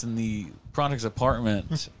tenants in the project's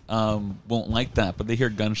apartment won't like that, but they hear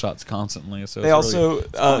gunshots constantly. So They it's also really,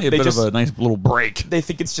 it's probably a they bit just- of a nice little break. They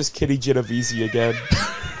think it's just Kitty Genovese again.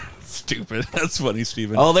 Stupid. That's funny,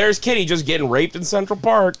 Steven. Oh, there's Kitty just getting raped in Central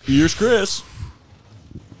Park. Here's Chris.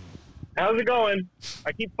 How's it going?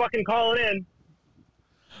 I keep fucking calling in.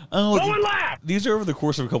 Oh, No one laugh! These are over the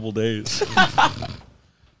course of a couple days.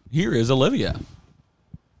 Here is Olivia.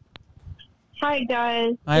 Hi,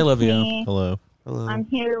 guys. Hi, Olivia. It's me. Hello. I'm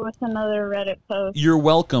here with another Reddit post. You're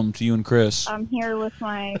welcome to you and Chris. I'm here with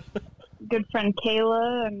my good friend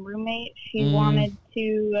Kayla and roommate. She wanted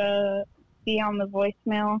to be on the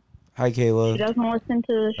voicemail. Hi, Kayla. She doesn't listen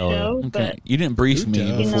to the show, Okay. but You didn't brief me she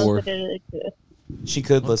knows before. that it exists. She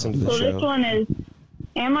could listen to the So show. this one is,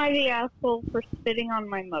 am I the asshole for spitting on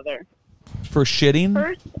my mother? For shitting?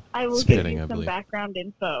 First, I will Spitting, give you I some believe. background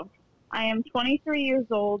info. I am 23 years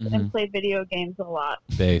old and Mhm. play video games a lot.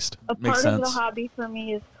 Based. A Makes part of the sense. hobby for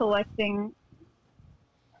me is collecting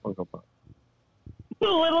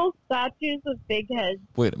little statues of big heads.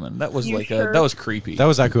 Wait a minute. That was You like sure? that was creepy. That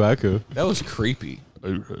was Aku Aku. That was creepy.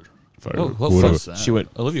 Oh, what was that? She went.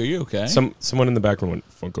 Olivia, are you okay? Someone in the background went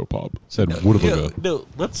Funko Pop. Said No,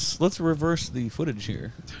 let's reverse the footage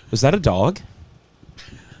here. Was that a dog?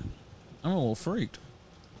 I'm a little freaked.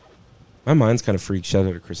 My mind's kind of freaked. Shout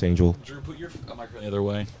out to Chris Angel. Drew, put your microphone the other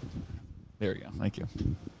way. There you go. Thank you.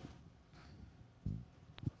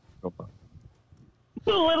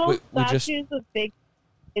 The little We just- statues of big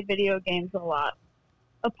video games a lot.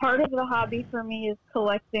 A part of the hobby for me is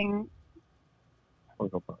collecting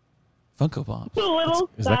Funko Pops. the little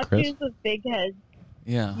Is that Chris? statues of big heads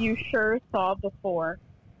Yeah. you sure saw before.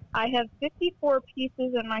 I have 54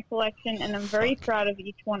 pieces in my collection, and I'm very proud of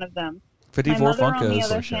each one of them. 54 my mother, on the Funkos.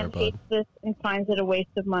 other hand, hates this and finds it a waste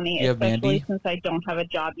of money, You have especially Mandy? since I don't have a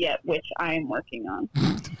job yet, which I am working on.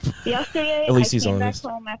 Yesterday, At least I he's came back honest.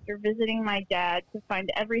 home after visiting my dad to find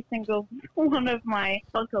every single one of my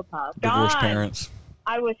Funko Pops Divorced gone. parents.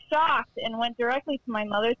 I was shocked and went directly to my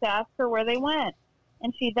mother to ask her where they went.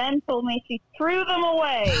 And she then told me she threw them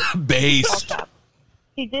away. Based.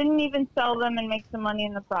 She didn't even sell them and make some money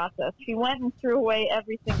in the process. She went and threw away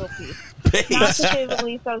every single piece. Not to say the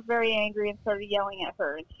least, I was very angry and started yelling at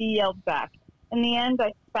her, and she yelled back. In the end,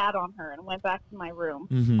 I spat on her and went back to my room.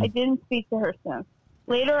 Mhm. I didn't speak to her since.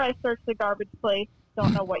 Later, I searched the garbage place,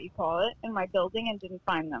 don't know what you call it, in my building and didn't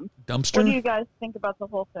find them. Dumpster? What do you guys think about the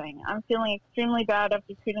whole thing? I'm feeling extremely bad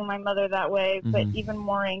after treating my mother that way, but Mhm. even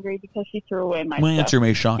more angry because she threw away my My stuff. answer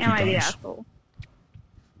may shock you Am I the guys. asshole?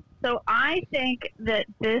 So I think that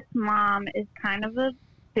this mom is kind of a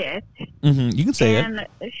bitch. Mhm, you can say it. And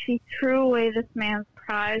she threw away this man's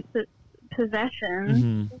prized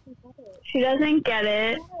possession. Mhm. She doesn't get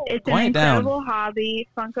it. It's Quiet an down. incredible hobby.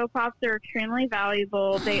 Funko Pops are extremely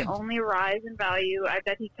valuable. They only rise in value. I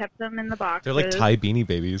bet he kept them in the boxes. They're like Thai Beanie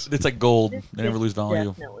Babies. It's like gold. They never lose value.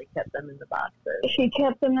 Definitely kept them in the boxes. She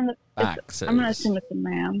kept them in the Boxes. I'm going to assume it's a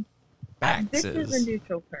man. Boxes. This is a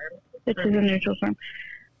neutral term. This is a neutral term.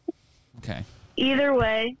 Okay. Either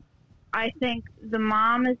way, I think the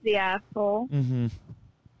mom is the asshole. Mm-hmm.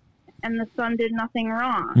 And the son did nothing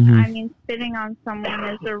wrong. Mhm. I mean, spitting on someone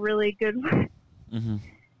is a really good. Mm-hmm.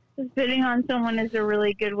 Spitting on someone is a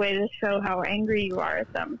really good way to show how angry you are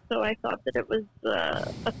at them. So I thought that it was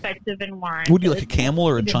effective and warranted. Would you like a camel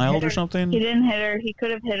or a He didn't child hit or her. something? He didn't hit her. He could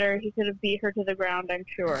have hit her. He could have beat her to the ground, I'm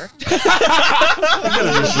sure. He could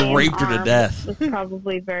have just raped her to Arm death. Was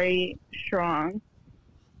probably very strong.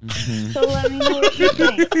 Mhm. So let me know what you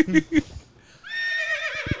think.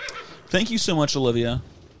 Thank you so much, Olivia.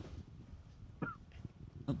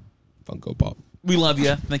 Funko Pop. We love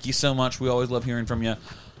you. Thank you so much. We always love hearing from you.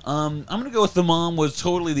 I'm going to go with the mom was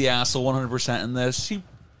totally the asshole 100% in this.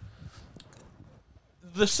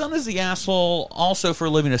 The son is the asshole also for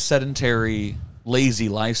living a sedentary, lazy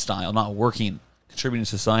lifestyle, not working, contributing to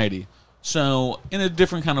society. So, in a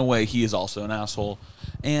different kind of way, he is also an asshole.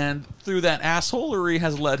 And through that assholery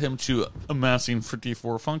has led him to amassing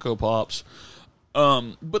 54 Funko Pops.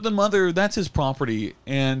 But the mother, that's his property,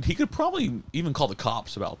 and he could probably even call the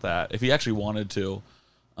cops about that if he actually wanted to.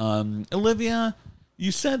 Olivia,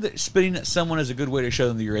 you said that spitting at someone is a good way to show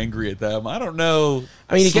them that you're angry at them. I don't know,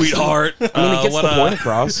 I mean, it gets the- sweetheart. it gets the point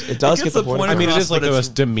across. It does gets get the point I mean, it across, is like but the it's-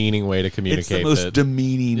 most demeaning way to It's communicate. the most that-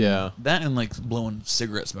 demeaning. Yeah. That and like blowing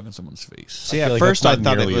cigarette smoke in someone's face. See, I at feel like first that's I not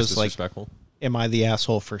thought it nearly as was like, disrespectful. am I the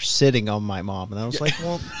asshole for sitting on my mom? And I was like,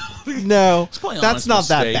 well, no, probably an that's honest not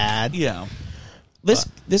that mistake. bad. Yeah.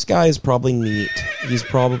 This guy is probably neat. He's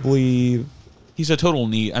probably He's a total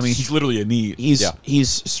neat. I mean, he's literally a neat.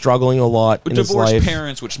 he's struggling a lot in his Divorced life.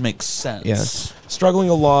 parents, which makes sense. Yeah, struggling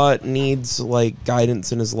a lot. Needs like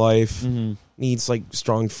guidance in his life. Mhm. Needs like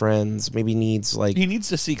strong friends. Maybe needs like He needs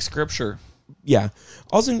to seek scripture. yeah.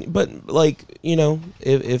 Also, but like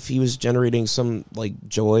if he was generating some like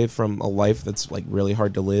joy from a life that's like really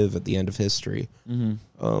hard to live at the end of history, Mhm.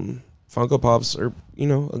 Funko Pops are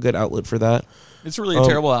a good outlet for that. It's really a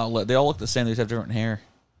terrible outlet. They all look the same. They just have different hair.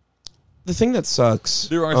 The thing that sucks.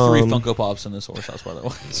 There are 3 Funko Pops in this horse house, by the way.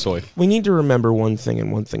 Soy. We need to remember one thing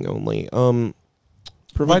and one thing only.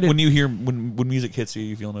 Provided when you hear when music hits you,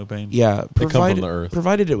 you feel no pain. yeah, They come provided from the earth.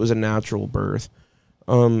 provided it was a natural birth.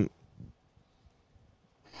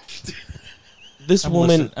 This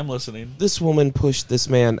woman, I'm listening. This woman pushed this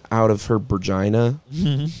man out of her vagina.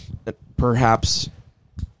 Perhaps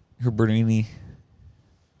her Bernini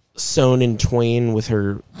sewn in twain with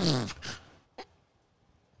her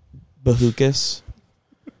bahukas.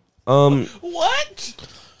 What?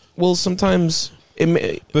 Well, sometimes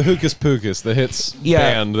Bahukas Pookas, the hits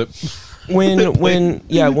band that when this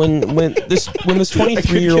 23-year-old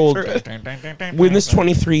when this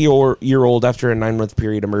 23-year-old after a 9-month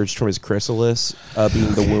period emerged from his chrysalis,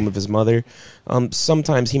 being the womb of his mother,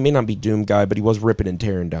 sometimes he may not be doom guy, but he was ripping and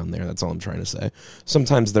tearing down there. That's all I'm trying to say.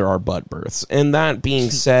 Sometimes there are butt births, and that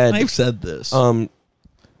being said, I've said this.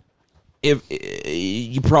 If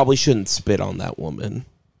you probably shouldn't spit on that woman.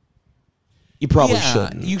 You probably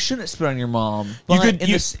shouldn't. You shouldn't spit on your mom. But in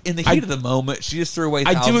the heat of the moment, she just threw away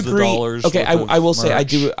thousands of dollars. Okay, worth of I will say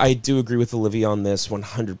merch. I do agree with Olivia on this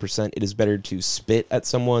 100%. It is better to spit at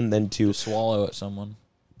someone than to swallow at someone.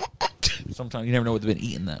 Sometimes you never know what they've been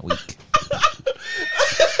eating that week.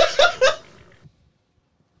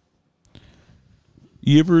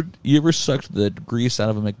 You ever sucked the grease out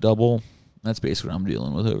of a McDouble That's basically what I'm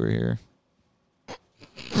dealing with over here.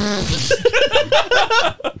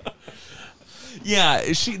 Yeah,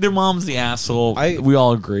 their mom's the asshole. We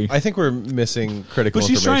all agree. I think we're missing critical information. But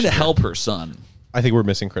she's trying to help her son. I think we're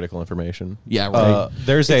missing critical information. Yeah, right.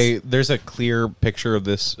 There's a clear picture of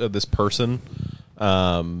this person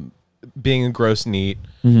being a gross neat,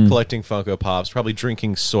 collecting Funko Pops, probably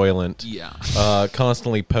drinking Soylent. Yeah.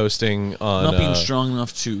 Constantly posting on not being strong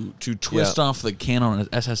enough to twist off the can on his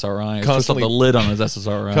SSRI, twist off Constantly- the lid on his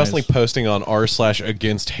SSRI. constantly posting on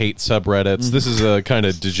r/against-hate subreddits. This is a kind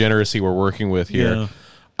of degeneracy we're working with here. Yeah.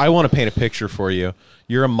 I want to paint a picture for you.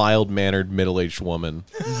 You're a mild-mannered, middle-aged woman.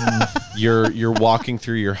 You're walking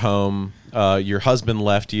through your home. Your husband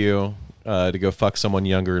left you to go fuck someone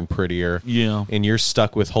younger and prettier. Yeah. And you're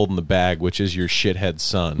stuck with holding the bag, which is your shithead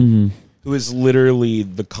son. Who is literally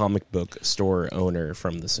the comic book store owner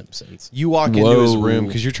from The Simpsons. You walk into his room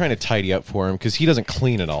because you're trying to tidy up for him because he doesn't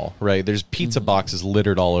clean it all, right? There's pizza boxes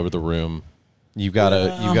littered all over the room. You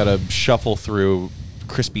gotta shuffle through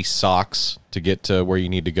crispy socks to get to where you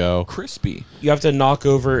need to go. Crispy. You have to knock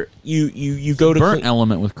over. You go to burnt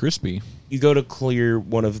element with crispy. You go to clear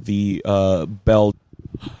one of the bell.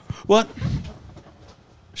 What?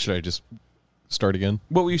 Should I just start again?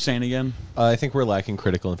 What were you saying again? I think we're lacking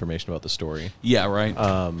critical information about the story. Yeah, right.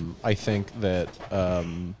 I think that.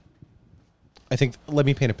 Let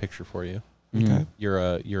me paint a picture for you. Okay. You're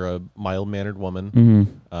a mild-mannered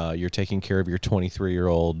woman. You're taking care of your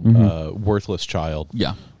 23-year-old worthless child.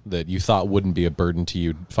 Yeah. That you thought wouldn't be a burden to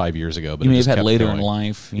you 5 years ago, but You it may have just had kept later going. in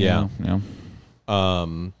life. Yeah. You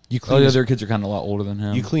You all the other kids are kind of a lot older than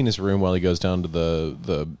him. You clean his room while he goes down to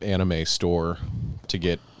the anime store to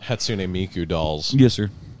get Hatsune Miku dolls. Yes, sir.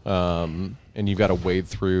 And you've got to wade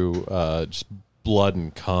through just blood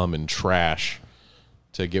and cum and trash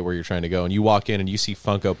to get where you're trying to go. And you walk in and you see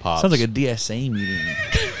Funko Pops. Sounds like a DSA meeting.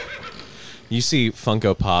 You see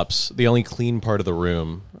Funko Pops. The only clean part of the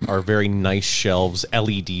room are very nice shelves,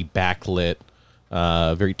 LED backlit,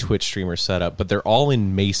 very Twitch streamer setup, but they're all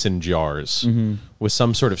in mason jars with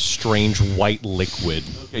some sort of strange white liquid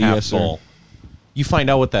half full. You find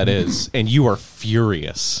out what that is, and you are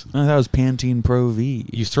furious. Oh, that was Pantene Pro V.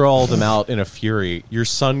 You throw all of them out in a fury. Your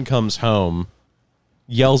son comes home,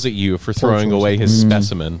 yells at you for throwing away his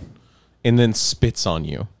specimen, and then spits on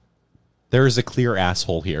you. There is a clear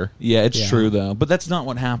asshole here. Yeah, it's true though, but that's not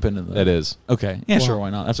what happened. It is. Okay. Yeah, sure. Why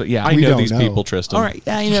not? That's what. Yeah, I know these people, Tristan. All right.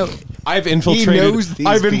 Yeah, you know, I've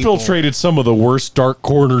infiltrated some of the worst dark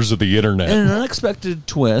corners of the internet. In an unexpected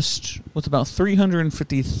twist, with about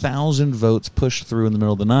 350,000 votes pushed through in the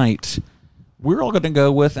middle of the night, we're all going to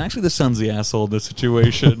go with actually the son's the asshole in this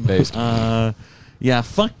situation. Yeah,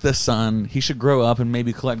 fuck the son. He should grow up and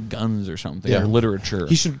maybe collect guns or something, or literature.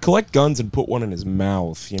 He should collect guns and put one in his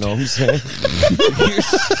mouth. You know what I'm saying?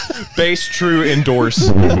 Base true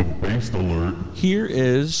endorse. Based alert. Here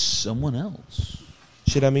is someone else.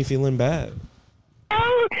 Should have me feeling bad.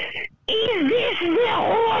 Oh, is this the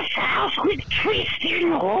horse house with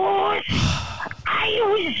Tristan Horse? I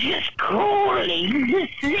was just calling to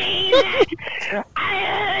say that I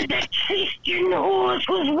heard that Tristan Horse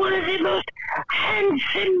was one of the most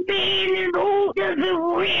handsome men in all of the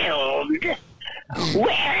realm.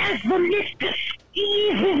 Whereas the Mr.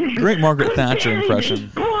 Stevens... Great Margaret Thatcher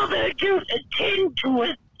impression. ...brother don't attend to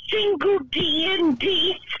a single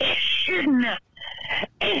D&D session.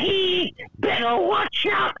 And he better watch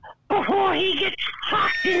out before he gets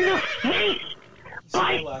fucked in the face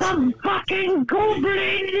by some fucking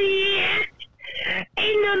goblin yet. And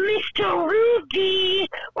Mr. Rudy,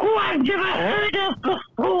 who I've never heard of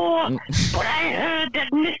before, but I heard that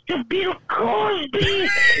Mr. Bill Cosby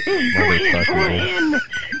is going for him,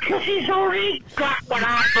 because he's already got what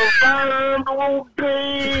I've learned,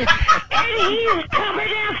 Rudy. And he's coming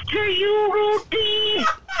after you, Rudy,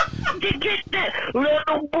 to get that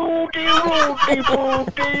little booty.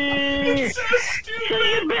 So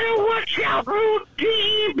you better watch out,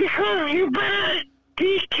 Rudy, because you better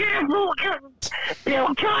be careful.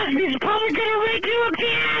 Bill Cosby's probably gonna rape you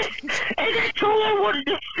again, and that's all I wanted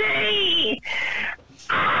to say.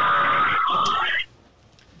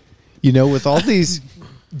 You know, with all these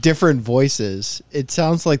different voices, it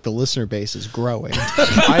sounds like the listener base is growing.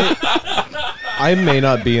 I may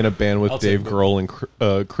not be in a band with Dave Grohl and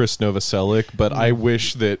Chris Novoselic, but I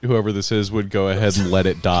wish that whoever this is would go ahead and let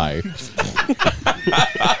it die.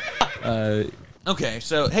 Okay,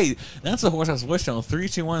 so hey, that's the Horse House voicemail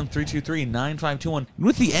 321-323-9521.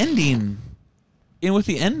 With the ending, and with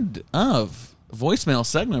the end of voicemail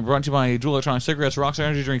segment brought to you by Jewel Electronic Cigarettes, Rockstar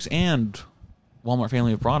Energy Drinks, and Walmart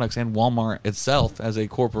family of products, and Walmart itself as a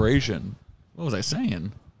corporation. What was I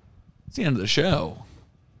saying? It's the end of the show.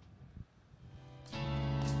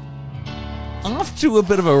 off to a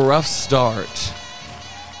bit of a rough start.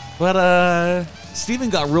 But Steven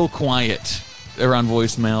got real quiet around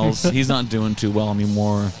voicemails. He's not doing too well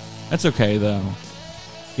anymore. That's okay, though.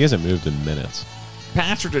 He hasn't moved in minutes.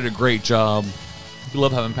 Patrick did a great job. We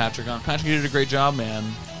love having Patrick on. Patrick, you did a great job, man.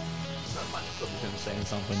 I'm saying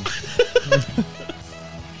something.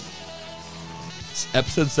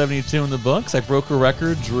 Episode 72 in the books. I broke a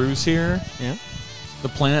record. Drew's here. Yeah. The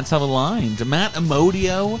planets have aligned. Matt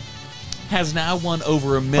Amodio has now won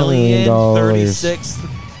over $1 million, 36th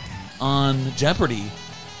on Jeopardy.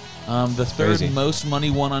 The third crazy. most money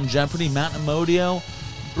won on Jeopardy. Matt Amodio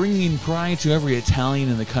bringing pride to every Italian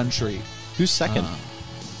in the country. Who's second?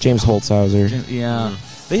 James Holzhauser. Yeah.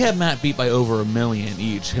 They had Matt beat by over $1 million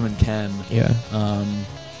each, him and Ken. Yeah.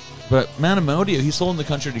 But Matt Amodio, he's holding the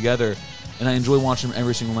country together, and I enjoy watching him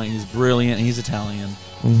every single night. He's brilliant, and he's Italian.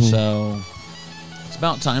 Mhm. So it's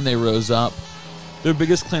about time they rose up. Their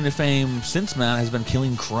biggest claim to fame since Matt has been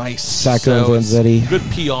Killing Christ. Sacco So it's Vanzetti. good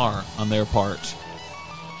PR on their part.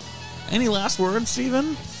 Any last words,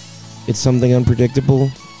 Steven? It's something unpredictable,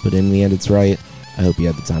 but in the end, it's right. I hope you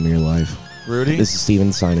had the time of your life. Rudy? This is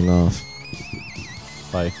Steven signing off.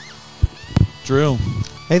 Bye. Drew?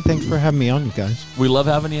 Hey, thanks for having me on, you guys. We love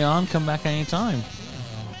having you on. Come back anytime.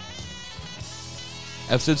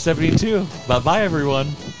 Episode 72. Bye-bye,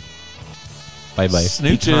 everyone. Bye-bye.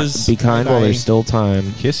 Snooches. Be kind while there's still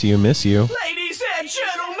time. Kiss you, miss you. Ladies and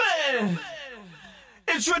gentlemen,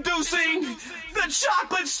 introducing the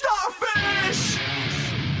chocolate starfish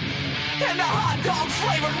and the hot dog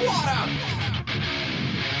flavored water.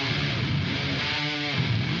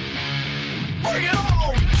 Bring it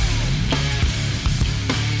on!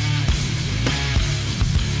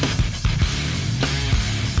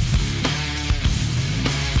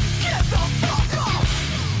 Get the fuck off!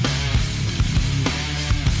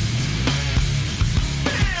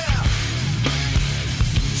 Yeah!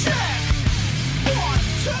 Check! 1,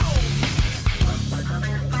 2!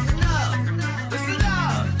 Listen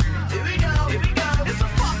up! Here we go! It's a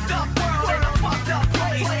fucked up world and a fucked up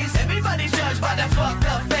place. Everybody's judged by that fucked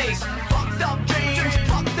up face. Fucked up dreams,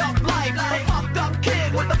 fucked up life. A fucked up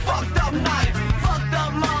kid with a fucked up knife. Fucked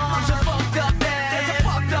up moms, a fucked up dad. There's a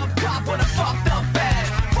fucked up cop with a fucked up badge.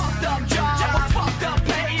 Fucked up job, a fucked up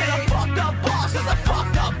pay. And a fucked up boss is a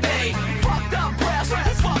fucked up day. Fucked up press with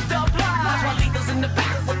a fucked up lies. While leaders in the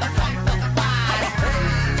back with the fucked up thighs.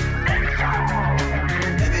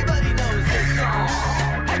 Everybody knows this song.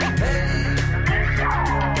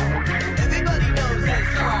 Everybody knows this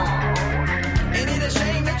song. Ain't it a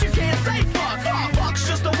shame that you can't say fuck? Fuck's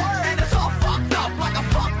just a word and it's all fucked up. Like a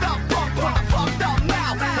fucked up punk with a fucked up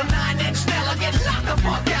mouth. The 9-inch nail will get knocked the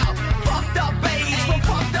fuck out. Fucked up babes from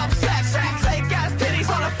fucked up sex. Fake ass titties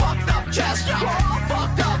on a fucked up chest. We're all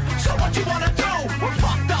fucked up, so what you wanna do? We're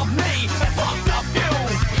fucked up me and fucked up you.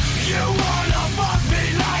 You wanna fuck me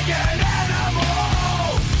like an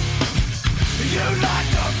animal. You like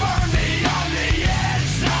to burn me on the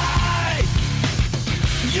inside.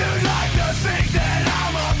 You like to think that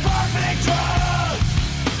I'm a perfect drug.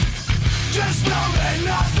 Just know that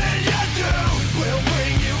nothing you do will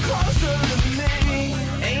bring you closer to me.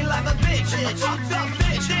 Ain't like a bitch, a fucked up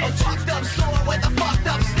bitch. A fucked up sword with a fucked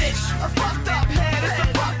up stitch. A fucked up head, it's a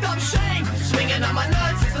fucked up shame. Swinging on my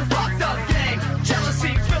nuts, it's a fucked up game.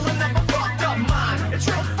 Jealousy filling up a fucked up mind. It's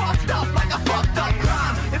real fucked up like a fucked up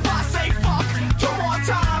crime. If I say fuck 2 more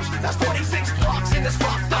times, that's 46 fucks in this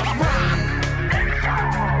fucked up rhyme.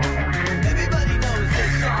 Everybody knows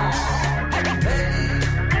this song.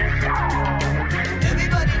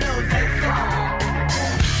 Everybody knows this song.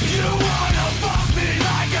 You wanna fuck me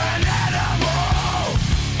like an animal.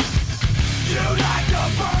 You like to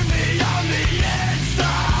burn